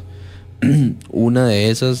colaboraciones? Una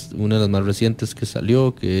de las más recientes que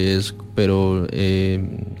salió, que es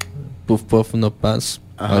Puff Puff No Pass.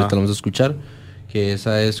 Ahorita la vamos a escuchar, que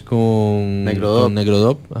esa es con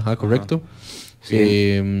Negrodop. Ajá, correcto.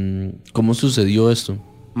 Sí. ¿Cómo sucedió esto?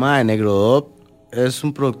 Negrodop es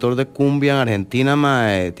un productor de cumbia en Argentina,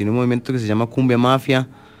 tiene un movimiento que se llama Cumbia Mafia.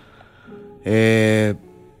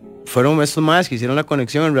 Fueron estos maes que hicieron la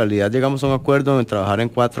conexión. En realidad llegamos a un acuerdo en trabajar en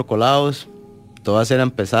 4 colados. Todas eran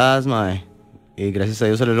pesadas, y gracias a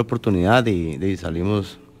Dios salió la oportunidad y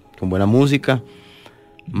salimos con buena música.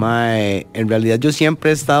 En realidad yo siempre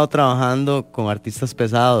he estado trabajando con artistas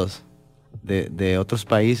pesados de otros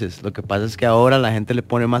países. Lo que pasa es que ahora la gente le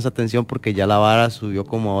pone más atención porque ya la vara subió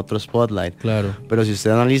como a otro spotlight. Claro. Pero si usted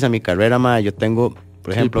analiza mi carrera, yo tengo,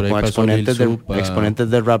 por ejemplo, con exponentes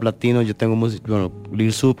de rap latino, yo tengo música, bueno,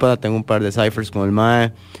 Lil Supa, tengo un par de cyphers con el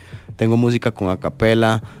mae, tengo música con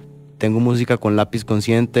acapella, tengo música con Lápiz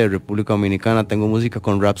Consciente de República Dominicana, tengo música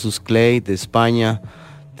con Rapsus Clay de España,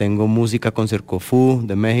 tengo música con Cercofú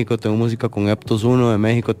de México, tengo música con Eptos 1 de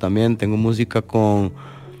México también, tengo música con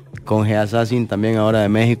G Assassin también ahora de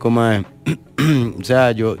México, O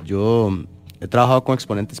sea, yo he trabajado con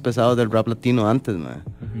exponentes pesados del rap latino antes,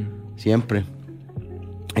 siempre.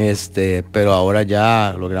 Pero ahora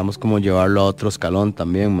ya logramos como llevarlo a otro escalón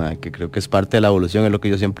también, que creo que es parte de la evolución, es lo que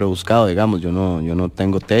yo siempre he buscado, digamos. Yo no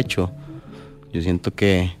tengo techo, yo siento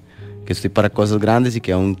que estoy para cosas grandes y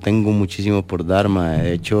que aún tengo muchísimo por dar,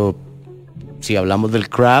 De hecho, si hablamos del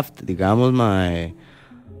craft, digamos,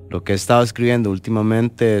 lo que he estado escribiendo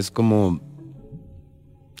últimamente es como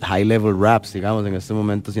high level raps, digamos. En este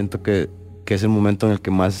momento siento que es el momento en el que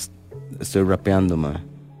más estoy rapeando,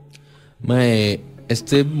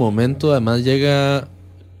 Este momento además llega,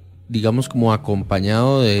 digamos, como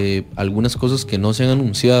acompañado de algunas cosas que no se han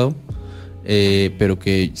anunciado, pero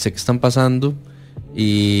que sé que están pasando,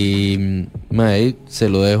 y se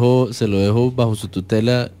lo dejo bajo su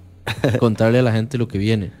tutela contarle a la gente lo que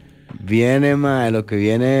viene. Lo que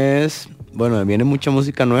viene es, bueno, viene mucha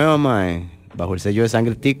música nueva, bajo el sello de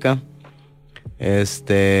Sangre Tica.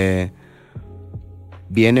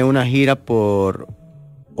 Viene una gira por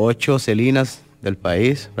 8 Celinas del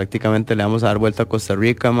país. Prácticamente le vamos a dar vuelta a Costa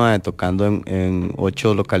Rica, tocando en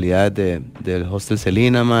 8 localidades del Hostel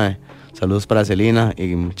Celina, Saludos para Celina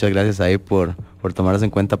y muchas gracias ahí por tomarnos en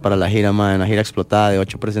cuenta para la gira, una gira explotada de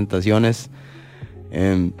 8 presentaciones.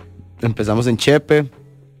 Empezamos en Chepe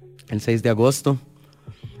el 6 de agosto.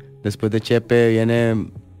 Después de Chepe viene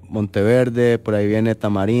Monteverde, por ahí viene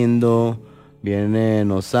Tamarindo, viene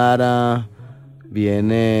Nosara,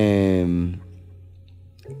 viene...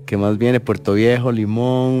 ¿Qué más viene? Puerto Viejo,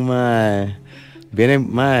 Limón,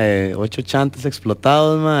 Vienen 8 chantes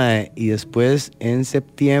explotados, y después en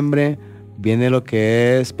septiembre viene lo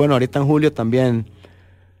que es, bueno, ahorita en julio también,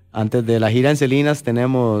 antes de la gira en Celinas,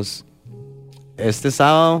 tenemos este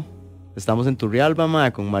sábado, estamos en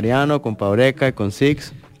Turrialba, con Mariano, con Pabreca y con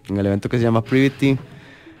Six, en el evento que se llama Privity.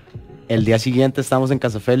 El día siguiente estamos en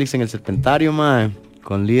Casa Félix, en el Serpentario,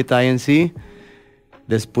 con Lit INC.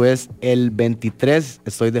 Después el 23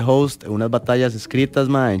 estoy de host en unas batallas escritas,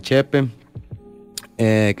 en Chepe,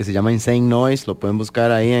 que se llama Insane Noise. Lo pueden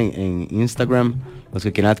buscar ahí en Instagram, los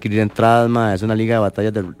que quieran adquirir entradas, es una liga de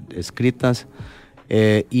batallas escritas.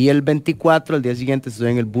 Y el 24, el día siguiente,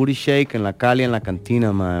 estoy en el Booty Shake, en la Cali, en la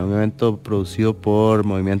Cantina, un evento producido por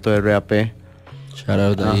Movimiento de RAP. Shout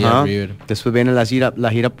out ahí a River. Después viene la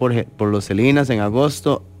gira por los Celinas en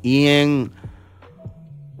agosto, y en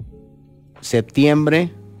septiembre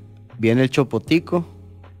viene el Chopotico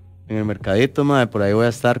en el Mercadito, por ahí voy a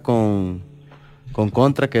estar con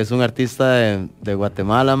Contra, que es un artista de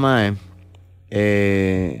Guatemala,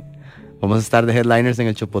 Vamos a estar de headliners en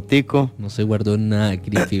el Chopotico. No se guardó nada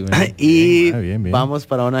creepy, Y bien. vamos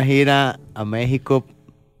para una gira a México.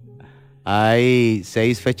 Hay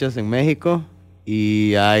 6 fechas en México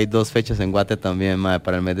y hay 2 fechas en Guate también, mae,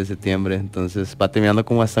 para el mes de septiembre. Entonces va terminando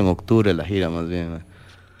como hasta en octubre la gira, más bien, mae.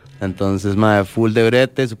 Entonces, mae, full de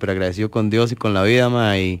brete, súper agradecido con Dios y con la vida,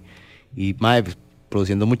 mae. Y mae, pues,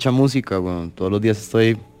 produciendo mucha música, bueno, todos los días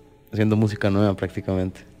estoy haciendo música nueva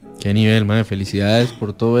prácticamente. Qué nivel, mae. Felicidades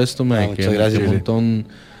por todo esto, mae. Muchas gracias.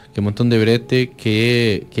 Qué montón de brete,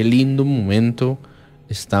 qué lindo momento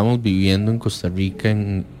estamos viviendo en Costa Rica,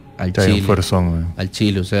 al Chile. Al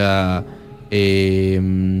Chile, o sea,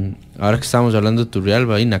 ahora que estamos hablando de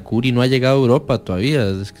Turrialba, y Nakuri no ha llegado a Europa todavía,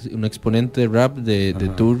 es un exponente de rap de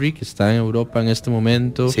Turri que está en Europa en este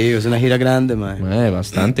momento. Sí, es una gira grande, mae.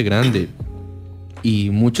 Bastante grande.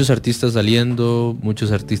 Y muchos artistas saliendo,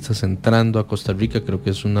 muchos artistas entrando a Costa Rica. Creo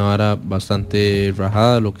que es una vara bastante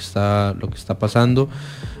rajada lo que está pasando.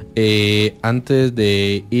 Antes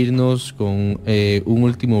de irnos con un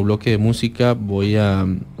último bloque de música, voy a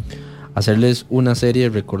hacerles una serie de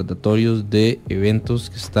recordatorios de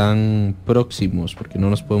eventos que están próximos, porque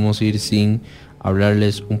no nos podemos ir sin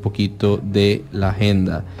hablarles un poquito de la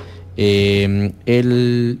agenda.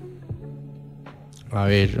 A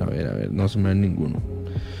ver, no se me da ninguno.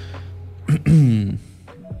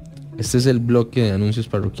 Este es el bloque de anuncios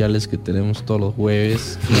parroquiales que tenemos todos los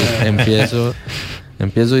jueves.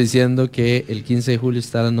 Empiezo diciendo que el 15 de julio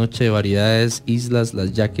está la noche de variedades, Islas,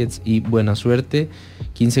 Las Jackets y Buena Suerte.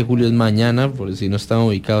 15 de julio es mañana, por si no están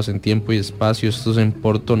ubicados en tiempo y espacio. Esto es en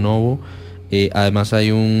Porto Novo. Además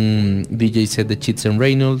hay un DJ set de Cheats and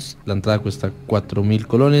Reynolds. La entrada cuesta 4,000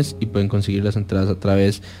 colones y pueden conseguir las entradas a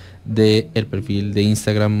través del perfil de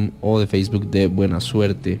Instagram o de Facebook de Buena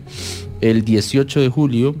Suerte. El 18 de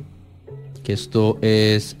julio, que esto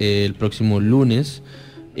es el próximo lunes,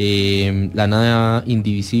 La Nada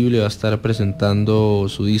Indivisible va a estar presentando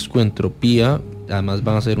su disco Entropía. Además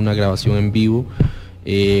van a hacer una grabación en vivo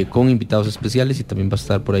con invitados especiales, y también va a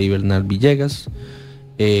estar por ahí Bernal Villegas.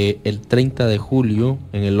 El 30 de julio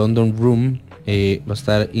en el London Room va a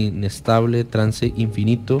estar Inestable Trance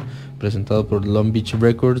Infinito, presentado por Long Beach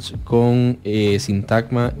Records con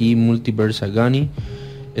Syntagma y Multiverse Agani.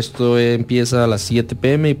 Esto empieza a las 7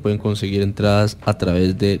 p.m. y pueden conseguir entradas a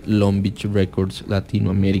través de Long Beach Records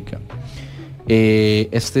Latinoamérica.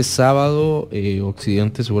 Este sábado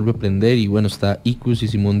Occidente se vuelve a prender, y bueno, está Icus y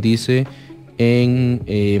Simón Dice en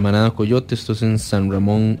Manada Coyote. Esto es en San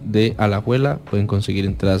Ramón de Alajuela. Pueden conseguir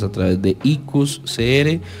entradas a través de Icus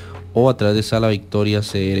CR o a través de Sala Victoria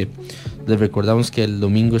CR. Les recordamos que el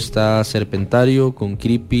domingo está Serpentario con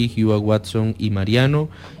Creepy, Hugh Watson y Mariano.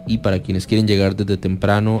 Y para quienes quieren llegar desde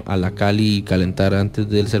temprano a la Cali y calentar antes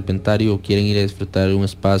del Serpentario, o quieren ir a disfrutar de un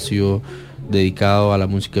espacio dedicado a la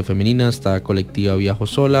música femenina, está Colectiva Viajo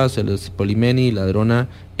Sola, Celeste Polimeni y Ladrona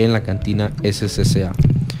en la cantina SCCA.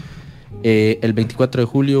 El 24 de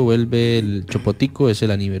julio vuelve el Chopotico, es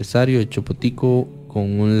el aniversario de Chopotico,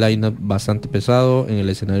 con un line-up bastante pesado. En el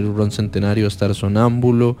escenario Ron Centenario va a estar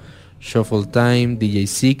Sonámbulo, Shuffle Time, DJ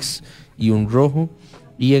Six y Un Rojo.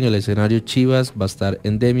 Y en el escenario Chivas va a estar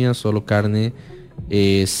Endemia, Solo Carne,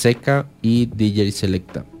 Seca y DJ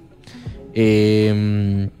Selecta.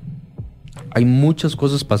 Hay muchas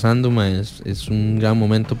cosas pasando, es un gran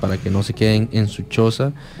momento para que no se queden en su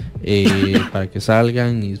choza, para que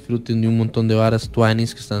salgan y disfruten de un montón de varas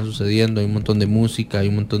tuanis que están sucediendo. Hay un montón de música, hay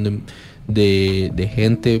un montón de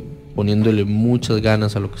gente poniéndole muchas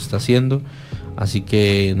ganas a lo que está haciendo. Así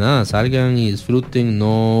que nada, salgan y disfruten,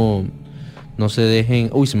 no se dejen.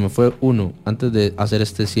 Uy, se me fue uno antes de hacer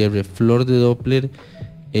este cierre. Flor de Doppler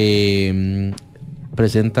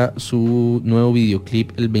presenta su nuevo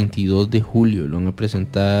videoclip el 22 de julio. Lo van a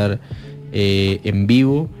presentar en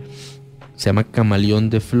vivo. Se llama Camaleón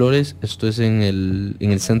de Flores. Esto es en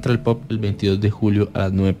el Central Pop el 22 de julio a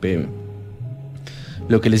las 9 p.m.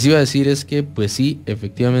 Lo que les iba a decir es que, pues sí,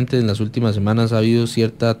 efectivamente en las últimas semanas ha habido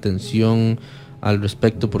cierta tensión al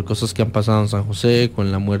respecto por cosas que han pasado en San José,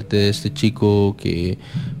 con la muerte de este chico que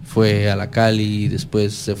fue a la Cali,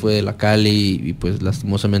 después se fue de la Cali y pues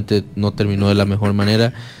lastimosamente no terminó de la mejor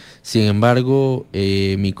manera. Sin embargo,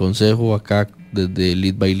 mi consejo acá desde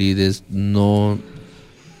Lead by Lead es no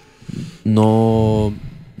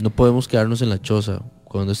podemos quedarnos en la choza.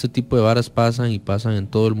 Cuando este tipo de varas pasan, y pasan en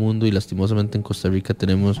todo el mundo, y lastimosamente en Costa Rica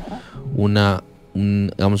tenemos un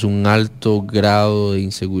alto grado de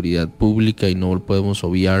inseguridad pública, y no podemos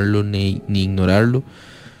obviarlo ni ignorarlo,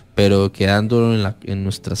 pero quedándolo en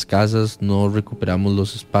nuestras casas no recuperamos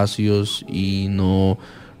los espacios y no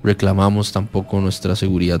reclamamos tampoco nuestra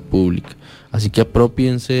seguridad pública. Así que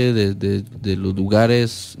apropiense de los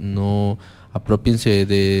lugares, no apropiense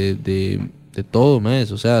de todo,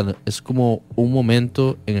 más. O sea, es como un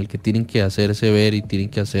momento en el que tienen que hacerse ver y tienen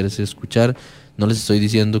que hacerse escuchar. No les estoy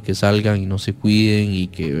diciendo que salgan y no se cuiden y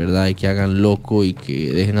que, ¿verdad?, y que hagan loco y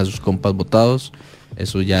que dejen a sus compas botados.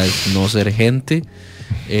 Eso ya es no ser gente.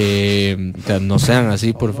 O sea, no sean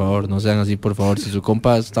así, por favor, no sean así, por favor. Si su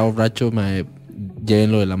compa está borracho,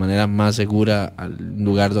 llévenlo de la manera más segura al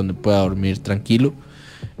lugar donde pueda dormir tranquilo.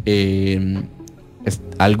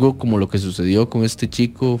 Algo como lo que sucedió con este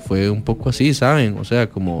chico fue un poco así, ¿saben? O sea,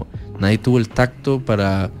 como nadie tuvo el tacto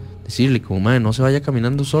para decirle como, mae, no se vaya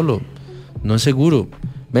caminando solo, no es seguro,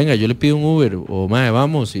 venga, yo le pido un Uber, o mae,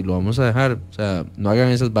 vamos y lo vamos a dejar. O sea, no hagan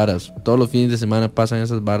esas varas. Todos los fines de semana pasan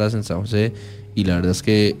esas varas en San José y la verdad es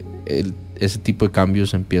que ese tipo de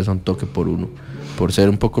cambios empieza un toque por uno, por ser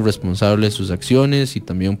un poco responsable de sus acciones y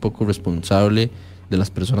también un poco responsable de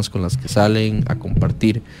las personas con las que salen a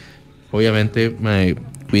compartir. Obviamente,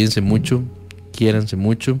 cuídense mucho, quiéranse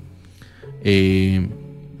mucho,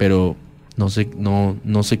 pero no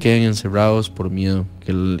se queden encerrados por miedo,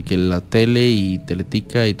 que la tele y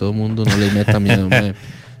Teletica y todo el mundo no les meta miedo.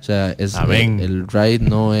 O sea, el ride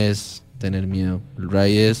no es tener miedo, el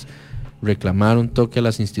ride es reclamar un toque a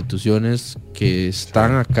las instituciones que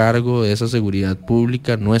están a cargo de esa seguridad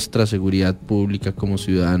pública, nuestra seguridad pública como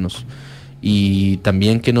ciudadanos, y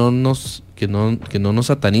también que no nos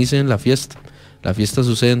satanicen la fiesta. La fiesta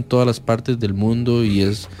sucede en todas las partes del mundo y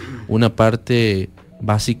es una parte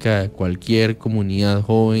básica de cualquier comunidad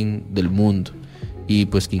joven del mundo. Y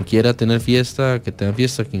pues quien quiera tener fiesta, que tenga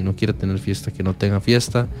fiesta, quien no quiera tener fiesta, que no tenga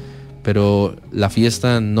fiesta, pero la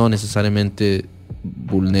fiesta no necesariamente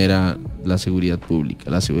vulnera la seguridad pública.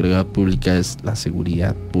 La seguridad pública es la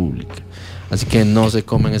seguridad pública. Así que no se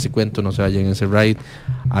coman ese cuento, no se vayan en ese ride.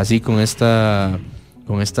 Así con esta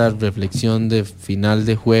reflexión de final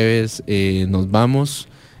de jueves, nos vamos.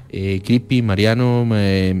 Creepy, Mariano,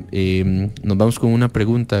 nos vamos con una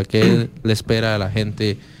pregunta. ¿Qué le espera a la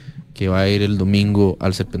gente que va a ir el domingo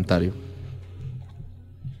al Serpentario?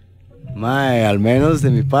 Mae, al menos de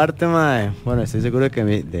mi parte, mae, bueno, estoy seguro que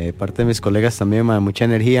de parte de mis colegas también, mae, mucha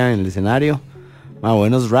energía en el escenario. Mae,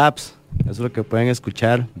 buenos raps, eso es lo que pueden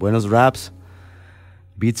escuchar, buenos raps,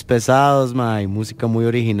 beats pesados, mae, música muy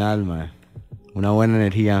original, mae. Una buena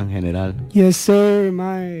energía en general. Yes, sir,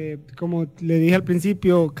 mae. Como le dije al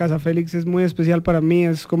principio, Casa Félix es muy especial para mí,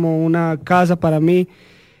 es como una casa para mí.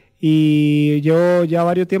 Y yo ya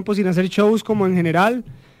varios tiempos sin hacer shows como en general,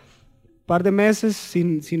 par de meses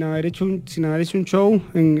sin haber hecho un show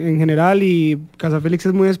en general, y Casa Félix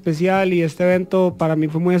es muy especial y este evento para mí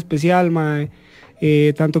fue muy especial, mae.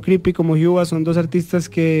 Tanto Creepy como Julio son dos artistas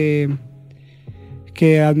que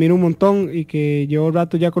admiro un montón y que llevo un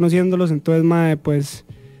rato ya conociéndolos, entonces, mae, pues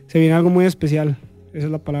se viene algo muy especial, esa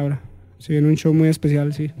es la palabra, se viene un show muy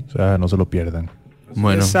especial, sí. O sea, no se lo pierdan.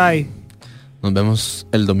 Bueno, nos vemos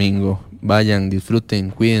el domingo, vayan,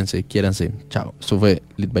 disfruten, cuídense, quiéranse, chao. Eso fue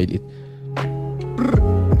Lit by Lit.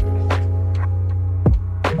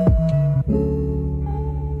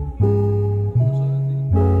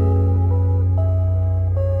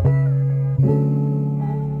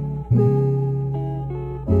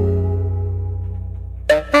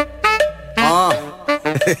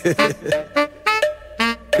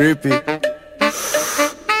 Creepy.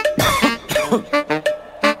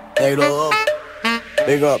 Hey,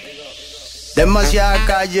 big up. Demasiada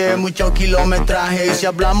calle, mucho kilometraje. Y si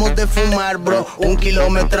hablamos de fumar, bro, un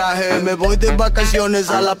kilometraje. Me voy de vacaciones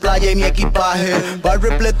a la playa y mi equipaje bar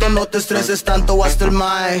repleto, no te estreses tanto hasta el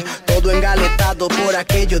mae. Todo engaletado por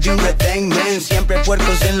aquello de un retén, man. Siempre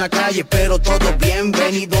puercos en la calle, pero todo bien.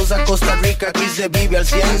 Bienvenidos a Costa Rica, aquí se vive al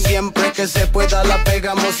 100. Siempre que se pueda la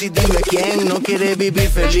pegamos y dime quién no quiere vivir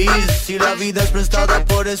feliz. Si la vida es prestada,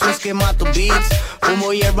 por eso es que mato beats.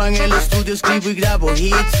 Fumo hierba en el estudio, escribo y grabo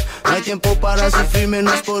hits. No hay tiempo para sufrir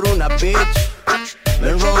menos por una bitch.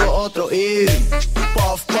 Me robo otro y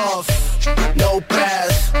puff puff, no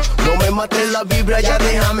pass. No me mates la vibra, ya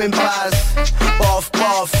déjame en paz. Puff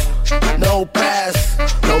puff, no pass.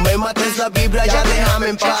 No me mates la vibra, ya déjame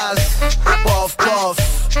en paz. Puff puff,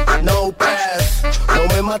 no pass. No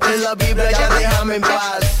me mates la vibra, ya déjame en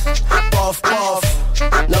paz. Puff puff,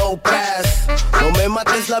 no pass. No me mates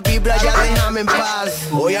mates la vibra, ya déjame en paz.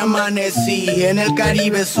 Hoy amanecí en el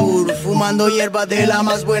Caribe Sur, fumando hierba de la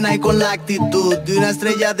más buena y con la actitud de una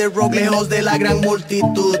estrella de rock lejos de la gran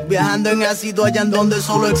multitud, viajando en ácido allá en donde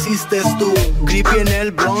solo existes tú. Creepy en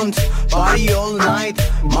el Bronx, party all night.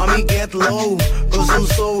 Mommy get low, cause I'm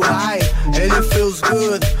so high, and it feels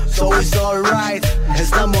good, so it's alright.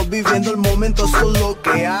 Estamos viviendo el momento, solo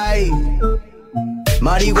que hay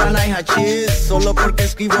marihuana y hachís, solo porque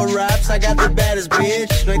escribo raps. I got the baddest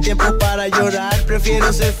bitch, no hay tiempo para llorar,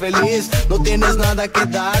 prefiero ser feliz. No tienes nada que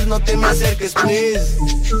dar, no te me acerques please.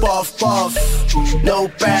 Puff, puff, no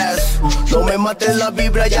pass. No me mates la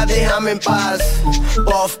vibra, ya déjame en paz.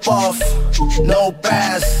 Puff, puff, no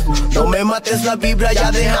pass. No me mates la vibra,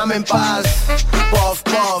 ya déjame en paz. Puff,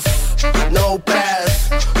 puff, no pass.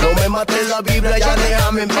 No me mates la vibra, ya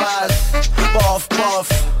déjame en paz. Puff, puff,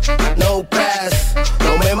 no pass.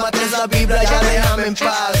 No me mates la vibra, ya déjame en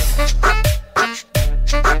paz.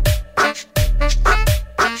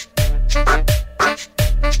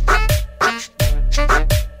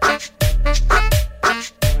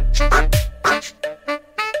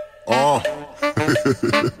 Oh.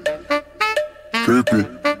 Creepy.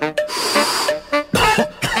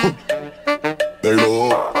 There you go.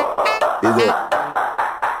 There you go.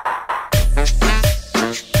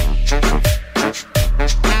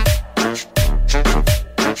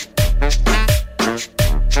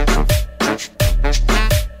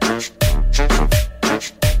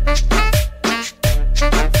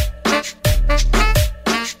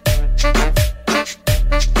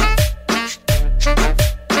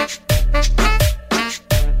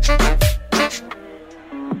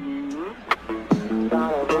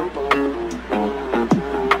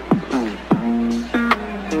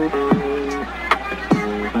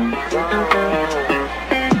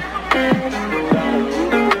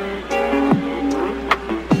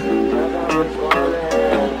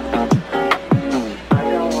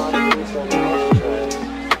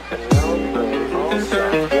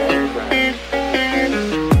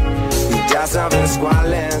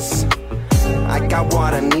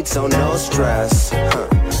 So no stress,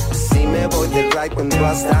 Si me voy del right cuando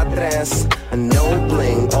hasta 3. No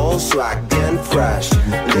bling, old swag, bien fresh.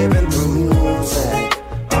 Living through music,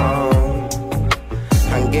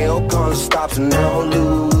 Hangueo con stops, no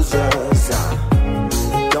losers,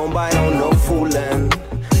 Don't bite on no fooling.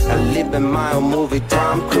 I live in my own movie,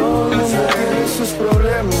 Tom Cruise. Tiene sus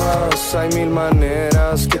problemas, hay mil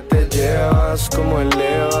maneras que te llevas. Como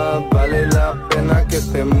elevas, vale la pena que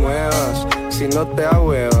te muevas. Si no te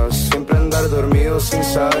ahuevas, siempre andar dormido sin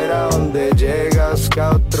saber a dónde llegas. Que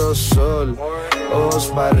a otro sol,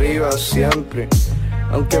 ojos para arriba siempre.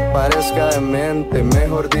 Aunque parezca demente,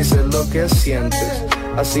 mejor dices lo que sientes,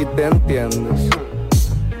 así te entiendes.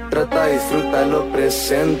 Trata, disfruta lo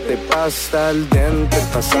presente, pasta al dente,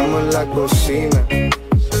 pasamos en la cocina.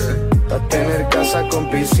 Pa' tener casa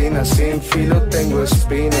con piscina, sin filo tengo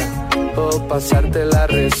espina. Puedo pasarte la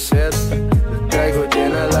receta, traigo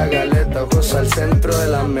llena la galeta, ojos al centro de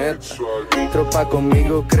la meta. Tropa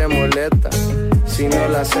conmigo, cremoleta, si no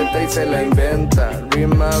la acepta y se la inventa.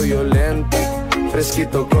 Rima violenta,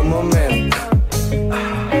 fresquito como menta.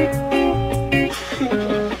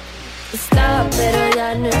 Estaba pero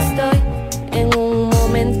ya no estoy, en un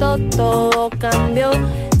momento todo cambió.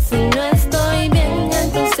 Si no estoy bien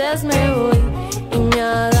entonces me voy y me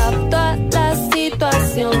adapto a la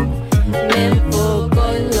situación. Me enfoco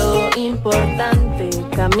en lo importante,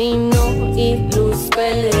 camino y luzco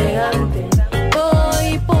elegante.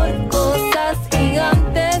 Voy por cosas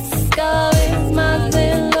gigantes, cada vez más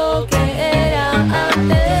de lo que era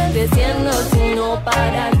antes. Creciendo si no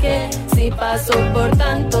para qué, si paso por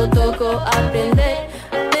tanto toco aprender.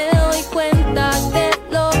 Me doy cuenta de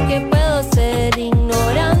lo que puedo ser,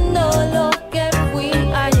 ignorando lo que fui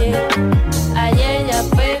ayer. Ayer ya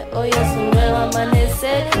fue, hoy es un nuevo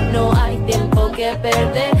amanecer. No hay tiempo que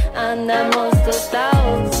perder, andamos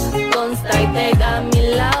tostados. Consta y pega a mi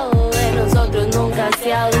lado, de nosotros nunca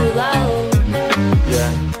se ha dudado.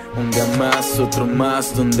 Un día más, otro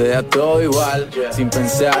más, donde a todo igual, sin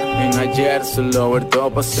pensar en ayer, solo ver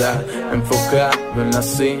todo pasar. Enfocado en la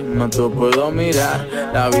cima, todo puedo mirar.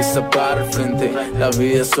 La vista para el frente, la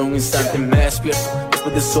vida es un instante. Me despierto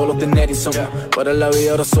después de solo tener insomnio. Para la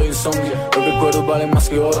vida ahora soy insomnio. Los recuerdos valen más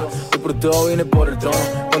que oro. Hoy por todo viene por el trono.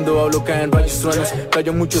 Cuando hablo caen rayos truenos.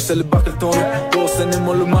 Callo mucho, se les baja el tono. Todos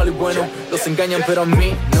tenemos lo malo y bueno. Los engañan pero a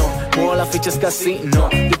mí no. muevo las fichas casino.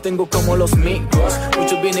 Yo tengo como los micos,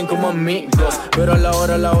 muchos vienen como amigos, pero a la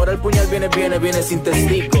hora el puñal viene sin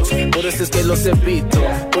testigos. Por eso es que los evito,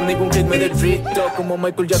 por ningún hit me derrito. Como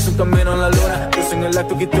Michael Jackson camino en la luna, yo en el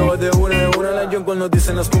acto quito de una. La jungle nos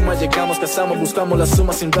dicen las pumas, llegamos, cazamos, buscamos la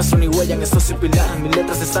suma sin razón ni huella. En esto sin pilar, en mis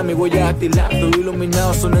letras está mi huella dactilar. Todo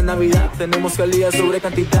iluminado, son en Navidad, tenemos calidad sobre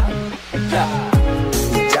cantidad.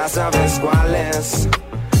 Ya sabes cuál es.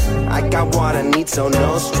 I got what I need, so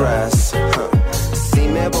no stress. Si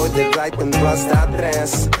me voy de right cuando hasta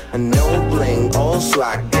 3. No bling, old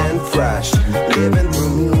swag and fresh. Living through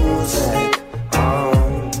music.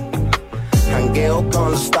 Hangueo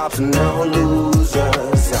con los stops and no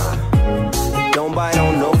losers. Don't bite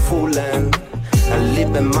on no fooling. I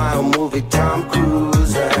live in my own movie, Tom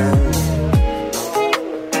Cruising.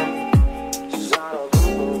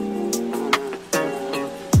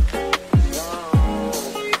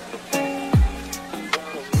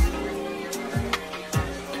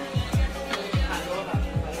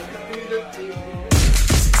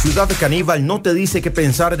 Ciudad Caníbal no te dice qué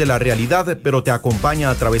pensar de la realidad, pero te acompaña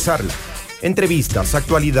a atravesarla. Entrevistas,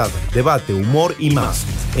 actualidad, debate, humor y más.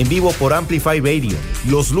 En vivo por Amplify Radio,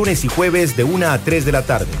 los lunes y jueves de 1 a 3 de la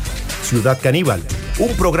tarde. Ciudad Caníbal,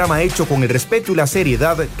 un programa hecho con el respeto y la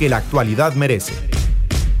seriedad que la actualidad merece.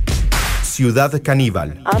 Ciudad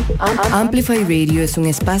Caníbal. Amplify Radio es un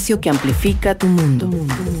espacio que amplifica tu mundo.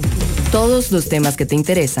 Todos los temas que te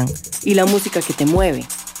interesan y la música que te mueve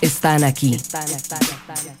están aquí.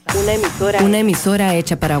 Una emisora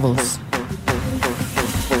hecha para vos.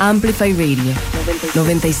 Amplify Radio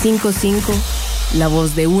 95.5, la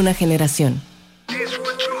voz de una generación.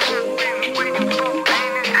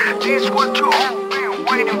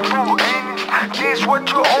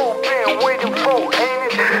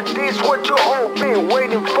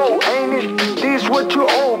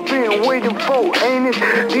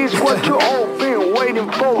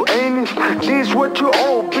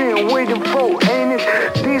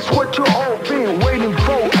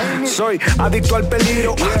 Soy adicto al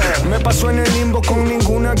peligro, me paso en el limbo con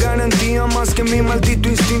ninguna garantía más que mi maldito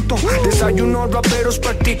instinto. Desayuno raperos,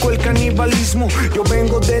 practico el canibalismo. Yo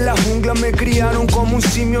vengo de la jungla, me criaron como un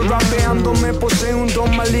simio. Rapeando me posee un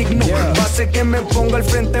don maligno. Base que me ponga al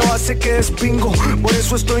frente, base que despingo. Por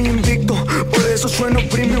eso estoy invicto, por eso sueno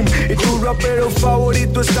premium. Y tu rapero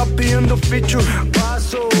favorito está pidiendo feature.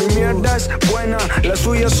 Paso, mi mierda es buena, la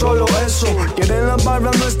suya solo eso. Quieren las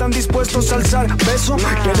barras, no están dispuestos a alzar peso.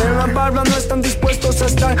 Quieren las barras, no están dispuestos a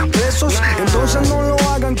estar presos. Entonces no lo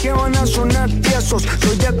hagan que van a sonar tiesos.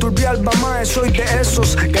 Soy de Turbialba, mae, soy de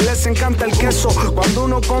esos que les encanta el queso. Cuando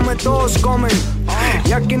uno come, todos comen.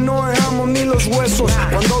 Y aquí no dejamos ni los huesos.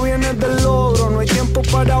 Cuando viene del logro, no hay tiempo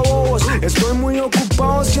para bobos. Estoy muy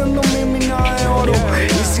ocupado haciendo mi mina de oro.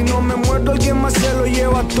 Y si no me muerdo, alguien más se lo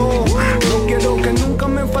lleva todo. No quiero que nunca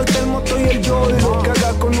me falte el moto y el yo. Y lo que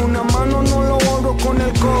haga con una mano no lo borro con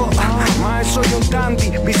el codo. Mae, soy un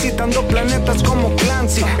dandy, visitando planetas como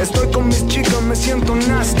Clancy. Estoy con mis chicas, me siento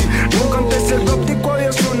nasty. Nunca antes el óptico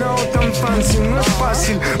había sonado tan fancy. No es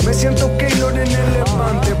fácil, me siento Keylor en el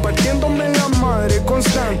levante, partiéndome la madre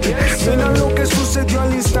constante. Mira lo que sucedió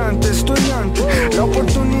al instante. Estoy ante la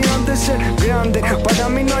oportunidad de ser grande. Para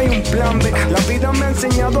mí no hay un plan B. La vida me ha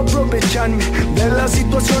enseñado a aprovecharme de la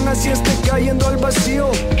situación, así estoy cayendo al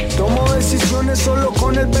vacío. Tomo decisiones solo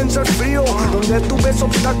con el pensar frío. Donde tú ves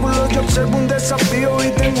obstáculos, yo observo un desafío. Y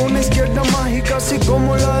tengo una izquierda mágica así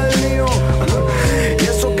como la del mío. Y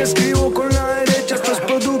eso que escribo con la derecha, esto es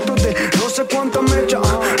producto de no sé cuánta mecha,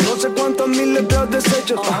 no sé cuántas mil letras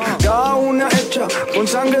deshechas, cada una hecha con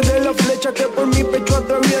sangre de la flecha que por mi pecho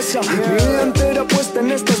atraviesa. Mi vida entera puesta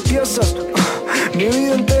en estas piezas, mi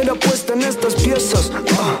vida entera puesta en estas piezas,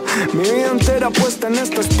 mi vida entera puesta en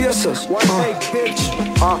estas piezas. One take, bitch.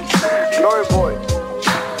 Glory boy.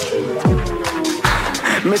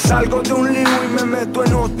 Me salgo de un lío y me meto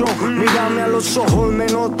en otro. Mírame a los ojos, me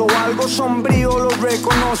noto algo sombrío, lo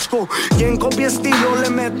reconozco. Quien copia estilo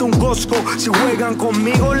le meto un cosco. Si juegan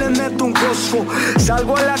conmigo le meto un cosco.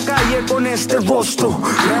 Salgo a la calle con este rostro.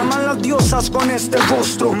 Me aman las diosas con este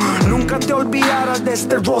rostro. Nunca te olvidarás de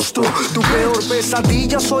este rostro. Tu peor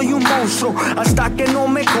pesadilla, soy un monstruo. Hasta que no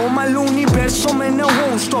me coma el universo, me no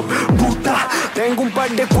won't stop. Puta, tengo un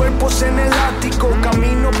par de cuerpos en el ático.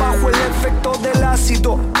 Camino bajo el efecto del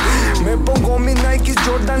ácido. Me pongo mis Nikes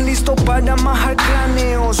Jordan listo para majar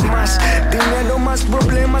cráneos. Más dinero, más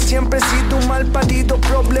problemas, siempre he sido un mal parido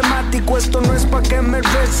problemático. Esto no es pa' que me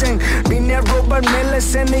recen, vine a robarme la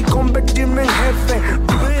escena y convertirme en jefe.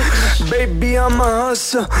 Baby, I'm a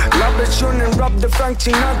hustler, la versión en rap de Frank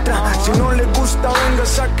Sinatra. Si no le gusta, venga,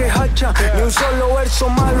 saque hacha. Ni un solo verso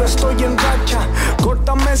malo, estoy en racha.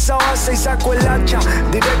 Córtame esa base y saco el hacha.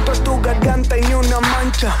 Directo a tu garganta y ni una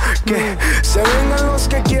mancha. Que se vengan los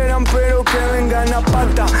que quieran, pero que vengan a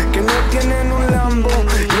pata. Que no tienen un Lambo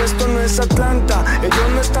y esto no es Atlanta. Ellos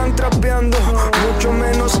no están trapeando, mucho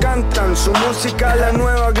menos cantan. Su música la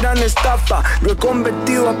nueva gran estafa. Lo he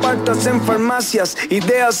convertido a patas en farmacias,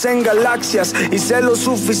 ideas en galaxias. Y sé lo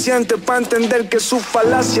suficiente para entender que su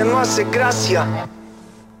falacia no hace gracia.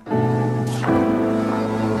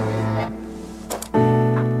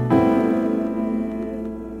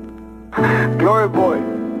 Glory Boy.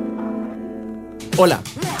 Hola,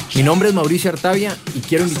 mi nombre es Mauricio Artavia y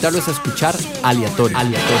quiero invitarlos a escuchar Aleatorio.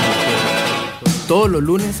 Todos los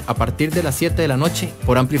lunes a partir de las 7 de la noche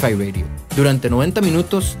por Amplify Radio. Durante 90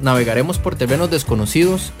 minutos navegaremos por terrenos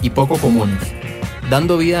desconocidos y poco comunes,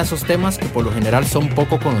 dando vida a esos temas que por lo general son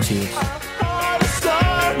poco conocidos.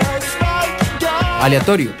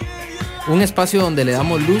 Aleatorio, un espacio donde le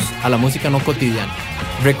damos luz a la música no cotidiana.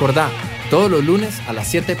 Recordá, todos los lunes a las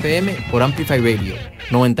 7 p.m. por Amplify Radio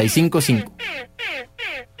 95.5.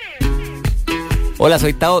 Hola,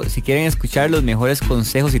 soy Tao. Si quieren escuchar los mejores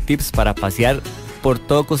consejos y tips para pasear por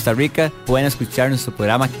todo Costa Rica, pueden escuchar nuestro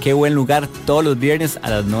programa Qué Buen Lugar todos los viernes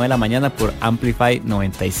a las 9 de la mañana por Amplify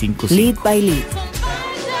 95.5. Lead by Lead.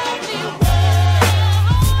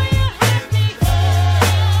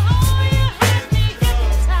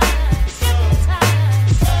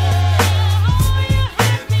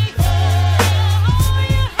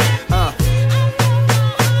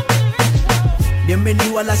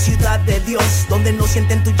 Bienvenido a la ciudad de Dios, donde no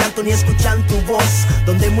sienten tu llanto ni escuchan tu voz,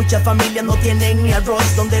 donde muchas familias no tienen ni arroz,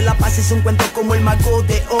 donde la paz es un cuento como el mago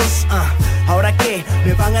de Oz. Ahora que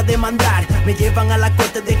me van a demandar, me llevan a la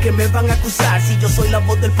corte de que me van a acusar. Si yo soy la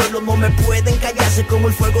voz del pueblo no me pueden callarse, como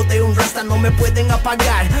el fuego de un rasta no me pueden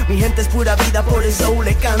apagar. Mi gente es pura vida, por eso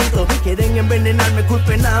le canto. Quieren envenenarme,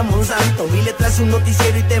 culpen a Monsanto. Mi letra es un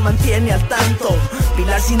noticiero y te mantiene al tanto.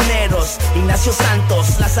 Pilar Cisneros, Ignacio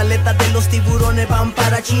Santos, las aletas de los tiburones van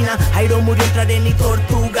para China. Jairo murió en tren y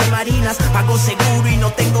tortugas marinas. Pago seguro y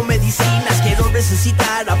no tengo medicinas. Quiero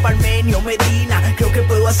resucitar a Parmenio Medina. Creo que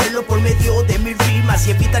puedo hacerlo por medio de mis rimas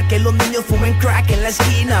y evitar que los niños fumen crack en la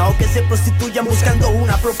esquina o que se prostituyan buscando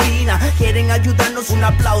una propina. Quieren ayudarnos, un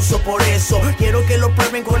aplauso por eso. Quiero que lo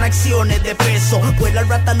prueben con acciones de peso, pues la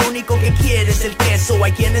rata lo único que quiere es el queso.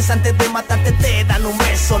 Hay quienes antes de matarte te dan un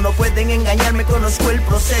beso. No pueden engañarme, conozco el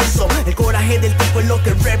proceso. El coraje del tipo es lo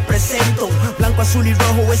que represento. Blanco, azul y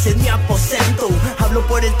rojo, ese es mi aposento. Hablo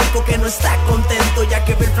por el tipo que no está contento, ya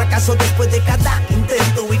que ve el fracaso después de cada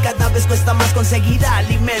intento. Y cada vez cuesta más conseguir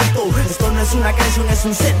alimento. Esto no es una canción, es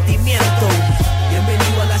un sentimiento.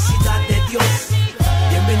 Bienvenido a la ciudad de Dios.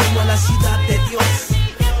 Bienvenido a la ciudad de Dios.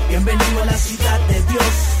 Bienvenido a la ciudad de Dios.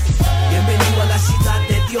 Bienvenido a la ciudad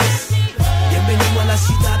de Dios. Bienvenido a la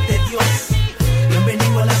ciudad de Dios.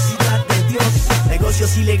 Bienvenido a la ciudad de Dios.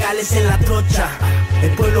 Negocios ilegales en la trocha.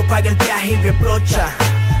 El pueblo paga el peaje y reprocha.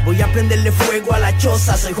 Voy a prenderle fuego a la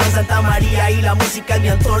choza. Soy Juan Santa María y la música es mi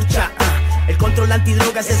antorcha. El control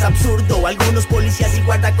antidrogas es absurdo. Algunos policías y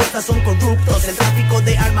guardacostas son corruptos. El tráfico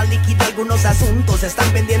de armas liquida algunos asuntos.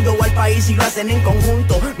 Están vendiendo al país y lo hacen en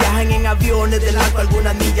conjunto. Viajan en aviones de largo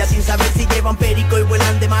algunas millas sin saber si llevan perico y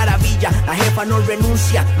vuelan de maravilla. La jefa no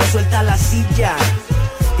renuncia, no suelta la silla.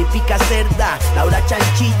 Típica cerda, Laura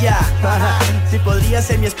Chanchilla. Si podría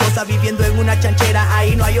ser mi esposa viviendo en una chanchera.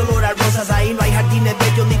 Ahí no hay olor a rosas, ahí no hay jardines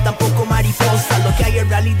bellos ni tampoco mariposas. Lo que hay en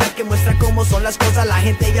realidad que muestra cómo son las cosas. La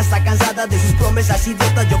gente ya está cansada de sus promesas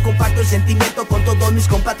idiotas. Yo comparto el sentimiento con todos mis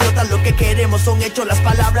compatriotas. Lo que queremos son hechos, las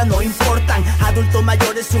palabras no importan. Adultos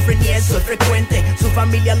mayores sufren y eso es frecuente. Su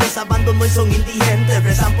familia los abandonó y son indigentes.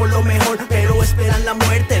 Rezan por lo mejor pero esperan la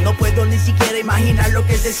muerte. No puedo ni siquiera imaginar lo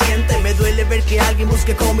que se siente. Me duele ver que alguien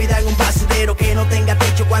busque comida en un basurero, que no tenga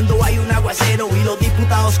techo cuando hay un aguacero. Y los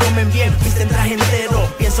diputados comen bien, visten traje entero.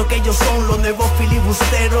 Pienso que ellos son los nuevos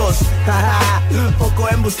filibusteros. Poco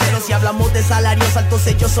embusteros. Si hablamos de salarios altos,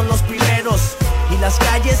 ellos son los primeros. Y las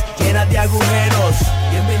calles llenas de agujeros.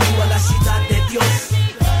 Bienvenido a la ciudad de Dios.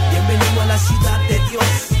 Bienvenido a la ciudad de Dios.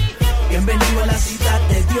 Bienvenido a la ciudad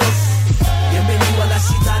de Dios. Bienvenido a la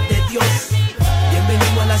ciudad de Dios.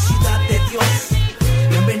 Bienvenido a la ciudad de Dios.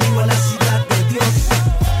 Bienvenido a la ciudad de Dios.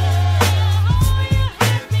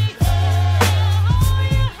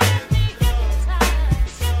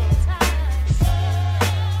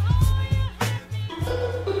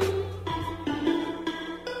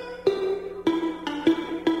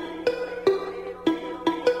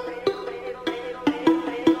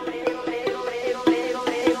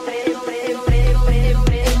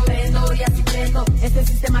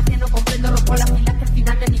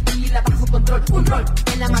 un rol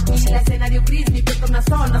en la maquila, escenario gris, mi piel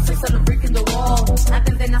tornasol, no soy solo brick in the wall.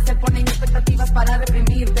 Antes de nacer ponen expectativas para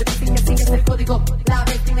reprimir, te dicen que sigues el código, la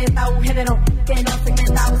vestimenta, un género que no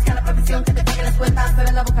segmenta, busca la profesión que te pague las cuentas, pero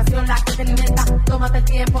es la vocación la que te alimenta. Tómate el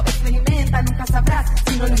tiempo, experimenta, nunca sabrás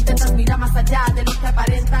si no lo intentas, mira más allá de lo que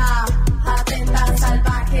aparenta. Atenta,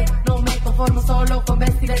 salvaje, no me conformo solo con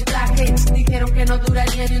vestir el traje. Dijeron que no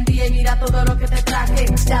duraría ni un día y mira todo lo que te traje.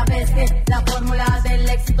 Ya ves que la fórmula del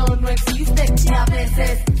éxito no existe y a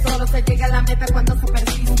veces solo se llega a la meta cuando se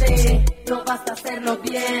persiste. No basta hacerlo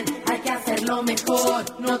bien, hay que hacerlo mejor.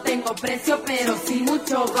 No tengo precio pero sí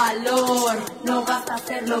mucho valor. No basta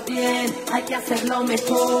hacerlo bien, hay que hacerlo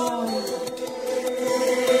mejor.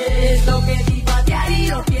 Es lo que digo a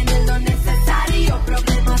diario, tienes lo necesario.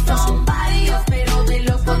 Problemas son varios, pero de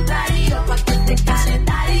lo contrario, cualquier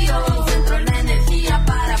calendario. Concentro la energía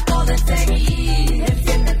para poder seguir.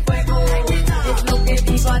 Enciende el fuego, es lo que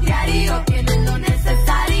digo a diario, tienes lo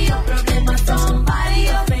necesario. Problemas son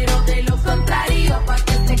varios, pero de lo contrario,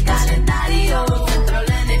 cualquier calendario. Concentro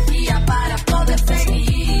la energía para poder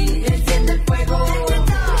seguir. Enciende el fuego.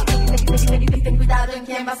 Y ten cuidado en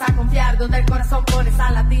quién vas a confiar, donde el corazón pones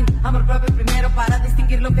al latín. Amor propio primero para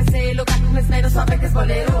distinguir lo que sé, lo que un esmero suave que es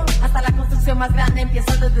bolero. Hasta la construcción más grande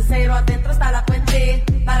empieza desde cero, adentro está la fuente.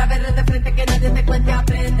 Para verle de frente que nadie te cuente,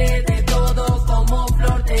 aprende de todo como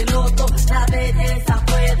flor de loto. La belleza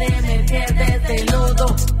puede emerger desde el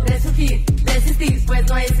lodo. Resurgir, resistir, pues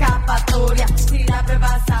no hay escapatoria. Si la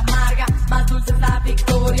prueba es amarga, más dulce es la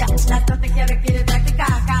victoria. La estrategia requiere práctica,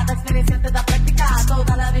 cada experiencia te da práctica.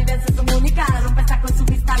 Todas las vivencias son únicas, rompe esta con su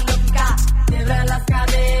vista lógica. Quiebra las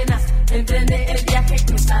cadenas, emprende el viaje,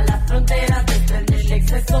 cruza las fronteras, desprende el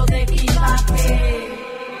exceso de equipaje.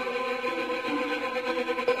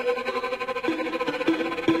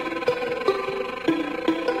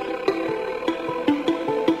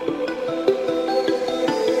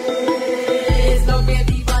 Es lo que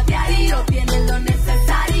digo a diario, tienes lo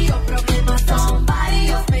necesario. Problemas son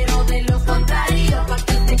varios, pero de lo contrario,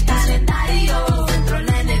 cualquier calendario. Concentro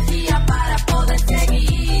la energía para poder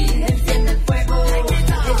seguir. Enciende el fuego,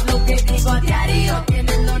 es lo que digo a diario,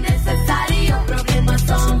 tienes lo necesario. Problemas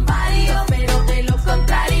son varios, pero de lo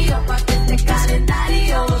contrario, cualquier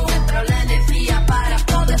calendario. Concentro la energía para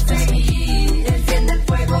poder seguir. Enciende el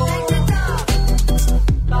fuego.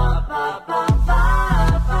 Pa, pa, pa, pa,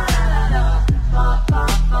 pa, la, la, pa, pa,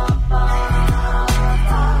 pa, pa, pa,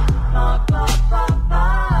 pa, pa, pa,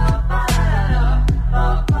 pa, la, la,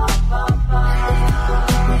 pa, pa, pa, pa,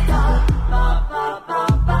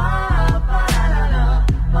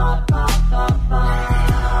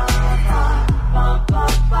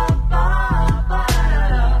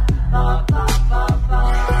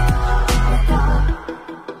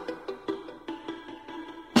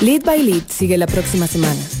 Lead by Lead sigue la próxima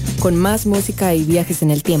semana, con más música y viajes en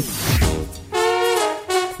el tiempo.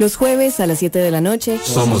 Los jueves a las 7 de la noche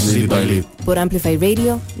somos Lead by Lead por Amplify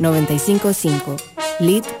Radio 95.5.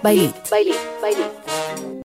 Lead by Lead.